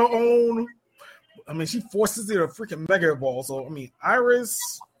held her own. I mean, she forces it a freaking Mega Ball. So I mean, Iris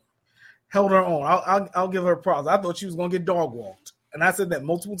held her own. I'll give her props. I thought she was gonna get dog walked, and I said that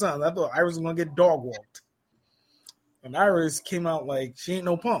multiple times. I thought Iris was gonna get dog walked. And Iris came out like she ain't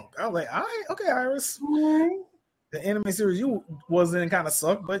no punk. I was like, all right, okay, Iris. The anime series you was in kind of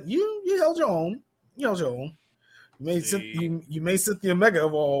sucked, but you held your own. You held your own. You made Cynthia Mega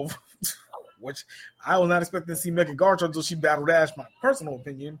Evolve, which I was not expecting to see Mega Garchomp until she battled Ash, my personal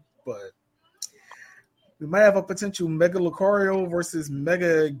opinion. But we might have a potential Mega Lucario versus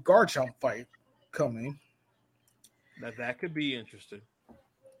Mega Garchomp fight coming. That could be interesting.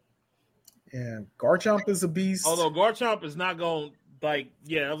 Yeah, Garchomp is a beast. Although Garchomp is not going I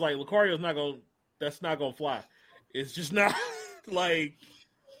was like Lucario's not going. That's not going to fly. It's just not like.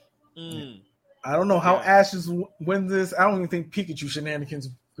 I don't know how Ash wins this. I don't even think Pikachu shenanigans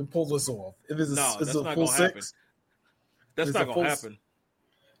can pull this off. If it's a full six, that's not going to happen.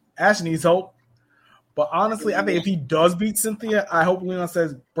 Ash needs help. But honestly, I think if he does beat Cynthia, I hope Leon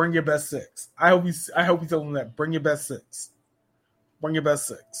says, "Bring your best six." I hope he tells him that. Bring your best six. Bring your best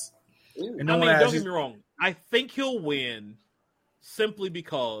six. And don't get me wrong. I think he'll win simply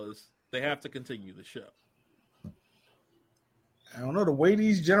because they have to continue the show. I don't know. The way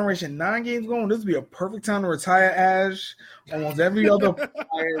these Generation 9 games going, this would be a perfect time to retire Ash. Almost every other.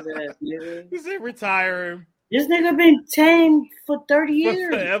 He said retire him. This nigga been 10 for 30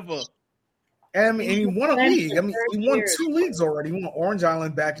 years. Forever. And he won a league. I mean, he won 2 leagues already. He won Orange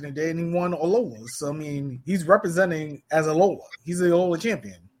Island back in the day, and he won Alola. So, I mean, he's representing as Alola. He's the Alola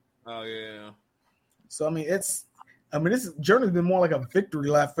champion. Oh, yeah. So, this journey's been more like a victory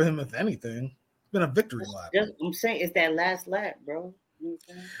lap for him, if anything. It's been a victory lap. I'm saying it's that last lap, bro.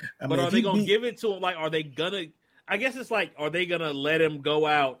 But are they going to give it to him? Like, are they going to – I guess it's like, are they going to let him go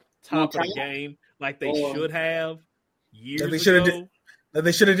out top of the game like they should have years ago? That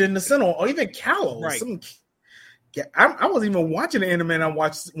they should have did in the Sentinel or even Kalos. Right. I wasn't even watching the anime, and I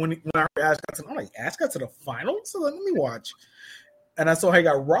watched when I heard Ash got to. I'm like, Ash got to the finals, so let me watch. And I saw he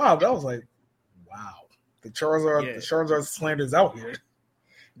got robbed. I was like, wow, the Charizard slander's out here.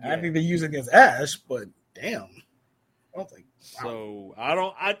 Yeah. I think they use it against Ash, but damn, I was like, wow.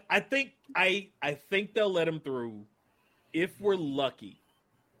 So I think they'll let him through if we're lucky.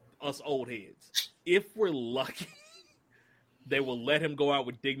 Us old heads, if we're lucky. they will let him go out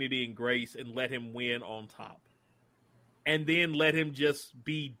with dignity and grace and let him win on top. And then let him just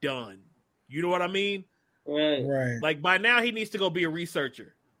be done. You know what I mean? Right. Like, by now, he needs to go be a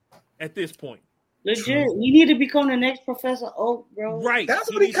researcher at this point. Legit. He need to become the next Professor Oak, bro. Right.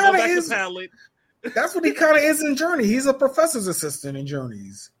 That's what he kind of is. Palette. That's what he kind of is in Journey. He's a professor's assistant in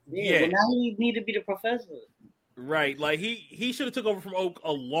Journeys. Yeah. But now he need to be the professor. Right. Like, he should have took over from Oak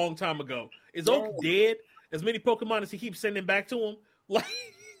a long time ago. Is Oak dead? As many Pokemon as he keeps sending back to him? Like,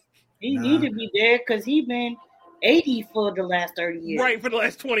 he need to be dead because he been 80 for the last 30 years. Right, for the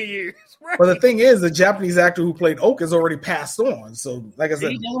last 20 years. Right. But the thing is, the Japanese actor who played Oak has already passed on. So, like I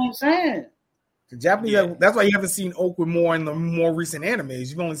said, you know what I'm saying? the Japanese, that's why you haven't seen Oak with more in the more recent animes.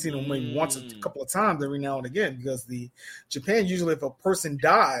 You've only seen him maybe once or a couple of times every now and again, because the Japan, usually if a person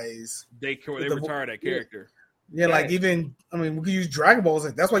dies, they retire that character. Yeah, like even, I mean, we could use Dragon Balls.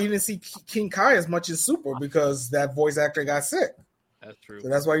 That's why you didn't see King Kai as much as Super, because that voice actor got sick. That's true. So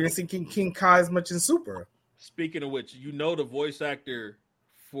that's why you didn't see King Kai as much in Super. Speaking of which, the voice actor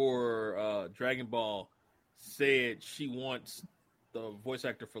for Dragon Ball said she wants the voice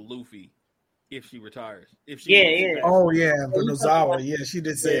actor for Luffy if she retires. If she Oh yeah, for Nozawa. Yeah, she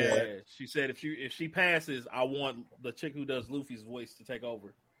did say that. She said if she passes, I want the chick who does Luffy's voice to take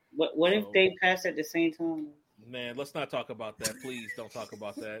over. What if they pass at the same time? Man, let's not talk about that. Please don't talk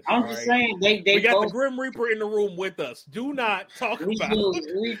about that. I'm just saying we got both, the Grim Reaper in the room with us. Do not talk about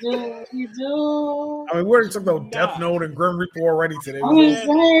it. We do. I mean, we're talking about Death Note and Grim Reaper already today.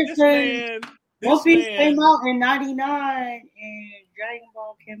 I'm saying One Piece came out in 99 and Dragon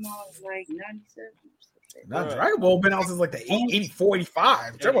Ball came out like 97. Now, Dragon Ball been out since like the 84,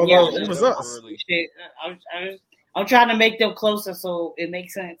 85. Dragon Yeah, Ball was us. Shit, I'm trying to make them closer so it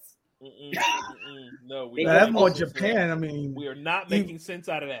makes sense. No, that's more Japan. I mean, we are not making sense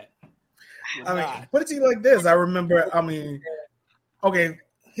out of that. Put it to you like this. I remember, okay,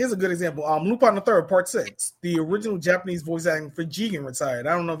 here's a good example. Lupin the Third, Part 6. The original Japanese voice acting for Jigen retired.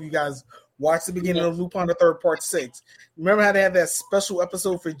 I don't know if you guys watched the beginning of Lupin the Third, Part 6. Remember how they had that special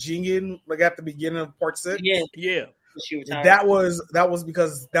episode for Jigen, like at the beginning of Part 6? Yeah. That was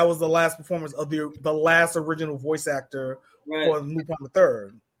because that was the last performance of the last original voice actor for Lupin the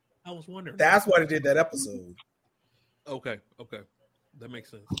Third. I was wondering. That's why they did that episode. Okay. That makes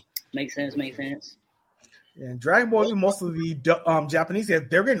sense. Makes sense. And Dragon Ball, most of the Japanese, they're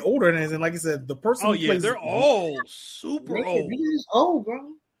getting older, and like I said, the person. Oh yeah, they're all super old. They're old,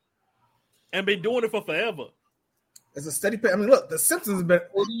 bro, and been doing it for forever. It's a steady pace. I mean, look, the Simpsons have been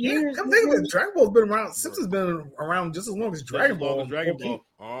 40 years. Come think of it, Dragon Ball's been around. Simpsons been around just as long as Dragon Ball.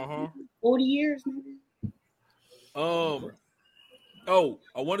 40 years, maybe. Oh,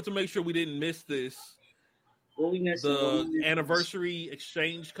 I wanted to make sure we didn't miss this. The anniversary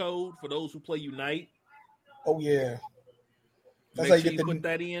exchange code for those who play Unite. Oh yeah, that's how you put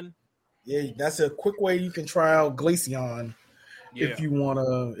that in. Yeah, that's a quick way you can try out Glaceon if you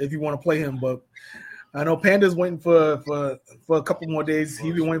wanna play him. But I know Panda's waiting for a couple more days.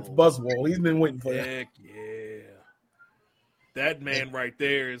 He's been waiting for Buzzwole. He's been waiting for that. Heck yeah. That man right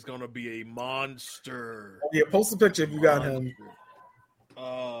there is gonna be a monster. Yeah, post a picture if you got him.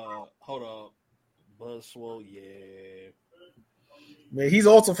 Hold up. Buzzwole, yeah. Man, he's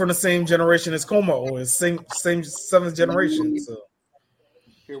also from the same generation as Como, or same 7th generation. So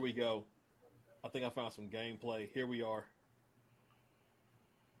here we go. I think I found some gameplay. Here we are.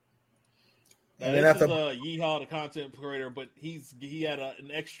 And this is Yeehaw, the content creator, but he had an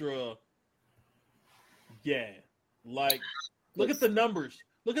extra. Yeah, like look at the numbers.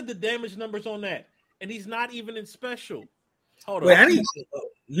 Look at the damage numbers on that, and he's not even in special. Hold on.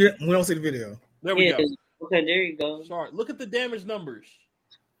 We don't see the video. There we go. Okay, there you go. Sorry, look at the damage numbers.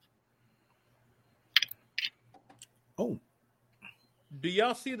 Oh. Do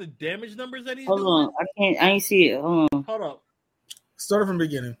y'all see the damage numbers that he's doing? Hold on. I ain't see it. Hold up. Start from the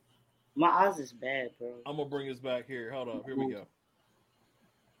beginning. My eyes is bad, bro. I'm going to bring this back here. Hold up. Here we go.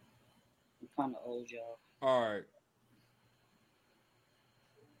 I'm kind of old, y'all. All right.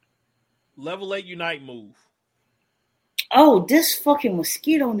 Level 8 Unite move. Oh, this fucking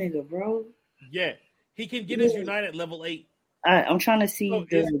mosquito nigga, bro. Yeah. He can get his Unite at level 8. I'm trying to see the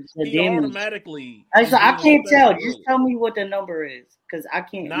damage. Automatically. I can't tell. Just tell me what the number is, because I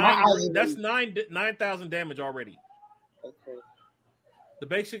can't. That's 9,000 damage already. Okay. The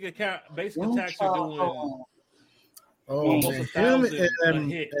basic attacks are doing. Oh man, him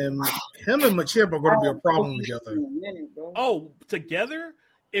and Machamp are going to be a problem together. Oh, together?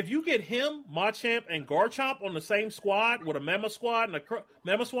 If you get him, Machamp, and Garchomp on the same squad with a Mammoth Squad and a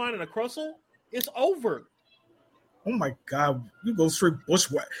Mamoswine and a Crustle, it's over. Oh my god, you go straight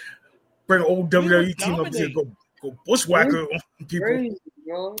bushwhack. Bring old WWE team up here, go go bushwhacker on people. Crazy,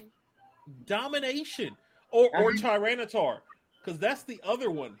 bro. Domination or Tyranitar, because that's the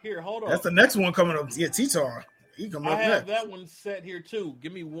other one. Here, hold on. That's the next one coming up. Yeah, T-Tar. He coming I up have next. that one set here too.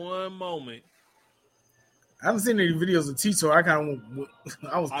 Give me one moment. I haven't seen any videos of T-Tar.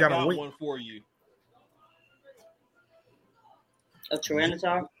 I was I kind of got waiting. one for you. A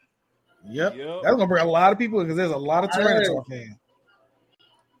Tyranitar. Yep. Yep. That's gonna bring a lot of people because there's a lot of Tyranitar fans.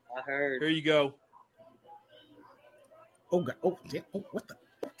 I heard. Here you go. Oh god. Oh damn. Oh what the?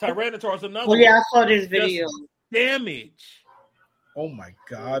 Tyranitar's another Oh yeah, one. I saw this video. Damage. Oh my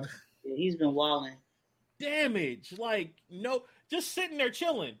god. Yeah, he's been wilding. Damage. Like, no, just sitting there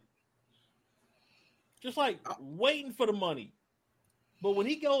chilling. Just like waiting for the money. But when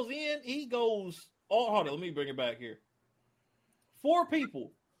he goes in, he goes, oh, hold on, let me bring it back here. 4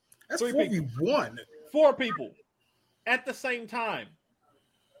 people. That's 3 4v1. 4 people at the same time.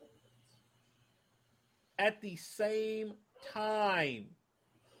 At the same time.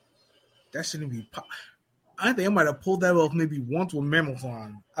 That shouldn't be. I think I might have pulled that off maybe once with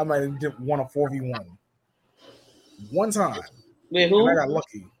Mammothon. I might have did one a 4v1. One time. Wait, who? And I got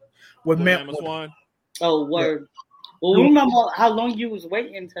lucky. With Mammothon. Oh, word. Well, remember how long you was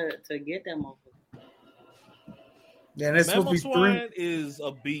waiting to get that motherfucker. Yeah, and it's supposed to be 3. Mammothon is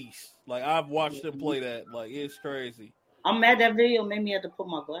a beast. Like, I've watched them play that. Like, it's crazy. I'm mad that video made me have to put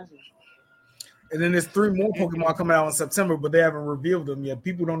my glasses. And then there's 3 more Pokemon coming out in September, but they haven't revealed them yet.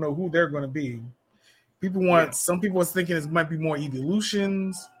 People don't know who they're going to be. Some people are thinking it might be more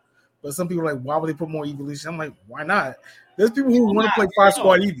evolutions, but some people are like, why would they put more evolution? I'm like, why not? There's people who want to play 5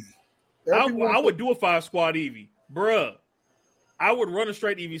 squad Eevee. I would do a 5 squad Eevee. Bruh. I would run a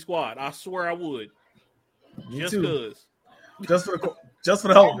straight Eevee squad. I swear I would. Just because. Just for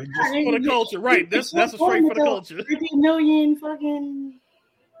the hell of it. Just for the culture. Right. That's a straight for the culture. 50 million fucking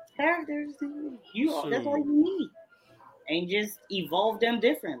characters. That's all you need. And just evolve them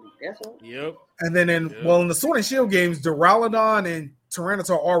differently. That's all. Yep. And then in the Sword and Shield games, Duraludon and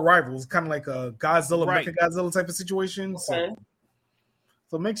Tyranitar are rivals, kind of like a Godzilla, Mecha Godzilla type of situation. Okay.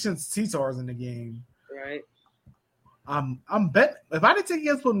 So it makes sense T-Tar's in the game. Right. I'm bet if I didn't take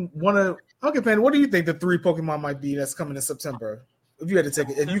against one of Pan, what do you think the 3 Pokemon might be that's coming in September? If you had to take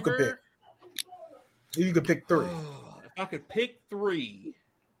it, if you could pick. If you could pick 3. If I could pick 3.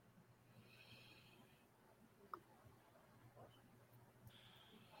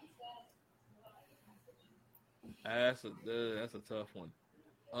 That's a tough one.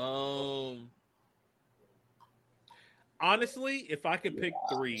 Honestly, if I could pick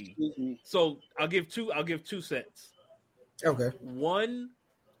 3, so I'll give 2 sets. Okay. 1,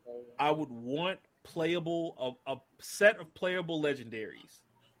 I would want a set of playable legendaries.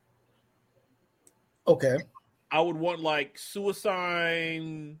 Okay. I would want like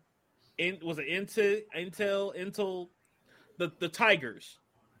Suicide. Was it Intel? The Tigers.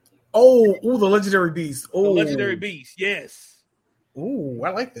 Oh, the legendary beast. Oh, the legendary beast. Yes. Oh, I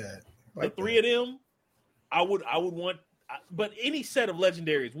like that. The 3 of them, I would want. But any set of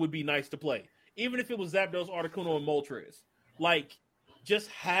legendaries would be nice to play, even if it was Zapdos, Articuno, and Moltres. Like, just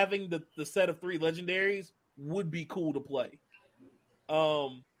having the set of 3 legendaries would be cool to play.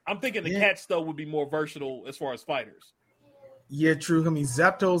 I'm thinking the cats though would be more versatile as far as fighters. Yeah, true. I mean,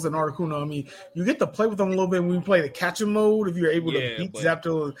 Zapdos and Articuno. I mean, you get to play with them a little bit when you play the catcher mode. If you're able to beat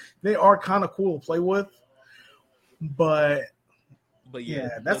Zapdos, they are kind of cool to play with. But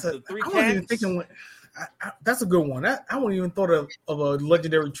yeah, that's I wasn't even thinking. That's a good one. I wouldn't even thought of a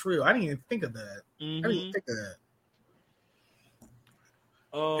legendary trio. I didn't even think of that. Mm-hmm. I didn't even think of that.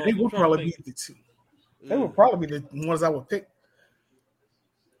 They would probably be the 2. They would probably be the ones I would pick.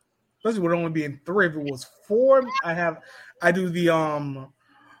 Especially would only be in 3. If it was 4, I do the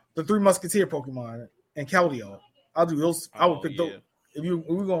 3 Musketeer Pokemon and Keldeo. I'll do those. I would pick those. If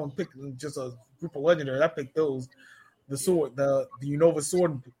we're gonna pick just a group of legendaries, I pick those. The sword, the Unova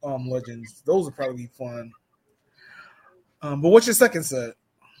Sword legends. Those would probably be fun. But what's your second set?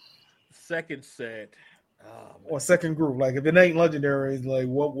 Second set. Or second group? Like if it ain't legendaries, like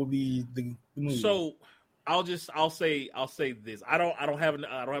what would be the move? So I'll say this. I don't have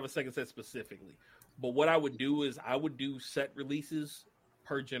a second set specifically, but what I would do is I would do set releases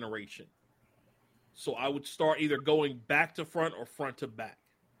per generation. So I would start either going back to front or front to back.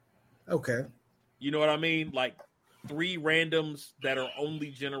 Okay. You know what I mean? Like 3 randoms that are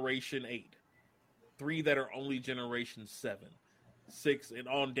only generation 8, 3 that are only generation 7, 6, and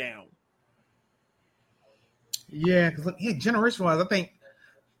on down. Yeah, because generation wise, I think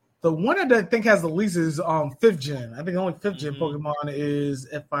the one that I think has the least is 5th gen. I think only 5th gen Pokemon is,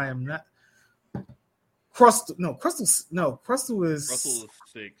 if I am not, Crustle. No, Crustle is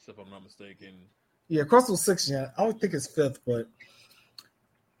 6, if I'm not mistaken. Yeah, Crustle 6th gen. I don't think it's 5th, but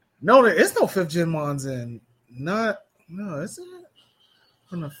no, there is no 5th gen mons in. No, is it?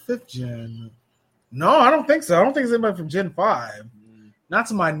 On the 5th gen. No, I don't think so. I don't think it's anybody from Gen 5. Not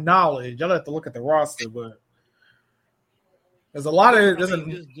to my knowledge. I'll have to look at the roster, but there's a lot of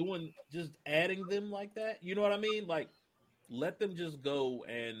just adding them like that. You know what I mean? Like, let them just go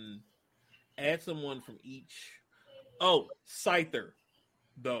and add someone from each. Oh, Scyther,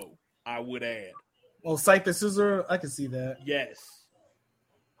 though, I would add. Oh, Scyther Scissor, I can see that. Yes.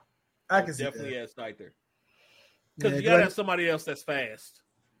 I can see definitely that. add Scyther. Because you gotta have somebody else that's fast.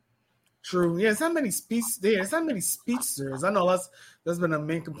 True. Yeah, it's not many speedsters. I know that's been a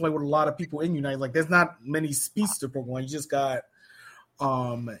main complaint with a lot of people in Unite. Like, there's not many speedster Pokemon. You just got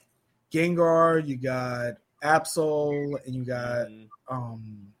Gengar, you got Absol, and you got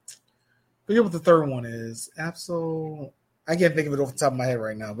forget what the third one is. Absol. I can't think of it off the top of my head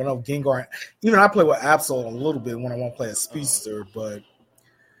right now, but I know Gengar. Even I play with Absol a little bit when I want to play a speedster, but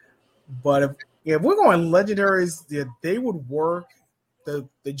if we're going legendaries, yeah, they would work. The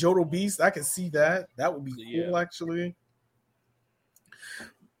Johto Beast, I can see that. That would be cool, actually.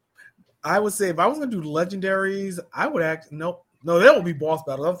 I would say if I was going to do legendaries, I would no, that would be boss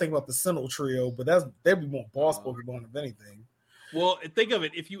battles. I'm thinking about the Sinnoh trio, but they'd be more boss Pokemon if anything. Well, think of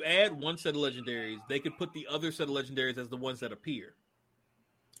it. If you add one set of legendaries, they could put the other set of legendaries as the ones that appear.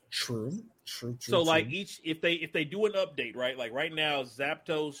 True. So, like, if they do an update, right? Like right now,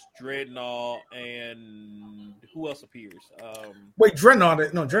 Zapdos, Dreadnought, and who else appears? Wait,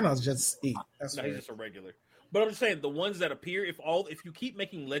 Dreadnought? No, Dreadnought's just 8. That's no, he's just a regular. But I'm just saying, the ones that appear, if you keep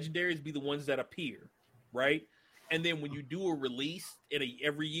making legendaries be the ones that appear, right? And then when you do a release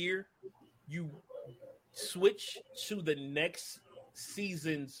every year, you switch to the next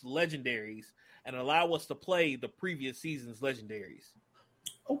season's legendaries and allow us to play the previous season's legendaries.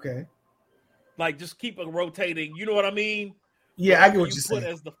 Okay. Like, just keep it rotating. You know what I mean? Yeah, I get what you're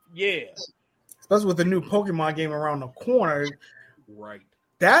saying. Especially with the new Pokemon game around the corner. Right.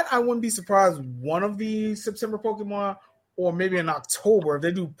 That I wouldn't be surprised one of the September Pokemon, or maybe in October, if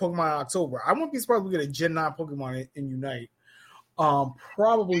they do Pokemon in October. I wouldn't be surprised if we get a Gen 9 Pokemon in Unite.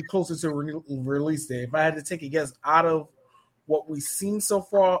 Probably closer to release day. If I had to take a guess out of what we've seen so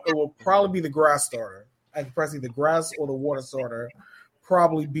far, it will probably be the Grass starter. I could probably see the Grass or the Water starter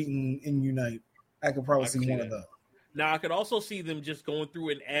probably beaten in Unite. I could probably see one of them. Now, I could also see them just going through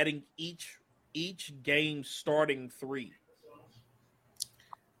and adding each game starting 3.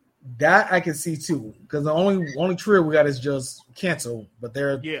 That I can see too, because the only trio we got is just Kanto, but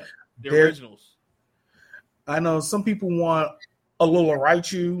they're originals. I know some people want a little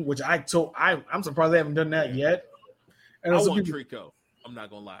Raichu, which I'm surprised they haven't done that yet. And I want Trico. I'm not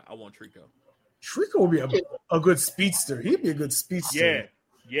gonna lie, I want Trico. Trico would be a good speedster. He'd be a good speedster.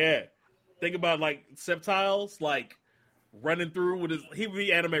 Yeah. Think about like Sceptiles, like running through he would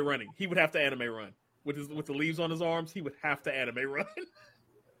be anime running. He would have to anime run with the leaves on his arms. He would have to anime run.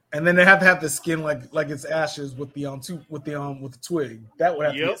 And then they have to have the skin like it's Ashes with the twig. That would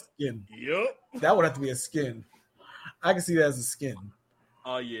have to be a skin. Yep. That would have to be a skin. I can see that as a skin.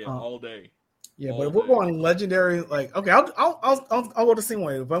 Oh yeah, all day. Yeah, but if we're going legendary, like okay, I'll go the same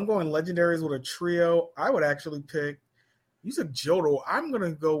way. If I'm going legendaries with a trio, I would actually pick. You said Johto. I'm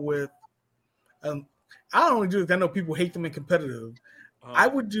gonna go with. I don't only do it because I know people hate them in competitive. I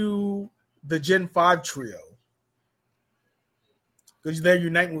would do the Gen 5 trio because their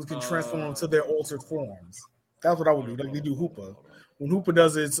Unite moves can transform into their altered forms. That's what I would do. Like they do Hoopa. When Hoopa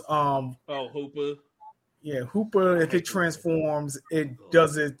does its Hoopa. Yeah, Hoopa, if it transforms, it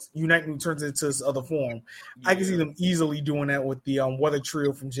does it. Unite move turns it into its other form. Yeah. I can see them easily doing that with the Weather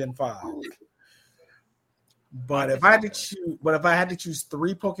Trio from Gen 5. But if I had to choose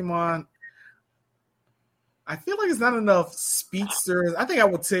 3 Pokemon, I feel like it's not enough speedsters. I think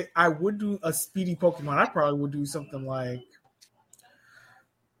I would do a speedy Pokemon. I probably would do something like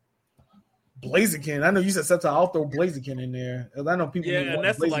Blaziken. I know you said Sceptile. I'll throw Blaziken in there. I know people. Yeah, and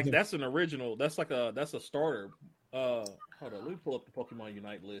that's an original. That's a starter. Hold on, let me pull up the Pokemon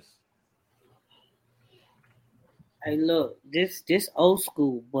Unite list. Hey, look, this old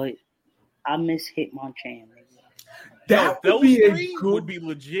school, but I miss Hitmonchan. That would be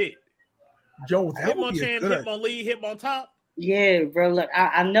legit. Yo, that would be good. Hitmonlee, Hitmontop. Yeah, bro. Look,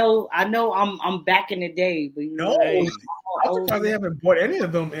 I know. I'm back in the day, but I'm surprised they haven't bought any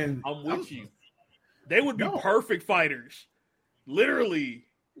of them. And I'm with you. They would be perfect fighters, literally.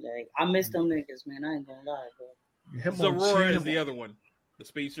 Like I miss them niggas, man. I ain't gonna lie, bro. Zorora is the other one, the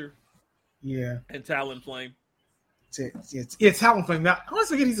speedster. Yeah, and Talonflame. It's Talonflame. Now I always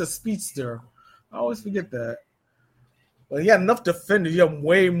forget he's a speedster. I always forget that. Well, you got enough defenders. You have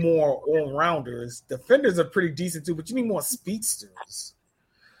way more all-rounders. Defenders are pretty decent too, but you need more speedsters.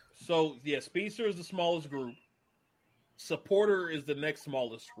 So yeah, Speedster is the smallest group. Supporter is the next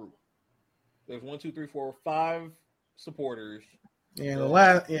smallest group. There's 1, 2, 3, 4, 5 supporters. And the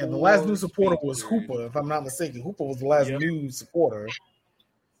last new supporter was speedsters. Hooper, if I'm not mistaken. Hooper was the last Yep. new supporter.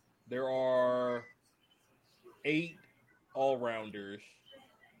 There are 8 all-rounders.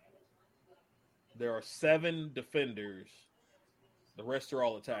 There are 7 defenders. The rest are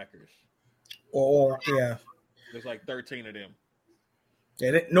all attackers. Or yeah. There's like 13 of them.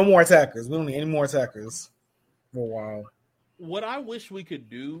 No more attackers. We don't need any more attackers for a while. What I wish we could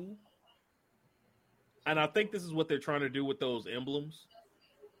do, and I think this is what they're trying to do with those emblems.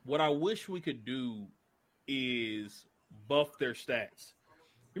 What I wish we could do is buff their stats.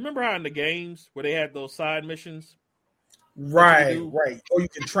 You remember how in the games where they had those side missions? Right. Or you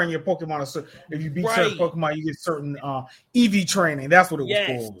can train your Pokemon. If you beat certain Right. Pokemon, you get certain EV training. That's what it was Yes.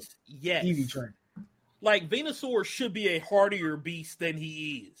 called. Yes. EV training. Like Venusaur should be a hardier beast than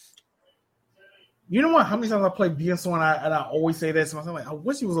he is. You know what? How many times I played Venusaur and I always say this to myself, like, I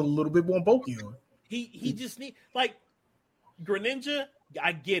wish he was a little bit more bulkier. He just need like Greninja.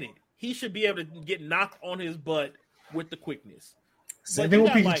 I get it. He should be able to get knocked on his butt with the quickness. Same But thing you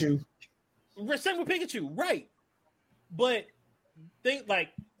with got, Pikachu. Same with Pikachu, right? But think like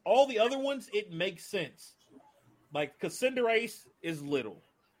all the other ones, it makes sense. Like Cinderace is little,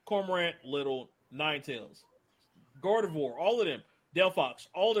 Cormorant little, Ninetales, Gardevoir, all of them, Delphox,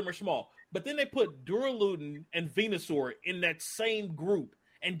 all of them are small. But then they put Duraludin and Venusaur in that same group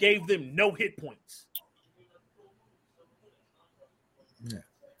and gave them no hit points.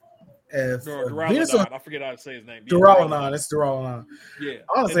 If Duraludon, I forget how to say his name. Yeah, Duraludon, it's Duraludon. Yeah.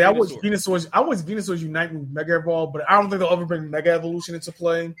 Honestly, and I wish Venusaur's unite with Mega Evolve, but I don't think they'll ever bring Mega Evolution into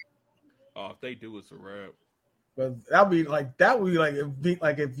play. Oh, if they do, it's a wrap. But that would be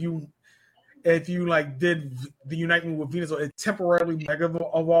like if you like did the unite with Venusaur, it temporarily Mega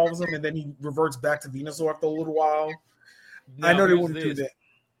evolves him, and then he reverts back to Venusaur after a little while. Now, I know they here's wouldn't do this. that.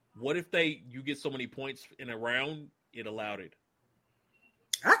 What if you get so many points in a round, it allowed it?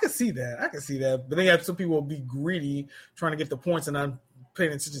 I can see that. But then you have some people will be greedy trying to get the points and not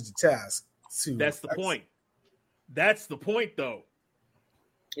paying attention to tasks. Too. That's the point. That's the point, though.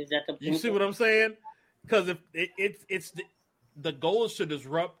 Is that the point? You see what I'm saying? Because if it's the goal is to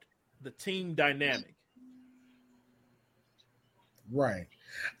disrupt the team dynamic. Right.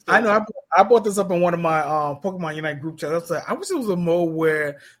 I know. I brought this up in one of my Pokemon Unite group chats. I was like, I wish it was a mode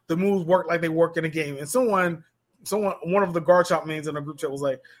where the moves work like they work in a game. And one of the Garchomp mains in the group chat was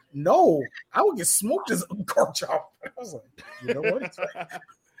like, "No, I would get smoked as a Garchomp." I was like, you know what?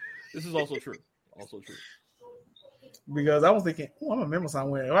 This is also true. Because I was thinking, oh, I'm a Mamoswine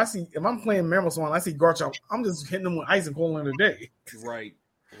winner. If I'm playing Mamoswine, I see Garchomp, I'm just hitting them with ice and calling it a day. Right.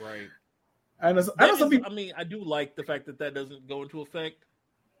 I know some people. I mean, I do like the fact that doesn't go into effect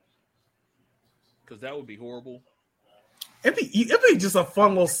because that would be horrible. It'd be just a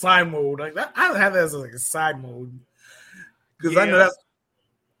fun little side mode like that. I don't have that as like a side mode because I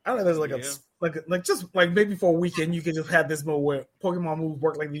know there's like just like maybe for a weekend you can just have this mode where Pokemon moves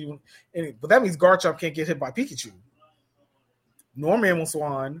work like you. But that means Garchomp can't get hit by Pikachu, nor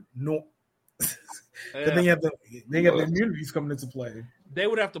Mamoswine, no. Then you have the immunities coming into play. They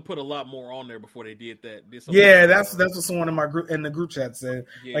would have to put a lot more on there before they did that. Yeah, that's what someone in the group chat said.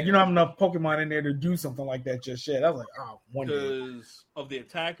 Yeah. Like, you don't have enough Pokemon in there to do something like that just yet. I was like, oh, one day. Because of the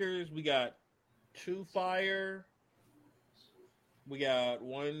attackers, we got 2 fire. We got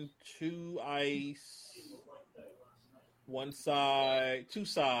 1, 2 ice. 1 side, 2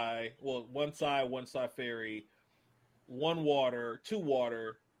 side. Well, 1 side fairy. 1 water, 2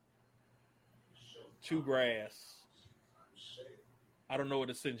 water. 2 grass. I don't know what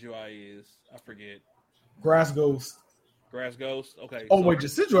a Decidueye is. I forget. Grass Ghost. Okay. Oh, wait,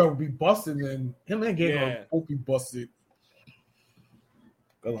 Decidueye would be busted, and him and Gengar Yeah. both be busted.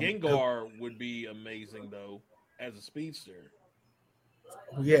 Gengar would be amazing, though, as a speedster.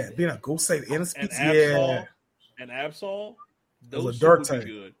 Yeah, being a Ghost Side and a And speedster. Absol, Yeah. and Absol, Those those are dark would type.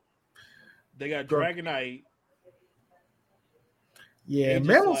 be good. They got Dark. Dragonite. Yeah, They just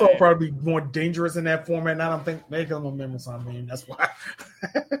Mamoswine like- will probably be more dangerous in that format. And I don't think they come on Mamoswine, man. That's why.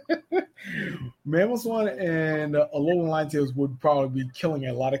 Mamoswine and Alolan Ninetales would probably be killing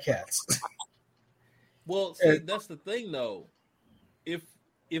a lot of cats. Well, see, that's the thing, though. If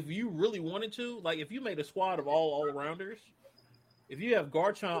you really wanted to, like, if you made a squad of all-rounders, if you have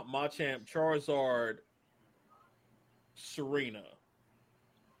Garchomp, Machamp, Charizard, Serena,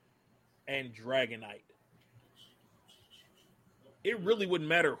 and Dragonite, it really wouldn't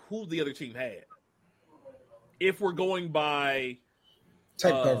matter who the other team had. if we're going by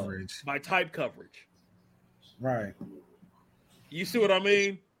Type coverage. by type coverage. Right. You see what I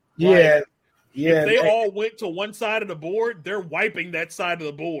mean? Yeah. Like, yeah. If they all went to one side of the board, they're wiping that side of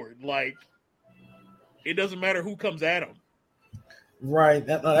the board. Like, it doesn't matter who comes at them. Right.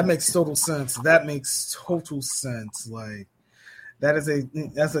 That makes total sense. That makes total sense. Like, that's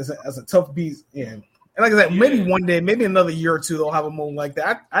a tough beat. Yeah. And like I said, maybe one day, maybe another year or two, they'll have a mode like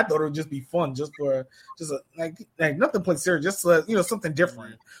that. I thought it would just be fun, like nothing to play serious, just something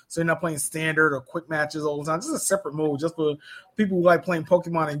different. So you're not playing standard or quick matches all the time. Just a separate mode, just for people who like playing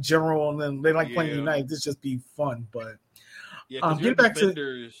Pokemon in general, and then they like playing Unite. This just be fun. But get back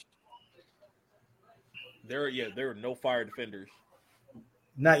defenders, to there are no fire defenders.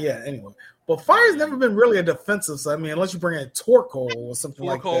 Not yet, anyway. But fire's never been really a defensive. So I mean, unless you bring in Torkoal or something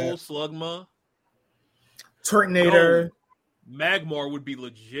like that. Slugma. Turtonator. No, Magmar would be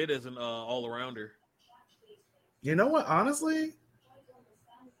legit as an all-arounder. You know what? Honestly,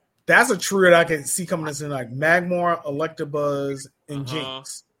 that's a trio that I can see coming in like Magmar, Electabuzz, and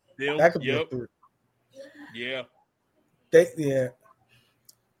Jinx. That could be a three. Yeah.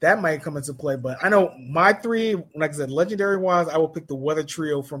 That might come into play, but I know my three, like I said, legendary-wise, I will pick the Weather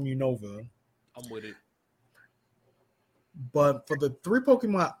Trio from Unova. I'm with it. But for the three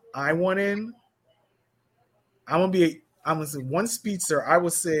Pokemon I want in, I'm gonna say one speedster. I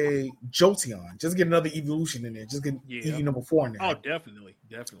would say Jolteon. Just get another evolution in there. Just get EV number 4 in there. Oh, definitely.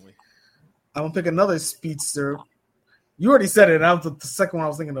 I'm gonna pick another speedster. You already said it. That was the second one I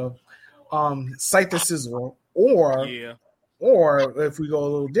was thinking of. Scyther Scizor, or if we go a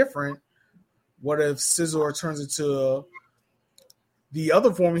little different, what if Scizor turns into the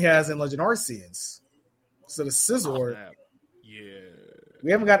other form he has in Legend Arceus? So the Scizor. We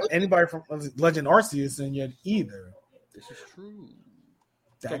haven't got anybody from Legend Arceus in yet either. This is true.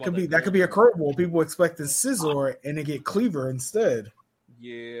 That could be a curveball. People expecting Scizor and they get Cleaver instead.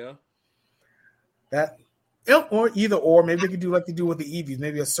 Yeah. Or maybe they could do like they do with the Eevees.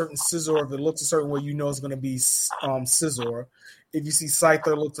 Maybe a certain Scizor, if it looks a certain way, it's going to be Scizor. If you see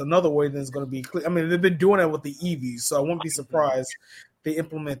Scyther looks another way, then it's going to be Cleaver. I mean, they've been doing that with the Eevees, so I wouldn't be surprised they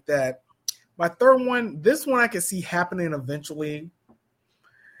implement that. My third one, this one I can see happening eventually.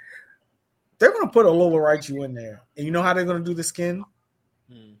 They're going to put a Alola Raichu in there. And you know how they're going to do the skin?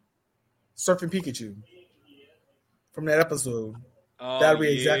 Surfing Pikachu. From that episode. That'll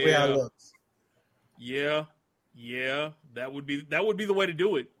be exactly how it looks. Yeah. That would be the way to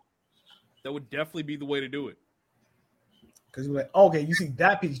do it. That would definitely be the way to do it. Because you're like, okay, you see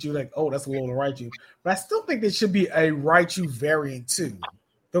that Pikachu, you're like, oh, that's a Alola Raichu. But I still think there should be a Raichu variant too.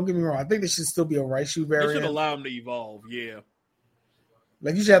 Don't get me wrong. I think there should still be a Raichu variant. They should allow them to evolve, yeah.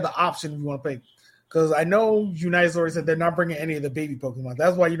 Like, you should have the option if you want to pick. Because I know United's already said they're not bringing any of the baby Pokemon.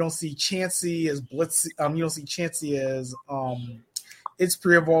 That's why you don't see Chansey as Blitz. You don't see Chansey as its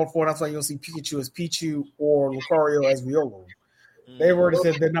pre-evolved form. That's why you don't see Pikachu as Pichu or Lucario as Riolo. They've already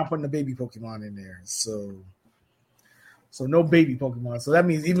said they're not putting the baby Pokemon in there. So no baby Pokemon. So that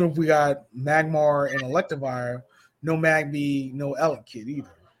means even if we got Magmar and Electivire, no Magby, no Elekid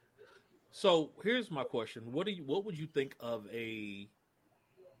either. So here's my question: What would you think of a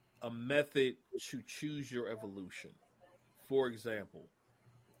method to choose your evolution? For example,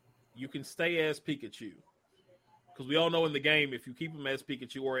 you can stay as Pikachu, because we all know in the game, if you keep them as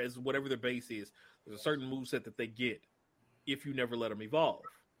Pikachu or as whatever their base is, there's a certain moveset that they get if you never let them evolve,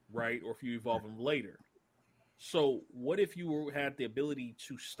 right? Or if you evolve them later. So what if you had the ability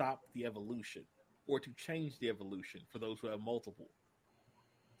to stop the evolution or to change the evolution for those who have multiple?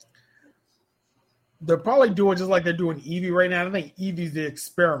 They're probably doing just like they're doing Eevee right now. I think Eevee's the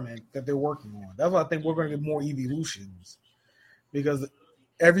experiment that they're working on. That's why I think we're going to get more evolutions, because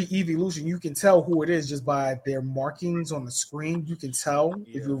every evolution you can tell who it is just by their markings on the screen. You can tell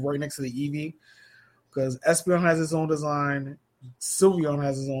if you're right next to the Eevee, because Espeon has its own design, Sylveon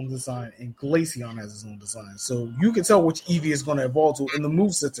has its own design, and Glaceon has its own design. So you can tell which Eevee is going to evolve to, and the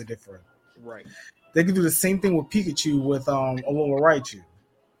movesets are different. Right. They can do the same thing with Pikachu with Alola Raichu.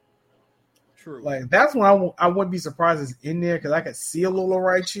 True. Like, that's when I wouldn't be surprised it's in there, because I could see Alola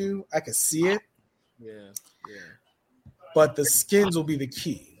Raichu. I could see it. Yeah. But the skins will be the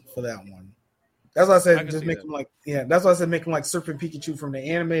key for that one. That's why I said just make them like, that's why I said make them like Surfing Pikachu from the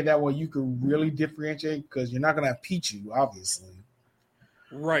anime. That way you could really differentiate, because you're not going to have Pichu, obviously.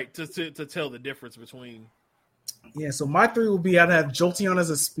 Right, to tell the difference between. Yeah, so my three would be I'd have Jolteon as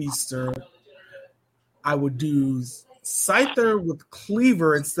a speedster. I would do Scyther with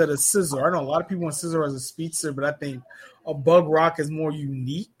Cleaver instead of Scizor. I know a lot of people want Scizor as a speedster, but I think a Bug Rock is more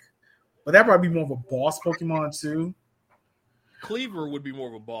unique. But that'd probably be more of a boss Pokemon too. Cleaver would be more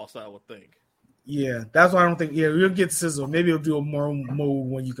of a boss, I would think. Yeah, that's why I don't think. Yeah, we'll get Sizzle. Maybe he'll do a more mode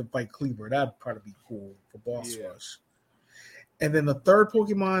when you can fight Cleaver. That'd probably be cool for Boss Yeah. Rush. And then the third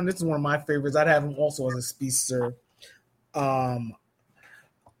Pokemon, this is one of my favorites. I'd have him also as a speedster.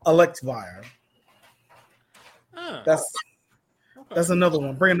 Electivire. Huh. That's Okay. another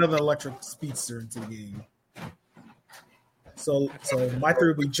one. Bring another electric speedster into the game. So my three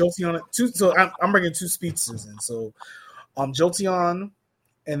would be Jolteon. So I'm bringing two speedsters in. So Jolteon,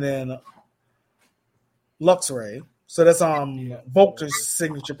 and then Luxray. So that's Voltor's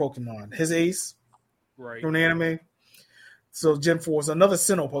signature Pokemon. His ace Right. from the anime. So Gen 4 is another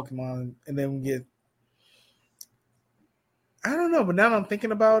Sinnoh Pokemon, and then we get. I don't know, but now that I'm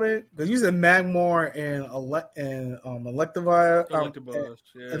thinking about it, because you said Magmar and Electivire, Electabuzz.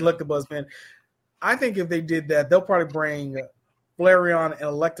 Yeah. Electabuzz, man. I think if they did that, they'll probably bring Flareon and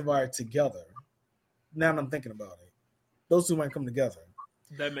Electivire together. Now that I'm thinking about it, those two might come together.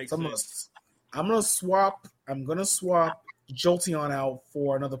 That makes So sense. I'm gonna swap Jolteon out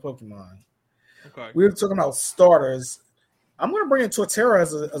for another Pokemon. Okay. We were talking about starters. I'm gonna bring in Torterra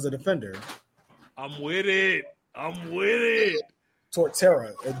as a defender. I'm with it.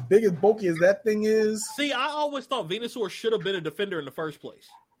 Torterra, as big as bulky as that thing is, See, I always thought Venusaur should have been a defender in the first place.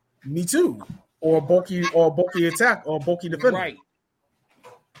 me too. Or bulky attack or bulky defender. Right.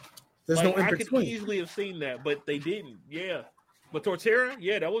 There's Like, no in I could between. easily have seen that, but they didn't. Yeah. But Torterra,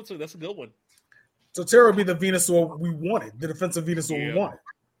 yeah, that's a good one. Torterra would be the Venusaur we wanted, the defensive Venusaur we Yeah. wanted.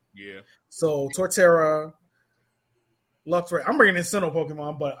 Yeah. So Torterra, Luxray. I'm bringing in Sinnoh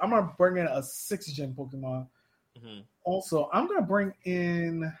Pokemon, but I'm gonna bring in a 6th-gen Pokemon. hmm Also, I'm gonna bring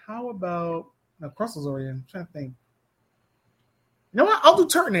in. How about Crustl's already in? I'm trying to think. You know what? I'll do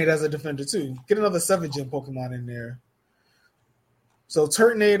Turtonator as a defender too. Get another 7th-gen Pokemon in there. So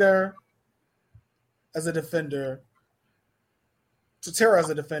Turtonator as a defender, Torterra as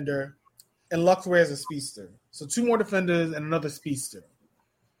a defender, and Luxray as a speedster. So 2 more defenders and another speedster.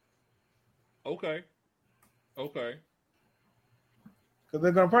 Okay. Because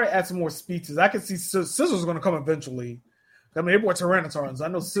they're going to probably add some more speedsters. I can see Scissors going to come eventually. I mean, they bought Tyrannosaurus. I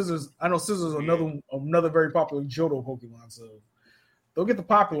know Scissors is another very popular Johto Pokemon. So they'll get the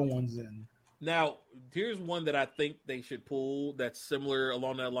popular ones in. Now, here's one that I think they should pull that's similar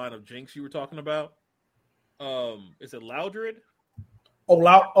along that line of Jinx you were talking about. Is it Loudred?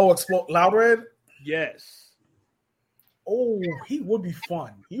 Loudred? Yes. Oh, he would be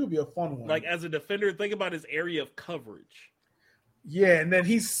fun. He would be a fun one. Like, as a defender, think about his area of coverage. Yeah, and then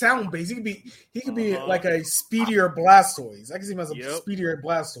he's sound based. He could be Uh-huh. like a speedier Blastoise. I can see him as a Yep. speedier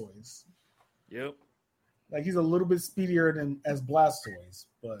Blastoise. Yep. Like he's a little bit speedier than as Blastoise,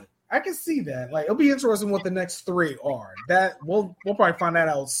 but I can see that. Like it'll be interesting what the next 3 are. That we'll probably find that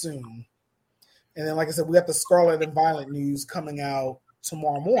out soon. And then, like I said, we got the Scarlet and Violet news coming out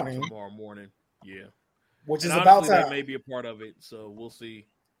tomorrow morning, Yeah. which And is about honestly, time. that may be a part of it, so we'll see.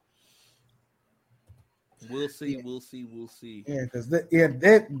 We'll see. Yeah, because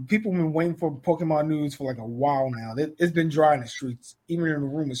people have been waiting for Pokemon news for like a while now. It's been dry in the streets, even in the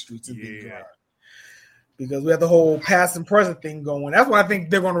rumor streets. It's been dry because we have the whole past and present thing going. That's why I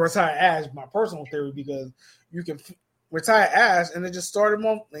think they're going to retire Ash. My personal theory, because you can retire Ash and then just start him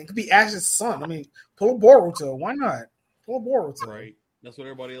on. It could be Ash's son. I mean, pull a Boruto. Why not? Pull a Boruto. Right. That's what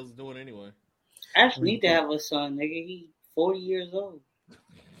everybody else is doing anyway. Ash need to have a son, nigga. He 40 years old.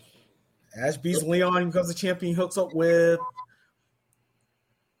 Ash beats Leon, becomes a champion, hooks up with.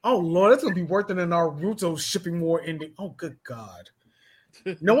 Oh Lord, that's gonna be worse than a Naruto shipping war ending. Oh good God!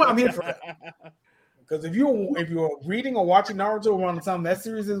 You know what? I'm here for that. Because if you're reading or watching Naruto around the time that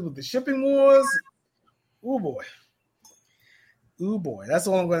series is with the shipping wars, ooh boy, that's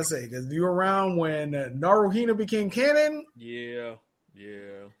all I'm gonna say. Because if you're around when Naruhina became canon, Yeah.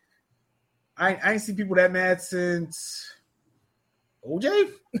 I ain't seen people that mad since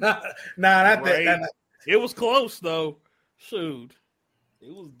OJ. Nah, not Right. that. It was close though. Shoot.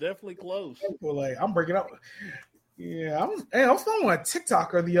 It was definitely close. People like I'm breaking up. Yeah, I was following a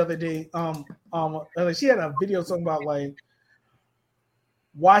TikToker the other day. She had a video talking about like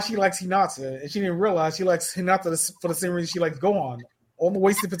why she likes Hinata, and she didn't realize she likes Hinata for the same reason she likes Gohan. All the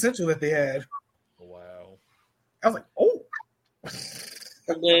wasted potential that they had. Wow. I was like, oh,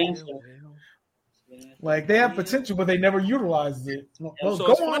 Yeah. like they have potential, but they never utilized it. Well,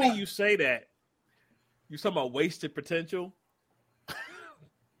 So it's funny you say that. You're talking about wasted potential.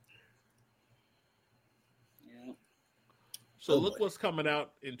 Yeah. So Oh, look boy. what's coming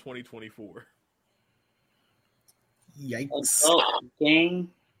out in 2024. Yikes! Adult gang.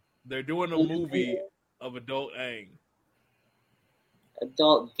 They're doing a movie of Adult Aang.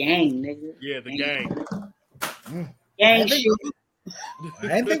 Adult gang, nigga. Yeah, the gang. Gang I think- shit. I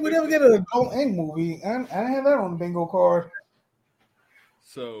didn't think we'd ever get an adult Aang movie. I didn't have that on the bingo card.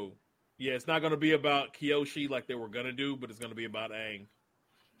 So, yeah, it's not going to be about Kyoshi like they were going to do, but it's going to be about Aang.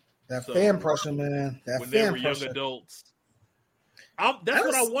 That So, fan pressure, man. That when they fan were young pressure. adults. That's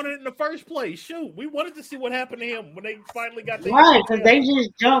what I wanted in the first place. Shoot, we wanted to see what happened to him when they finally got there. Right, because they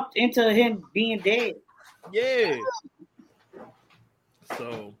just jumped into him being dead. Yeah.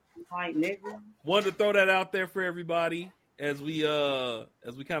 So, Like, nigga. wanted to throw that out there for everybody as we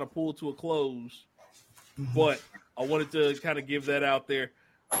kind of pull to a close. But I wanted to kind of give that out there.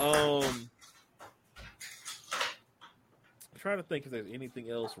 I'm trying to think if there's anything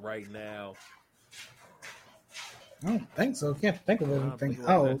else right now. I don't think so. Can't think of I'm anything thinking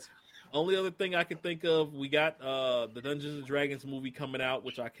about else. that. Only other thing I can think of, we got the Dungeons and Dragons movie coming out,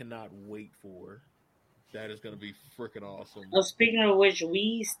 which I cannot wait for. That is going to be freaking awesome. Speaking of which,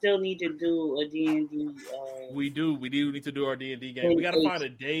 we still need to do a D&D. We do need to do our D&D game. We got to find a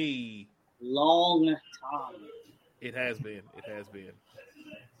day. Long time. It has been.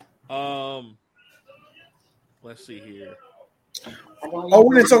 Let's see here. Oh,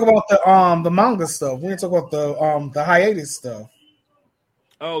 we didn't talk about the manga stuff. We didn't talk about the hiatus stuff.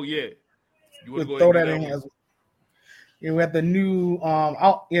 Oh yeah, you want to We'll go throw ahead that and in do as well. Yeah, we had the new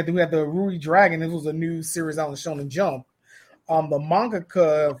we had the Ruri Dragon. This was a new series out on Shonen Jump. The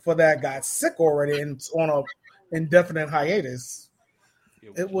mangaka for that got sick already and it's on a indefinite hiatus.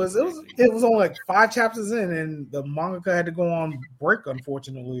 It was only like 5 chapters in, and the mangaka had to go on break,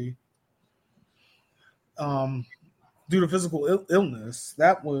 unfortunately, due to physical illness.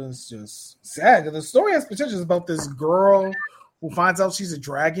 That was just sad. The story has potential. It's about this girl who finds out she's a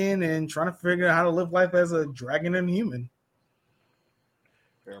dragon and trying to figure out how to live life as a dragon and human.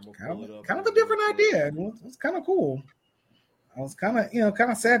 Kind of a different idea. It's kind of cool. I was kind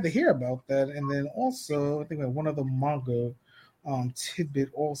of sad to hear about that. And then also, I think we had one other manga tidbit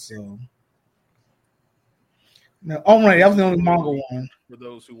also. No, oh right, that was the only manga one. For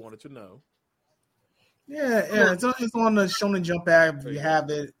those who wanted to know. Yeah, it's on the Shonen Jump app. If you have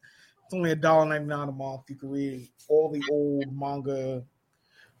it, it's only $1.99 a month. You can read all the old manga,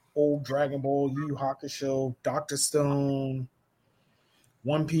 old Dragon Ball, Yu Yu Hakusho, Dr. Stone,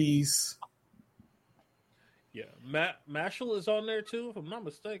 One Piece. Yeah, Mashal is on there too, if I'm not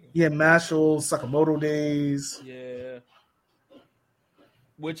mistaken. Yeah, Mashal, Sakamoto Days. Yeah.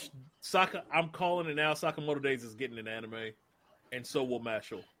 Which I'm calling it now. Sakamoto Days is getting an anime, and so will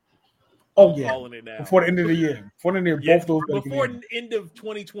Mashal. Oh yeah, calling it now. Before the end of the year. Before the end of the year, both those. Before the end of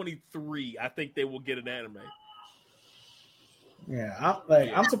 2023, I think they will get an anime. Yeah,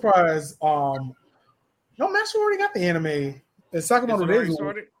 I'm surprised. No, Mashal already got the anime. And Sakamoto Days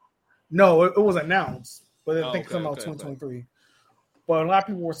started? No, it was announced, but I think it's coming out 2023. But a lot of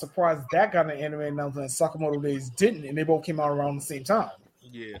people were surprised that got an anime announcement and Sakamoto Days didn't, and they both came out around the same time.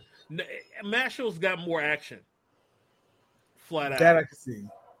 Yeah, Mashal's got more action. Flat out. That I can see.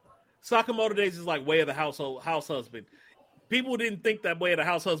 Sakamoto Days is like Way of the house husband. People didn't think that Way of the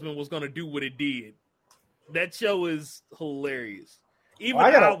House Husband was going to do what it did. That show is hilarious. Even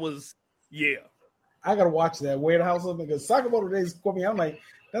I gotta watch that Way of the House Husband because Sakamoto Days caught me. I'm like,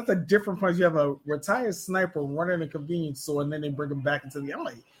 that's a different place. You have a retired sniper running a convenience store, and then they bring him back into the. I'm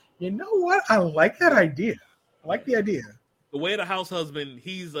like, you know what? I like that idea. I like the idea. The Way of the House Husband.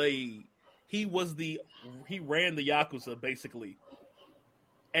 He ran the Yakuza basically,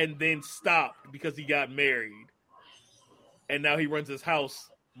 and then stopped because he got married, and now he runs his house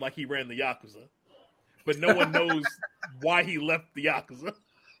like he ran the Yakuza, but no one knows why he left the Yakuza.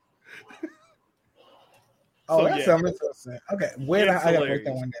 That sounds interesting. Okay, I gotta write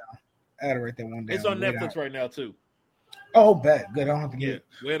that one down. It's on Netflix right now too. Oh, bet. Good. I don't have to get it.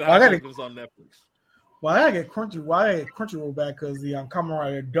 Way of the House Husband is on Netflix. Well, I gotta get Crunchyroll back because the Kamen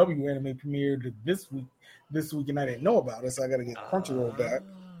Rider W anime premiered this week, and I didn't know about it, so I gotta get Crunchyroll back.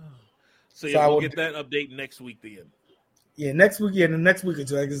 So we'll get that update next week then. Yeah, next week. Yeah, the next week or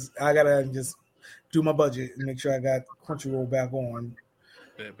two. I gotta just do my budget and make sure I got Crunchyroll back on.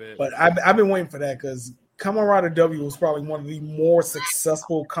 Bet. But I've been waiting for that because Kamen Rider W was probably one of the more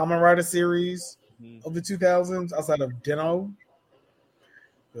successful Kamen Rider series of the 2000s outside of Den-O.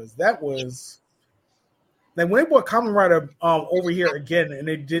 Because that was. Like when they brought Kamen Rider over here again and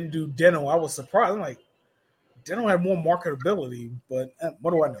they didn't do Den-O, I was surprised. I'm like, Den-O had more marketability, but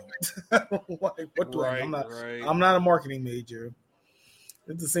what do I know? what do I know? I'm not a marketing major.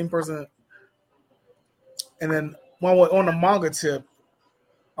 It's the same person. And then on the manga tip,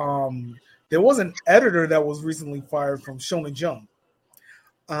 there was an editor that was recently fired from Shonen Jump.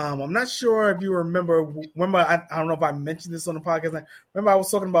 I'm not sure if you remember. I don't know if I mentioned this on the podcast. Remember, I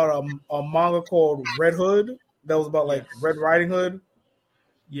was talking about a manga called Red Hood that was about like Yes. Red Riding Hood.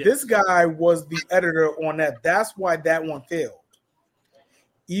 Yes. This guy was the editor on that. That's why that one failed.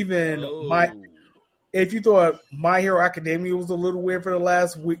 Even if you thought My Hero Academia was a little weird for the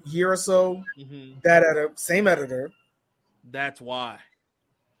last year or so, that same editor. That's why.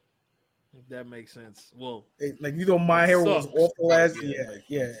 That makes sense. Well, like you thought My Hero was off the last year.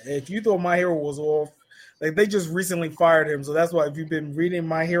 Yeah. If you thought My Hero was off, like they just recently fired him. So that's why if you've been reading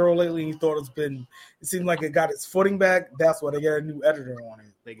My Hero lately and you thought it seemed like it got its footing back, that's why they got a new editor on it.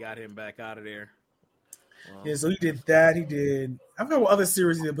 They got him back out of there. Wow. Yeah, so he did that. He did, I forgot what other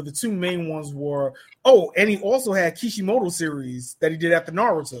series he did, but the two main ones were, and he also had Kishimoto series that he did after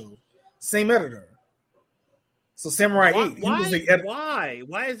Naruto. Same editor. So Samurai 8. He was the editor. Why?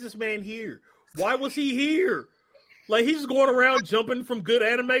 Why is this man here? Why was he here? Like, he's going around jumping from good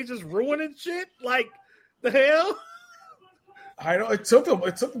anime, just ruining shit? Like, the hell? I know it took them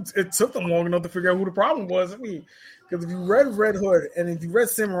long enough to figure out who the problem was. I mean, because if you read Red Hood and if you read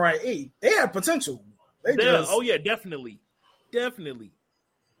Samurai 8, they had potential. Definitely.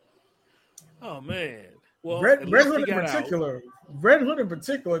 Oh man. Well, Red Hood in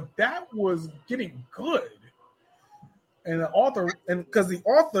particular, that was getting good. And the author, and because the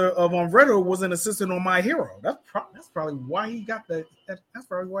author of Red Hood was an assistant on My Hero, that's probably why he got that. That's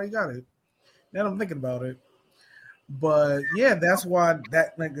probably why he got it. Now I'm thinking about it, but yeah, that's why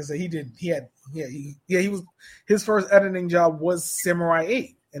that. Like I said, he was his first editing job was Samurai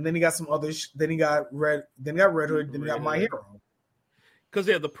 8, and then he got some others. Then he got Red Hood. Then he got My Hero. Because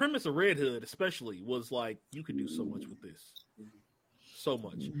the premise of Red Hood, especially, was like you could do so much with this, so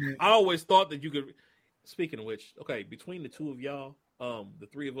much. Mm-hmm. I always thought that you could. Speaking of which, okay, between the two of y'all, the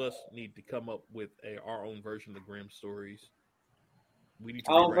three of us need to come up with our own version of the Grimm stories. We need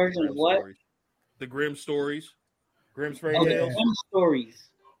to our version of what? Stories. The Grimm stories, Grimm's fairy tales. Grimm stories.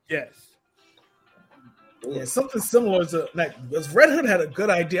 Yes. Yeah, something similar to like because Red Hood had a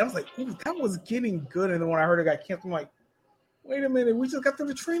good idea. I was like, ooh, that was getting good, and then when I heard it got canceled, I'm like, wait a minute, we just got to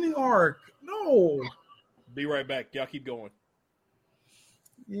the training arc. No. Be right back. Y'all keep going.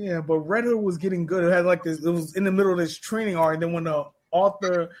 Yeah, but Red Hood was getting good. It had like this. It was in the middle of this training arc, and then when the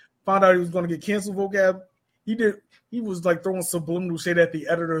author found out he was going to get canceled, vocab, he was like throwing subliminal shade at the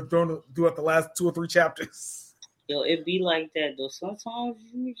editor throughout the last 2 or 3 chapters. Yo, it be like that though. Sometimes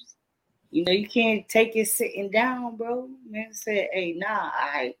you can't take it sitting down, bro. Man said, "Hey, nah,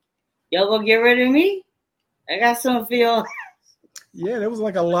 all right, y'all gonna get rid of me? I got something for y'all." Yeah, there was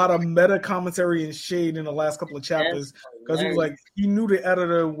like a lot of meta commentary and shade in the last couple of chapters because he was like he knew the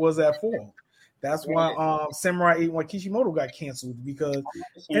editor was at fault. That's why Samurai 8 when Kishimoto got canceled and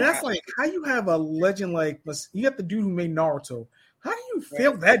that's like how you have a legend like you got the dude who made Naruto. How do you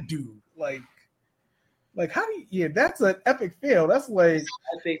fail that dude? Like how do you? Yeah, that's an epic fail. That's like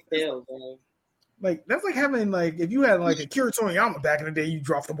epic fail, bro. Like that's like having like if you had like a Akira Toriyama back in the day, you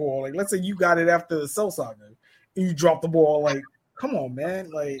dropped the ball. Like let's say you got it after the Cell Saga and you dropped the ball. Like come on, man.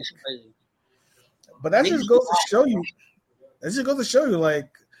 Like, but that just goes to show you. That just goes to show you, like,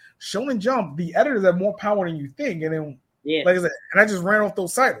 Shonen Jump, the editors have more power than you think. And then, like I said, and I just ran off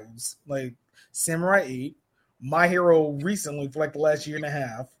those titles, like Samurai 8, My Hero recently for like the last year and a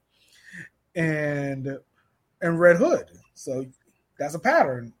half, and Red Hood. So that's a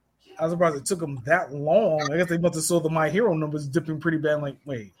pattern. I was surprised it took them that long. I guess they must have saw the My Hero numbers dipping pretty bad. Like,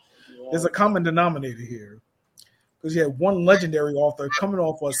 wait, there's a common denominator here. Because you had one legendary author coming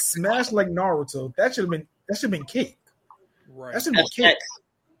off a smash like Naruto. That should have been cake. Right. That should have been cake.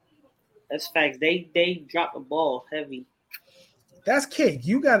 That's facts. They dropped the ball heavy. That's cake.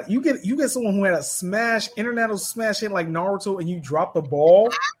 You get someone who had a international smash hit like Naruto, and you drop the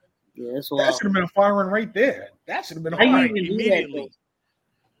ball. Yeah, that's that should have been a firing right there. That should have been a firing immediately.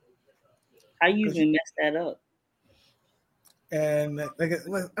 How you even messed that up? And like,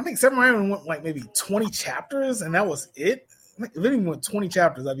 I think Samurai went like maybe 20 chapters, and that was it. If it even went 20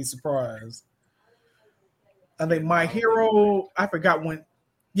 chapters, I'd be surprised. I think My Hero, I forgot when.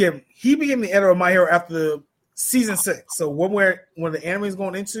 Yeah, he became the editor of My Hero after season 6. So when the anime is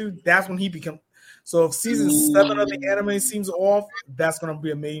going into, that's when he became. So if season 7 of the anime seems off, that's going to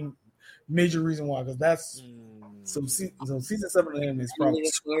be a major reason why. Because that's so season 7 of the anime is probably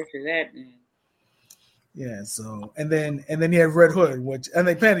for that. Man. Yeah, so and then you have Red Hood,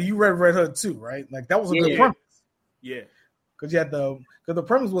 Panda, you read Red Hood too, right? Like that was a good premise. Yeah, because you had the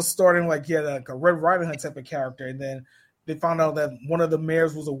premise was starting like you had like a Red Riding Hood type of character, and then they found out that one of the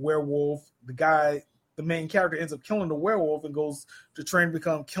mayors was a werewolf. The main character ends up killing the werewolf and goes to train to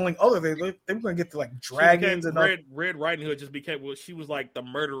become killing other things. They were gonna get to like dragons and Red Riding Hood just became she was like the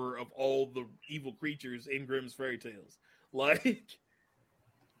murderer of all the evil creatures in Grimm's fairy tales, like.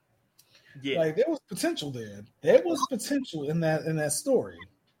 Yeah. Like there was potential there. There was potential in that story.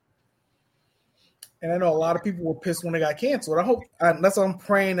 And I know a lot of people were pissed when they got canceled. That's why I'm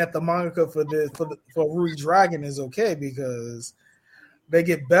praying that the mangaka for Ruby Dragon is okay, because they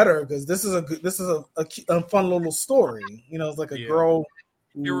get better, because this is a fun little story. You know, it's like a girl.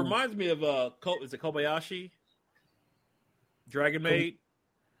 It reminds me of is it Kobayashi? Dragon Maid.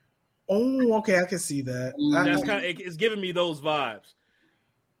 Oh, okay, I can see that. That's it's giving me those vibes.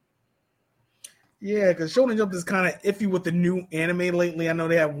 Yeah, because Shonen Jump is kind of iffy with the new anime lately. I know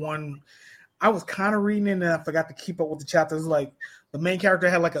they have one. I was kind of reading it and I forgot to keep up with the chapters. Like the main character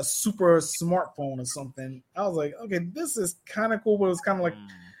had like a super smartphone or something. I was like, okay, this is kind of cool, but it was kind of like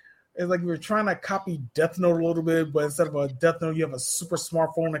it's like you were trying to copy Death Note a little bit, but instead of a Death Note, you have a super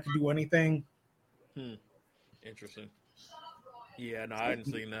smartphone that can do anything. Interesting. Yeah, no, I hadn't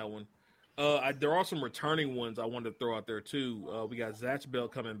seen that one. There are some returning ones I wanted to throw out there too. We got Zatch Bell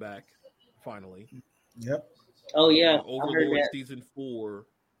coming back finally. Yep. Oh yeah, Overlord season 4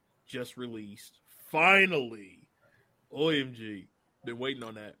 just released. Finally, OMG, been waiting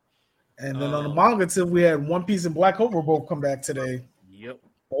on that. And then on the manga tip, we had One Piece and Black Clover both come back today. Yep.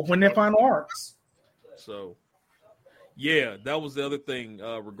 Both in their final arcs. So, yeah, that was the other thing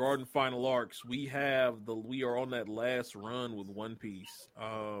regarding final arcs. We are on that last run with One Piece.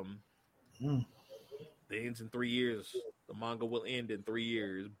 It ends in 3 years. The manga will end in 3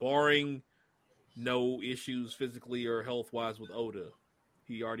 years, barring no issues physically or health wise with Oda.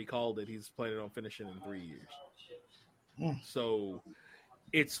 He already called it. He's planning on finishing in 3 years. So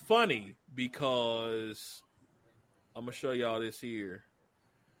it's funny because I'm gonna show y'all this here.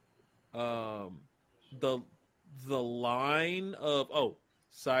 The line of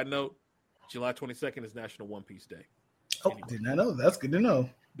side note, July 22nd is National One Piece Day. Oh, anyway. Did not know. That's good to know.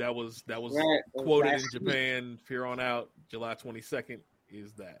 That was quoted in Japan. Here on out, July 22nd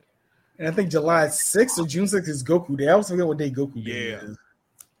is that. And I think July 6th or June 6th is Goku Day. I always forget what day Goku Day is.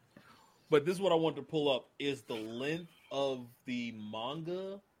 But this is what I want to pull up is the length of the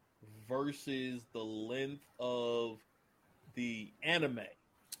manga versus the length of the anime,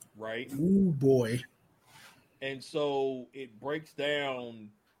 right? Ooh, boy. And so it breaks down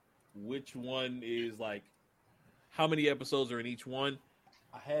which one is like how many episodes are in each one.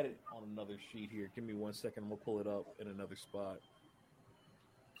 I had it on another sheet here. Give me 1 second. I'm going to pull it up in another spot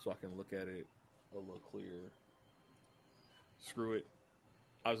so I can look at it a little clearer. Screw it.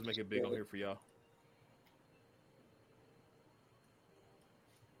 I'll just make it big on here for y'all.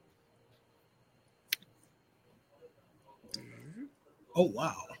 Oh,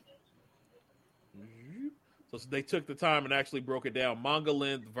 wow. So they took the time and actually broke it down. Manga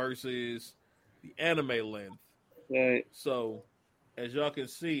length versus the anime length. Right. So, as y'all can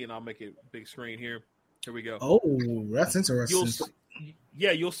see, and I'll make it big screen here. Here we go. Oh, that's interesting.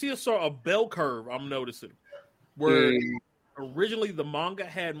 You'll see a bell curve, I'm noticing. Where originally the manga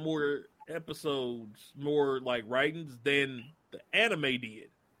had more episodes, more like writings than the anime did.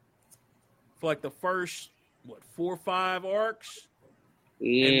 For like the first, 4 or 5 arcs?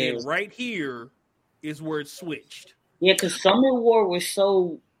 Yeah. And then right here is where it switched. Yeah, because Summer War was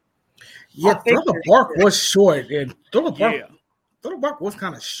so... Yeah, Thriller Bark was short. And Thriller Bark was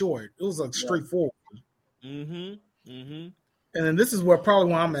kind of short. It was like straightforward. And then this is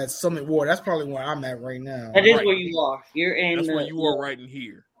probably where I'm at, Summit War. That's probably where I'm at right now. That is where you are. You're in. That's where you are right in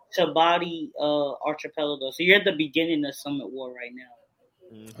here. Tabati Archipelago. So you're at the beginning of Summit War right now.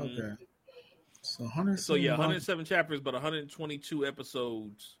 Okay. So 107 chapters, but 122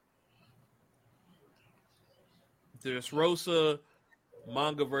 episodes. There's Rosa,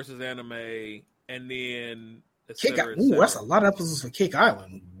 manga versus anime, and then that's a lot of episodes for Cake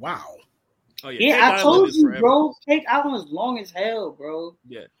Island. Wow. Oh yeah, I told you, bro. Cake Island is long as hell, bro.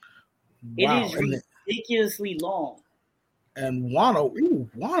 Yeah. It is ridiculously long. And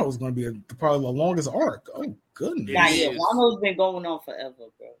Wano's going to be probably the longest arc. Oh, goodness. Wano's been going on forever,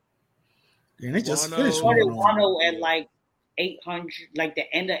 bro. And they just finished Wano at like 800, like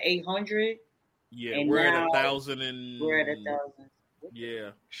the end of 800. Yeah, and we're at 1,000 We're at 1,000.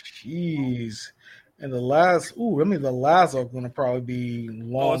 Yeah. Jeez. And the last arc going to probably be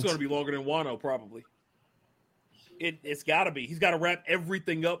long. Oh, it's going to be longer than Wano, probably. It's got to be. He's got to wrap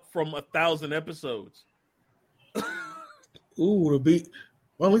everything up from 1,000 episodes. Well, at least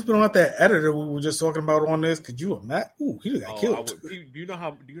we don't have that editor we were just talking about on this. Could you imagine? He got killed. Do you know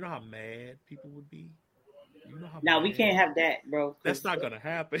how mad people would be? We can't have that, bro. That's not gonna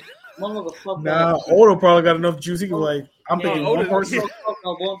happen. Oda probably got enough juice. He was like, I'm thinking one person.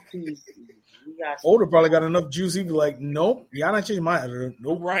 Oda probably got enough juice. He'd be like, nope, y'all not changing my editor.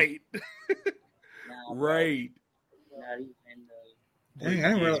 Nope. Right. Right. Dang, I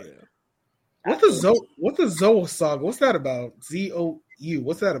didn't realize. What's the Zoe saga? What's that about? ZOU.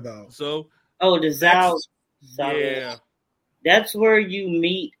 What's that about? So Oh, the Zao saga. yeah, That's where you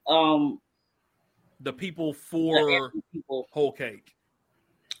meet the people the for Asian people. Whole Cake.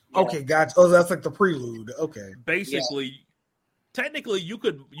 Yeah. Okay, gotcha. Oh, that's like the prelude. Okay. Basically, technically, you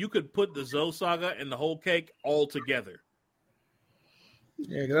could put the Zoe saga and the Whole Cake all together.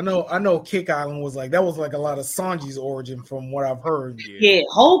 Yeah, 'cause I know Kick Island was like that was like a lot of Sanji's origin from what I've heard. Yeah,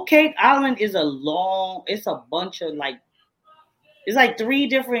 Whole Cake Island is it's a bunch of like, it's like 3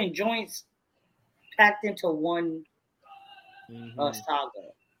 different joints packed into one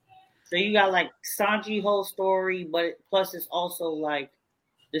saga. So you got like Sanji whole story, but plus it's also like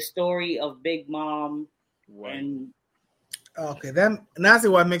the story of Big Mom Right. and Okay, now I see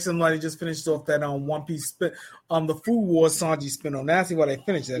why it makes them like they just finished off that One Piece spin the Food Wars Sanji spin on. Now I see why they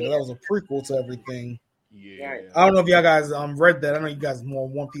finished that. 'Cause that was a prequel to everything. Yeah. Right. I don't know if y'all guys read that. I know you guys are more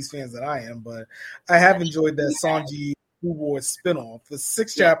One Piece fans than I am, but I have enjoyed that Sanji Food Wars spinoff. The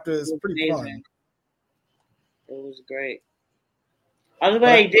 6 chapters is pretty fun. amazing. It was great.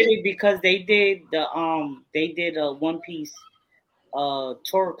 Everybody did it because they did a One Piece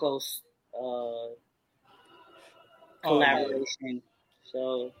Torikos collaboration.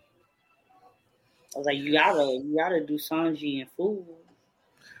 So I was like, you gotta do Sanji and Food.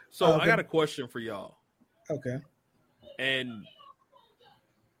 So Okay. I got a question for y'all, Okay. and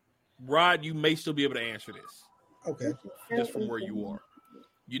Rod, you may still be able to answer this Okay. just from where you are.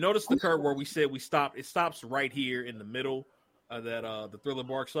 You notice the curve where we said we stopped. It stops right here in the middle of that the Thriller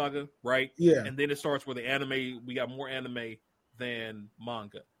Bark saga, right? Yeah. And then it starts where the anime. We got more anime than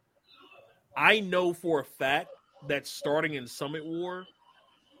manga. I know for a fact that starting in Summit War,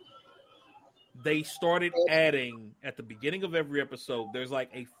 they started adding at the beginning of every episode. There's like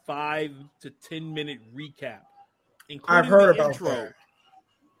a 5 to 10 minute recap, including I've heard the about intro that.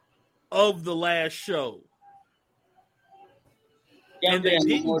 of the last show. And they don't do it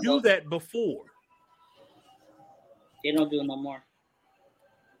no didn't more, do though. that before. They don't do it no more.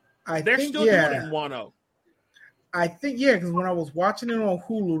 They're still doing it in Wano. I think because when I was watching it on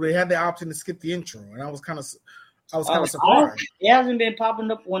Hulu, they had the option to skip the intro, and I was kind of surprised. It hasn't been popping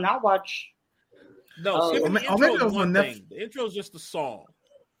up when I watch. No, skipping the or intro maybe is it was one on thing. The intro is just the song.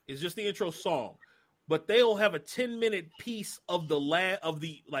 It's just the intro song. But they'll have a 10-minute piece of the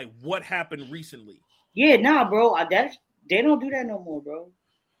like what happened recently. Yeah, nah, bro. They don't do that no more, bro.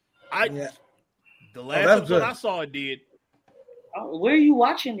 The last that's episode good. I saw it did. Where are you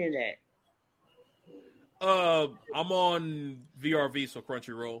watching it at? I'm on VRV, so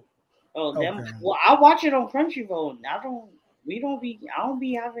Crunchyroll. Oh, them. Okay. Well, I watch it on Crunchyroll. I don't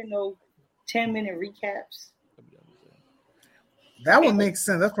be having no 10-minute recaps. That would make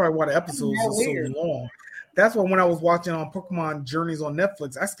sense. That's probably why the episodes That's are so weird. long. That's why when I was watching on Pokemon Journeys on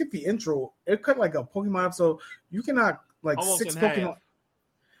Netflix, I skipped the intro. It cut like a Pokemon episode. You cannot like Almost 6 in Pokemon. half.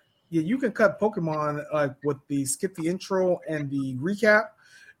 Yeah, you can cut Pokemon like with the skip the intro and the recap.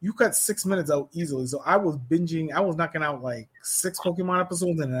 You cut 6 minutes out easily. So I was binging. I was knocking out like 6 Pokemon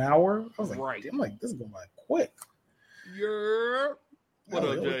episodes in an hour. I was like, Right. I'm like, this is going by quick. What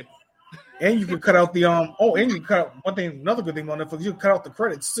up, Jay? And you can cut out the and you can cut out one thing. Another good thing on Netflix, you can cut out the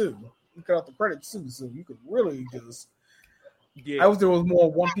credits too. You cut out the credits too, so you could really just. Yeah. I wish there was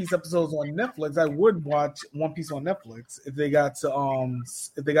more One Piece episodes on Netflix. I would watch One Piece on Netflix if they got to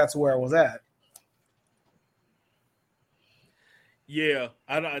where I was at. Yeah,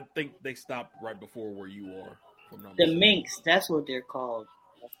 I think they stopped right before where you are. The Minx, that's what they're called.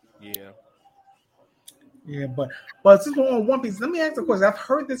 Yeah. Yeah, but since we're on One Piece, let me ask a question. I've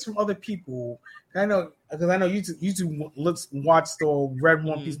heard this from other people. I know you two watched or read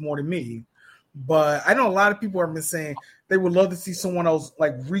One Piece more than me, but I know a lot of people have been saying they would love to see someone else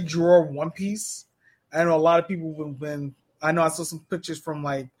like redraw One Piece. I know a lot of people have been. I know I saw some pictures from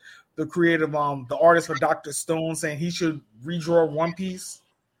like the creative, the artist for Dr. Stone saying he should redraw One Piece.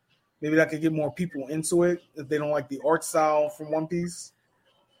 Maybe that could get more people into it if they don't like the art style from One Piece.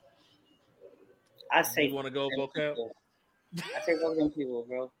 I say You want to go vocab? I say fuck them people,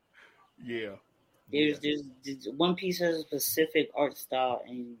 bro. Yeah. There's One Piece has a specific art style,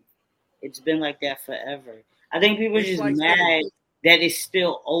 and it's been like that forever. I think people are It's just like mad that it's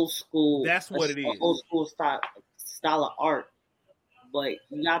still old school. That's what it is. Old school style of art, but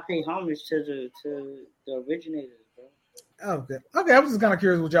you gotta pay homage to the originators, bro. Okay. I was just kind of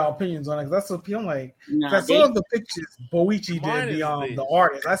curious what y'all opinions on it. 'Cause that's what I'm like. Nah, I saw the pictures Boichi Mine did, is the this.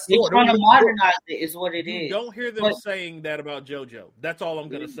 artist. I They're saw trying to it. modernize it, is what it You is. don't hear them But- saying that about JoJo. That's all I'm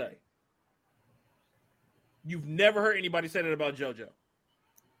gonna say. You've never heard anybody say that about JoJo.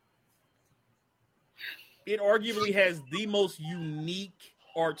 It arguably has the most unique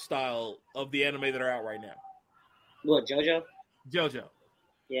art style of the anime that are out right now. What, JoJo? JoJo.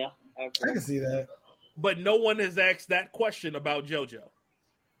 Yeah, I I agree. can see that. But no one has asked that question about JoJo.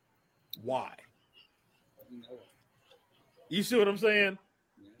 Why? You see what I'm saying?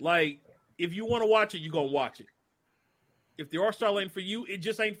 Like, if you want to watch it, you're going to watch it. If the art style ain't for you, it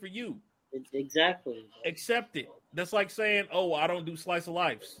just ain't for you. Exactly. Accept it. That's like saying, oh, I don't do slice of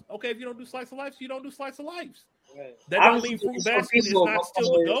lives. Okay, if you don't do slice of lives, you don't do slice of lives. Right. That don't Obviously, mean Fruit some Basket is people not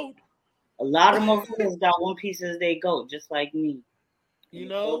still the GOAT. A lot of motherfuckers got One Piece as they GOAT, just like me. You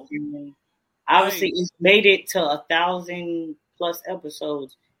know? Obviously, it's made it to 1,000+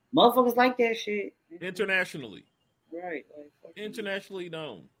 episodes. Motherfuckers like that shit. Internationally. Right. Internationally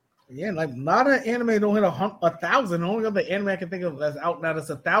known. Yeah, like not an anime don't hit 1,000. The only other anime I can think of that's out now that's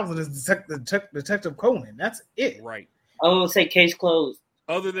 1,000 is Detective Conan. That's it. Right. I would say Case Closed.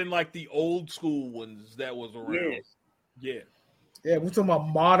 Other than like the old school ones that was around. Yeah. Yeah, we're talking about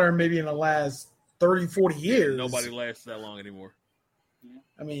modern, maybe in the last 30, 40 years. Nobody lasts that long anymore.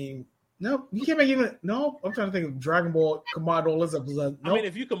 I mean, no, you can't make even. No, I'm trying to think of Dragon Ball, Commando Elizabeth. Nope. I mean,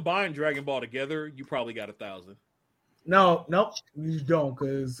 if you combine Dragon Ball together, you probably got 1,000. No, you don't,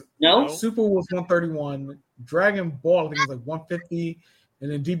 because No? Super was 131, Dragon Ball I think was like 150,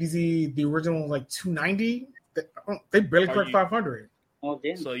 and then DBZ the original was like 290. They barely cracked 500. Oh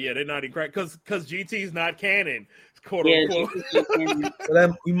damn! So yeah, they're not even cracked because GT's not canon, quote Yeah, unquote. So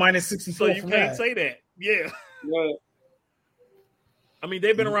then we minus 64. So you from can't that. say that. Yeah. Right. I mean,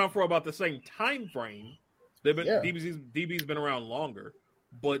 they've been around for about the same time frame. They've been Yeah. DB's been around longer,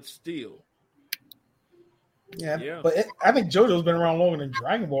 but still. Yeah. But I think JoJo's been around longer than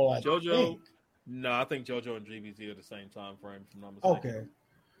Dragon Ball. I JoJo, think. no, I think JoJo and DBZ are the same time frame. If I'm not mistaken.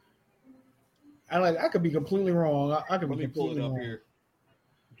 Okay. I could be completely wrong. I could Let be me pull completely it up wrong. here.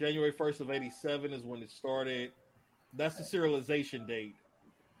 January 1st of 87 is when it started. That's the serialization date.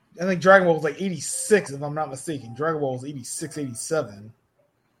 I think Dragon Ball was like 86, if I'm not mistaken. Dragon Ball was 86, 87.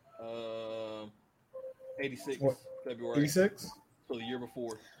 86 What? February. 86? So the year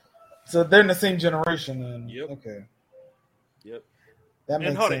before. So they're in the same generation then. Yep. Okay. Yep. That makes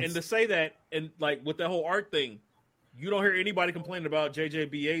And hold sense. on, and to say that, and like with that whole art thing, you don't hear anybody complaining about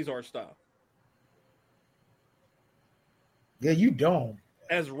JJBA's art style. Yeah, you don't.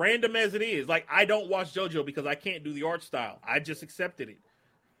 As random as it is, like I don't watch JoJo because I can't do the art style. I just accepted it.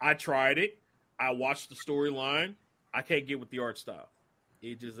 I tried it. I watched the storyline. I can't get with the art style.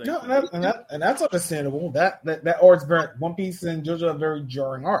 It just ain't. No, and that's understandable. That art's very One Piece and JoJo are very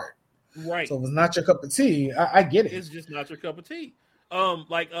jarring art. Right. So if it's not your cup of tea, I get it. It's just not your cup of tea.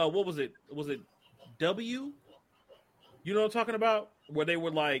 What was it? Was it W? You know what I'm talking about? Where they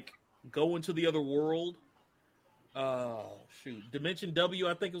would like go into the other world. Dimension W,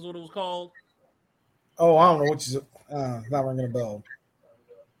 I think is what it was called. Oh, I don't know what you. Not ringing a bell.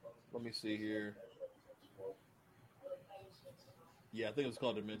 Let me see here. Yeah, I think it was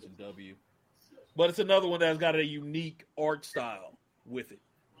called Dimension W. But it's another one that's got a unique art style with it.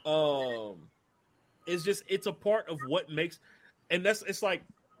 It's a part of what makes, and it's like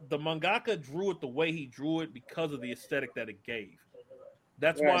the mangaka drew it the way he drew it because of the aesthetic that it gave.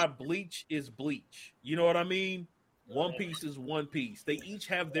 That's why Bleach is Bleach. You know what I mean? One Piece is One Piece. They each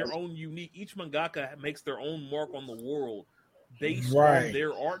have their own unique. Each mangaka makes their own mark on the world based on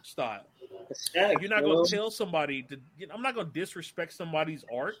their art style. You're not going to tell somebody to. I'm not going to disrespect somebody's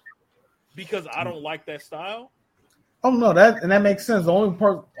art because I don't like that style. Oh no, that makes sense. The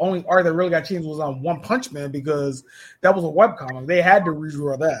only art that really got changed was on One Punch Man because that was a webcomic. They had to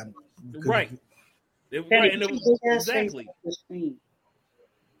redraw that. Right. Exactly.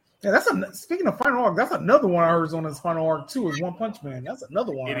 Yeah, speaking of final arc. That's another one I heard is on his final arc too. Is One Punch Man? That's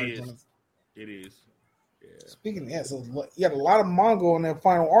another one. It is. Yeah. Speaking, so you got a lot of manga on their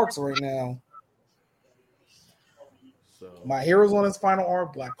final arcs right now. So My Hero's on his final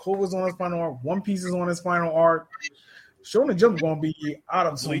arc. Black Clover's on his final arc. One Piece is on his final arc. Shonen Jump is going to be out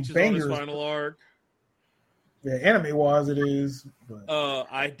of some Bleach is bangers. on his final arc. Yeah, anime wise, it is. But.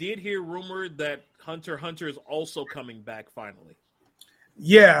 I did hear rumor that Hunter x Hunter is also coming back finally.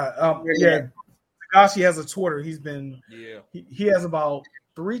 Yeah. Takashi has a Twitter. He's been. Yeah. He has about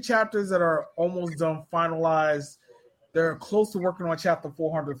 3 chapters that are almost done, finalized. They're close to working on chapter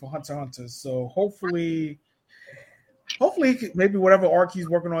 400 for Hunter x Hunter. So hopefully, maybe whatever arc he's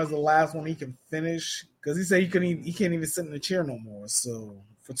working on is the last one he can finish. Because he said he can't even sit in the chair no more. So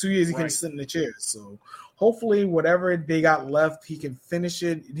for 2 years he can't sit in the chair. So hopefully whatever they got left, he can finish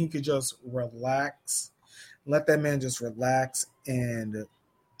it and he can just relax. Let that man just relax and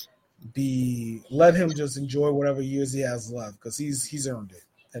let him just enjoy whatever years he has left because he's earned it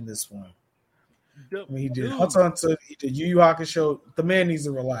at this point. I mean, he did Hunter x Hunter, he did Yu Yu Hakusho. The man needs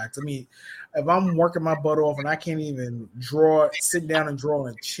to relax. I mean, if I'm working my butt off and I can't even sit down and draw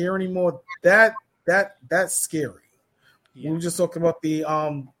in a chair anymore, that's scary. Yeah. We just talked about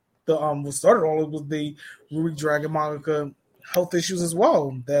what started all of it was the Ruby Dragon mangaka health issues as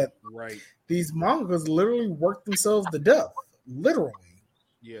well. That these mangas literally work themselves to death, literally.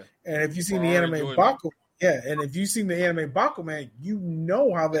 Yeah. And if you've seen the anime Bakuman, you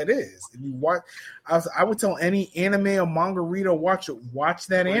know how that is. If you watch, I would tell any anime or manga reader, watch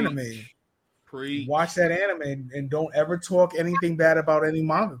that anime. Watch that anime and don't ever talk anything bad about any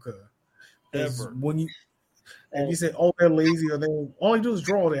mangaka. Ever. If you say, "Oh, they're lazy," or they all they do is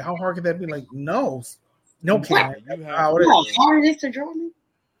draw it, how hard could that be? Like, no, Karen. How hard is to draw me?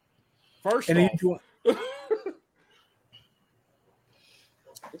 First off.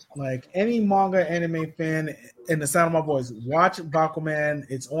 Like any manga anime fan in the sound of my voice, watch Bakuman.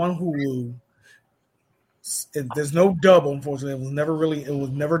 It's on Hulu. There's no dub, unfortunately. It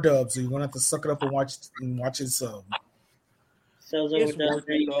was never dubbed, so you're gonna have to suck it up and watch it sub. It's worth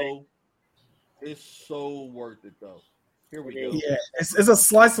it though. It's so worth it though. Here we go. Yeah, it's a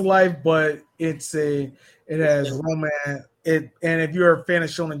slice of life, but it has romance. And if you're a fan of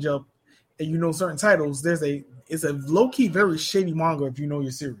Shonen Jump and you know certain titles, it's a low-key, very shady manga if you know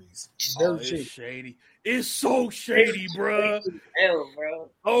your series. It's shady. It's so shady, bro. Hell, bro.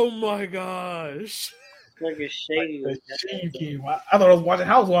 Oh my gosh. Look at shady. I thought I was watching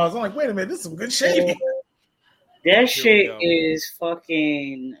Housewives. I'm like, wait a minute, this is some good shady. That shit is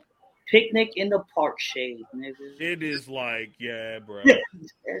fucking Picnic in the Park shade, nigga. It is like, yeah, bro. Yeah,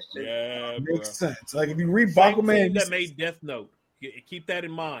 bro. Makes sense. Like if you read Bakuman, that made Death Note. Keep that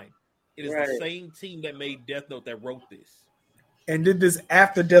in mind. It is the same team that made Death Note that wrote this. And did this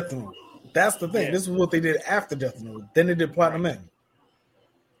after Death Note. That's the thing. Yeah. This is what they did after Death Note. Then they did Platinum In.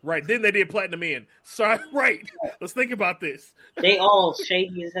 Right. Then they did Platinum In. Sorry. Right. Let's think about this. They all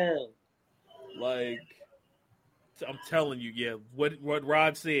shady as hell. Like, I'm telling you, yeah. What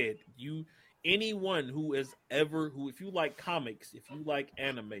Rod said. Anyone who if you like comics, if you like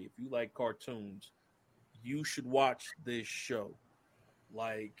anime, if you like cartoons, you should watch this show.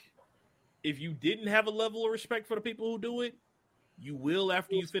 Like, if you didn't have a level of respect for the people who do it, you will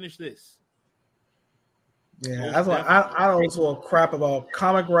after you finish this. Yeah, that's why I don't talk crap about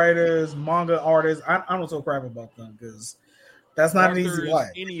comic writers, manga artists. I don't talk crap about them because that's not an easy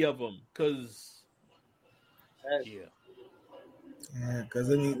life. Any of them, because because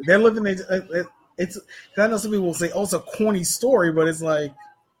I mean they're looking at it's. I know some people will say, "Oh, it's a corny story," but it's like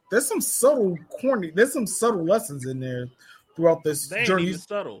there's some subtle lessons in there throughout this they ain't journey. Even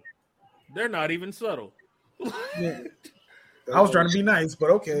subtle. They're not even subtle. Yeah. I was trying to be nice,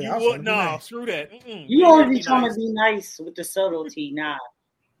 but okay. Screw that. You always be trying to be nice with the subtlety. Nah,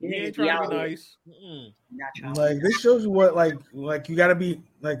 you ain't trying to be nice. Like this shows you what, like you got to be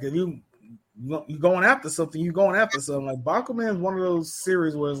like if you going after something, you going after something. Like Bakuman is one of those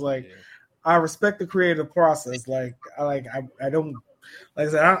series where it's like I respect the creative process. Like I don't. Like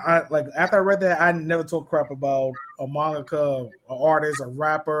I said, I like after I read that, I never talk crap about a mangaka, an artist, a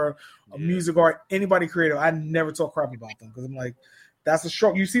rapper, a music art, anybody creative. I never talk crap about them because I'm like, that's the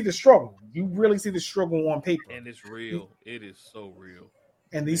struggle. You see the struggle. You really see the struggle on paper, and it's real. It is so real.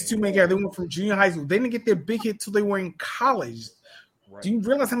 And these two main guys, they went from junior high school. They didn't get their big hit till they were in college. Right. Do you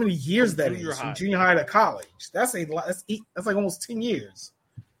realize how many years that is from junior high to college? That's like almost 10 years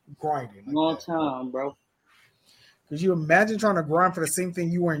grinding. Like long time, bro. Could you imagine trying to grind for the same thing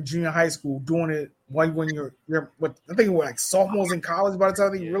you were in junior high school, doing it when you're what I think it was like sophomores in college by the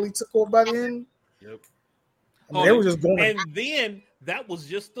time they really took over by then? Yep. I mean, they were just going. And then that was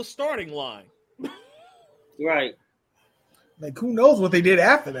just the starting line. Right. Like who knows what they did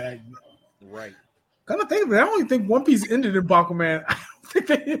after that? Right. Kind of think of it. I don't even think One Piece ended in Bakuman. I don't think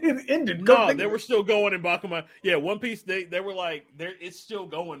they ended. No, they were still going in Bakuman. Yeah, One Piece. They were like, it's still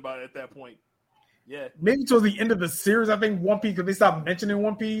going by at that point. Yeah, maybe towards the end of the series, I think One Piece because they stopped mentioning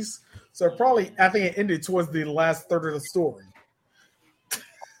One Piece, so I think it ended towards the last third of the story.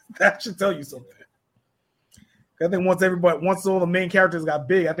 That should tell you something. I think once all the main characters got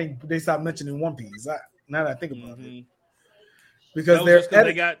big, I think they stopped mentioning One Piece. Now that I think about it, because I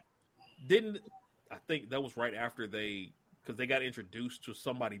think that was right after they got introduced to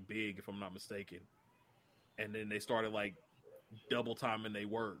somebody big, if I'm not mistaken, and then they started like double timing their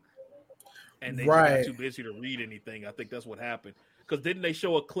work. And they got too busy to read anything. I think that's what happened. Because didn't they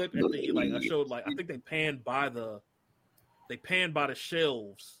show a clip? I think they panned by the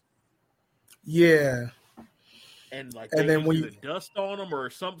shelves. Yeah. And then when the dust on them or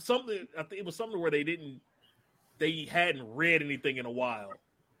something, I think it was something where they hadn't read anything in a while.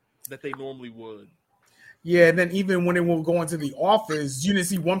 that they normally would. Yeah, and then even when they were going to the office, you didn't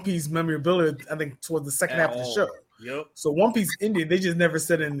see One Piece memorabilia, I think, towards the second At half of the all. show. Yep. So One Piece ended. They just never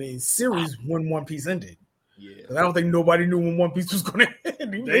said in the series when One Piece ended. Yeah. 'Cause I don't think nobody knew when One Piece was going to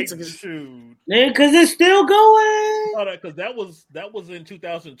end. They took it. shoot. Because it's still going. Because that was in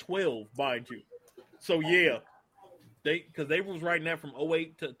 2012, mind you. So yeah, they was writing that from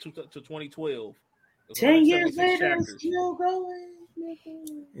 08 to 2012. 10 years 176 later, it's chapters. still going.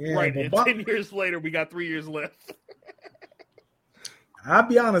 Yeah, Right, but and Bob- 10 years later, we got 3 years left. I'll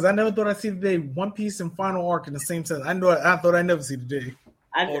be honest. I never thought I'd see the day One Piece and Final Arc in the same time. I thought I'd never see the day.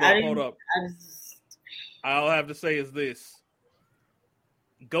 Hold up. All I have to say is this.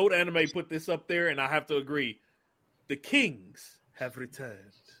 Goat Anime put this up there, and I have to agree. The Kings have returned.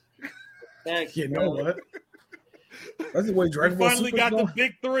 You know what? That's the way We Dragon Ball finally Super's got the going.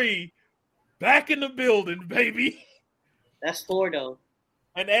 big three back in the building, baby. That's four, though.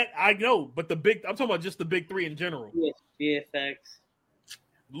 And that, I know, but I'm talking about just the big three in general. Yeah, facts.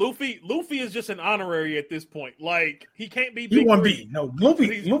 Luffy is just an honorary at this point. Like, he can't be He big won't three. be. No,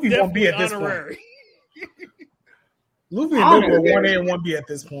 Luffy won't be Definitely at this honorary. point. Luffy and I don't Goku are know. 1A and 1B at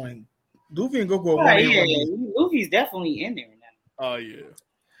this point. Luffy and Goku are 1A Right, and yeah, 1B. yeah. Luffy's definitely in there now. Oh, yeah.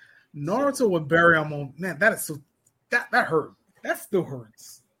 Naruto with Baryon, man, that is so that hurt. That still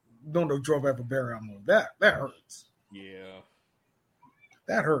hurts. Don't know drove after Baryon. That hurts. Yeah.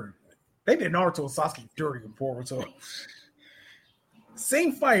 That hurt. They did Naruto and Sasuke dirty in Boruto.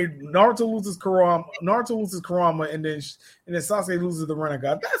 Same fight. Naruto loses Kurama, and then Sasuke loses the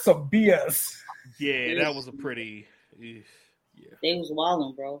Renegade. That's a BS. Yeah, that was a pretty. Yeah. They was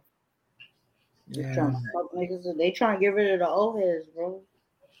wilding, bro. Yeah. They trying to get rid of the old heads, bro.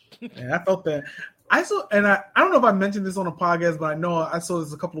 And I felt that. I don't know if I mentioned this on a podcast, but I know I saw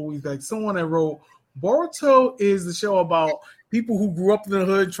this a couple of weeks ago. Like someone that wrote, Boruto is the show about people who grew up in the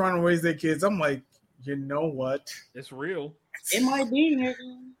hood trying to raise their kids. I'm like, you know what? It's real. It might be, nigga.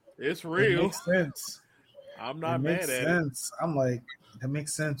 It's It real. makes sense. I'm It not mad makes at it. sense. I'm like, that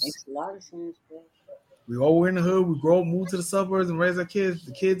makes sense. Makes a lot of sense, bro. We all were in the hood. We grow up, move to the suburbs, and raise our kids.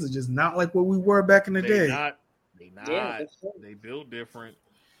 The kids are just not like what we were back in the They day. not. Yeah, that's true. They built different.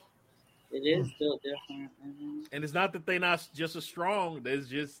 It is still different. And it's not that they not just as strong. It's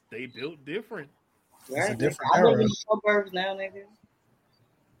just they built different. Right? a different I live era. in the suburbs now, nigga.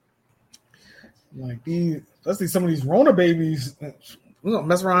 Like especially some of these Rona babies, we're gonna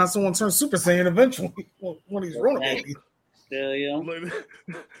mess around. And someone turns Super Saiyan eventually. One of these Rona Right. babies. Still, yeah. Look,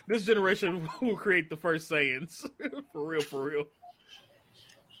 this generation will create the first Saiyans. For real.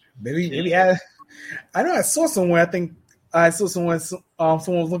 Maybe I know I saw somewhere. I think I saw someone was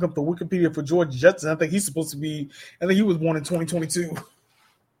looking up the Wikipedia for George Jetson. I think he's supposed to be. I think he was born in 2022.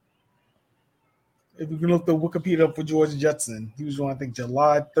 If you can look the Wikipedia up for George Jetson, he was born I think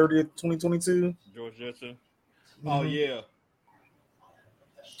July 30th, 2022. George Jetson. Mhm. Oh, yeah.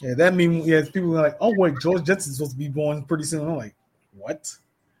 Yeah, that means people are like, oh wait, George Jetson's supposed to be born pretty soon. I'm like, what?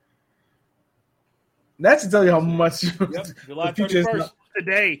 That should tell you how much. Yep. July the future is 31st. not-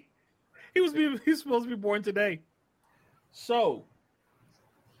 Today. He's supposed to be born today. So,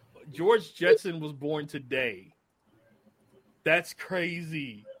 George Jetson was born today. That's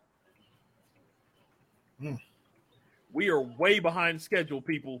crazy. Hmm. We are way behind schedule,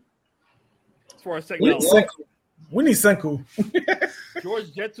 people. As far as We need technology. Senku.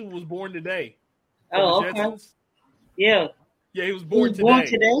 George Jetson was born today. Oh, The okay. Jetsons? Yeah. Yeah, he was He born was today. born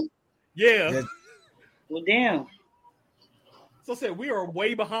today? Yeah. Yeah. Well, damn. So I said we are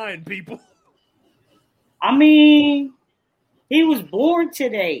way behind, people. I mean, he was born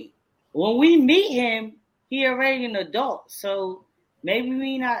today. When we meet him, he already an adult. So maybe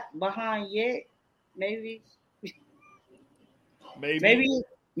we not behind yet. Maybe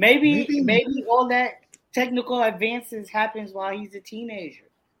all that technical advances happens while he's a teenager.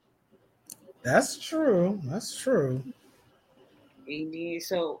 That's true. That's true. And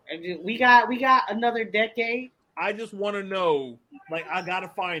so we got another decade. I just want to know, like, I gotta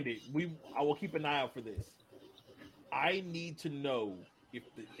find it. I will keep an eye out for this. I need to know if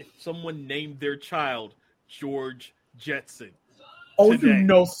someone named their child George Jetson. Oh, Today. you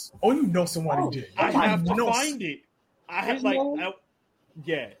know somebody Oh, did. I have to know, find it. I have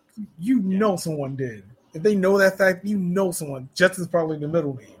yeah. You know someone did. If they know that fact, you know someone. Jetson's probably the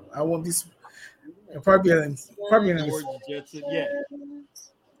middle name. I want these. Probably an George Jetson. Yeah.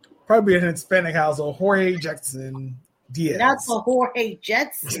 probably an Hispanic household. Jorge Jetson Diaz. Not the Jorge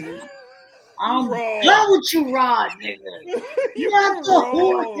Jetson. I'm Wrong. done with you, Rod, nigga. You're Not the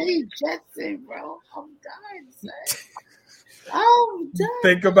wrong. Jorge Jetson, bro. I'm done, son. I'm done.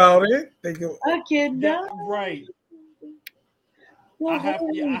 Think about it. I cannot. Right. I have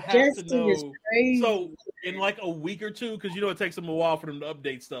to Justin know. is crazy. So in like a week or two, because it takes them a while for them to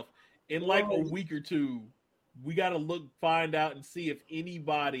update stuff. In like a week or two, we got to find out and see if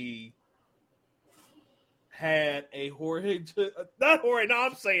anybody had a Jorge. Not Jorge. No,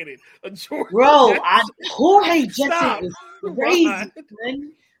 I'm saying it. A Jorge. Bro, Jackson. Jorge Jetson Stop. is crazy, Right.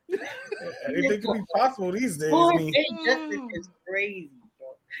 man. Anything can be possible these days. I Jorge mean, Jetson is crazy, bro.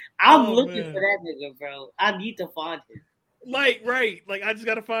 I'm Oh, looking man. for that nigga, bro. I need to find him. Like, right. Like, I just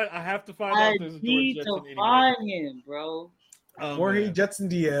got to find. I have to find I out if there's a Jorge need Jetson to anywhere. find him, bro. Oh, Jorge man. Jetson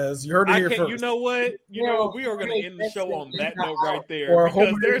Diaz. You heard it I here can't. first. You know what? You know what? We are going to Jorge end the show Jetson on that is not note right out. there Or because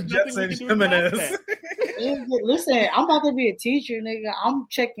Jorge there's nothing we Jetson can do about Jimenez. that. Listen, I'm about to be a teacher, nigga. I'm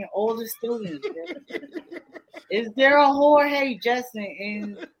checking all the students, bro. Is there a Jorge Jetson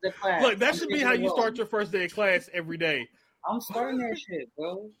in the class? Look, that should be how you start your first day of class every day. I'm starting that shit,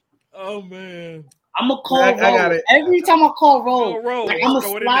 bro. Oh man, I'm gonna call I got roll. it. Every time I call roll, Go roll. like, I'm Throw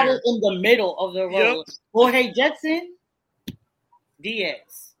gonna it in slide there. it in the middle of the roll. Yep. Jorge Jetson,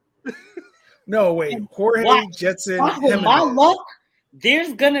 Diaz. No, wait. Jorge Watch. Jetson With my Jimenez. luck,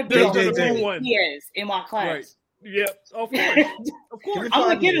 there's gonna be There's a gonna be Jorge one. Diaz in my class. Right. Yep. Of course. Of Give course. me I'm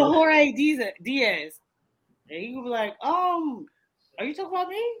gonna 5 get a years. Jorge Diaz, and he gonna be like, are you talking about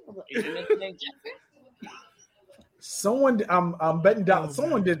me? I'm like, "Is your name Jetson?" Someone, I'm betting down. Oh,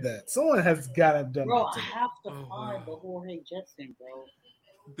 someone man. did that. Someone has got to have done Bro, that. I to me. have to Oh, find wow. the Jorge Jetson, bro.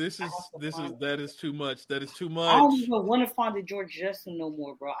 That is too much. That is too I don't much. even want to find the George Jetson no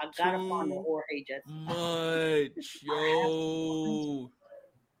more, bro. I gotta find the Too Jorge Jetson. Much, yo.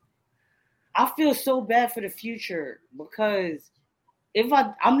 I feel so bad for the future because if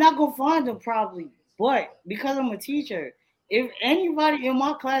I'm not gonna find them probably, but because I'm a teacher, if anybody in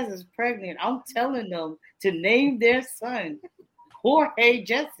my class is pregnant, I'm telling them to name their son Jorge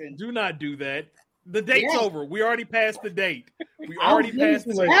Jetson. Do not do that. The date's Yes. over. We already passed the date. We I'm already gonna passed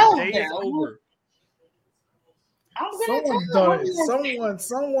the tell date. The date is them. over. I'm gonna Someone's tell done them. it.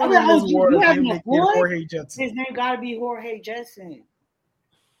 Someone I'm like, in this you world having named a the kid boy? Jorge Jetson. His name gotta be Jorge Jetson.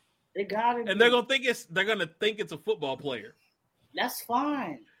 It gotta be. And they're gonna think it's a football player. That's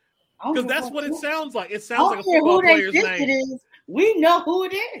fine. I don't Because give a that's fuck what it who- sounds like. It I sounds like don't a care football who they player's think name. it is. We know who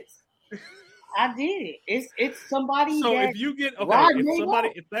it is. I did it. It's somebody So that if you get Rod if made somebody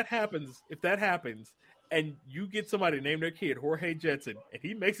up. if that happens, and you get somebody to name their kid Jorge Jetson, and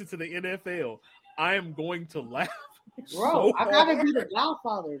he makes it to the NFL, I am going to laugh. bro, so I gotta hard. be the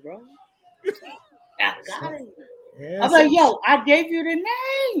godfather, bro. I gotta. Yeah, I'm like, yo, I gave you the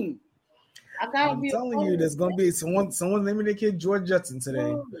name. I gotta I'm be. telling you, there's gonna be someone naming their kid George Jetson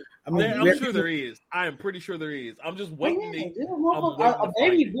today. I mean, I'm sure there is. I am pretty sure there is. I'm just waiting. Yeah, to, there's a I'm motherfucker- waiting a to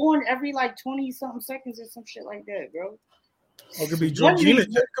baby find it. born every like 20-something seconds or some shit like that, bro. Or it could be One of Georgina.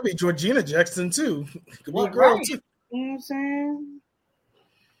 these- Could be Georgina Jackson too. Could be a What, girl right. too. You know what I'm saying?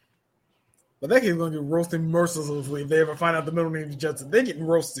 But that kid's gonna get roasted mercilessly if they ever find out the middle name is Jetson. They're getting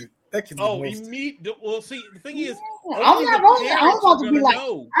roasted. That kid's getting Oh, roasted. well, see, the thing is, I'm only not the wrong. I'm parents about are to be gonna like,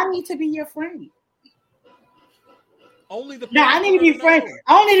 know. I need to be your friend. Only the No, I parents need to are be gonna friend. know.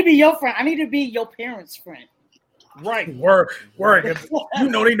 I don't need to be your friend. I need to be your parents' friend. Right. Word. You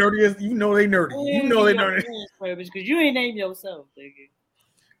know they nerdy. You know they nerdy. You know they nerdy. Because you ain't named yourself, nigga.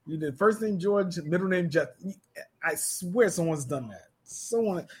 You did first name George, middle name Jetson. I swear someone's done that.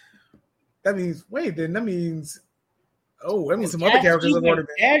 Someone. That means that means some other That's characters have even already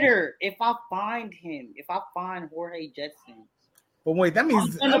been. better if I find him. If I find Jorge Jetson, But wait, that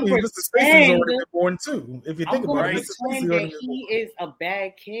means I'm gonna Mr. Spacey's pretend- already been born too. If you I'm think about going it, to Mr. pretend Spacey that already been born. he is a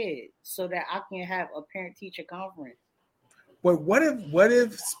bad kid so that I can have a parent-teacher conference. But what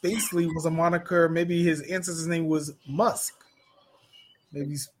if Spacely was a moniker? Maybe his ancestor's name was Musk.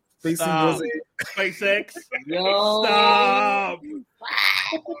 Maybe Spacely Stop. was a SpaceX. Yo, Stop.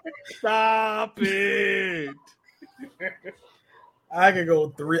 Stop it. I can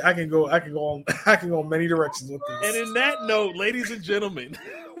go many directions with And this. in that note, ladies and gentlemen,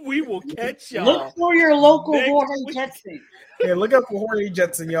 we will catch y'all. look for your local Next Jorge week. Jetson. Yeah, look out for Jorge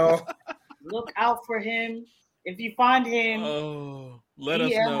Jetson, y'all. Look out for him. If you find him, Oh, let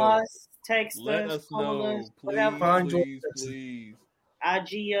us DM know. us, text Let us, us call know. us, Please, whatever. Find George please, Jetson. please.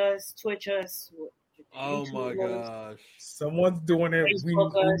 IG us, Twitch us. Oh my YouTube us. gosh. Someone's doing it. We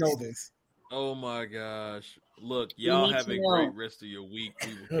Facebook us. know this. Oh my gosh. Look, We y'all need have to a know. great rest of your week.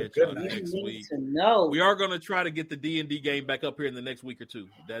 We will catch Good y'all night. next We need week. to know. We are going to try to get the D&D game back up here in the next week or two.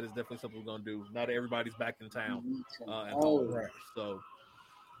 That is definitely something we're going to do. Not everybody's back in town. We need to At know. home. Right.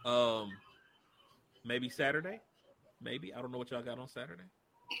 So, maybe Saturday. Maybe I don't know what y'all got on Saturday.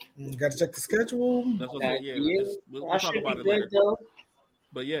 Got to check the schedule. That's what I'm saying. Yeah, Yeah. we'll I talk should about be it good later. though.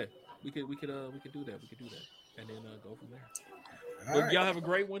 But yeah, we could do that. We could do that, and then go from there. All Well, right. y'all have a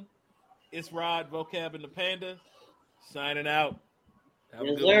great one. It's Rod, Vocab, and the Panda signing out. Have a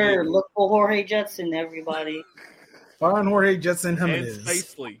Yes, good sir. week. Look for Jorge Jetson, everybody. Find Jorge Jetson And Jimenez.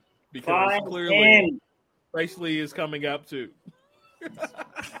 Spacely, because Find clearly him. Spacely is coming up too.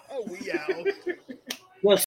 We out.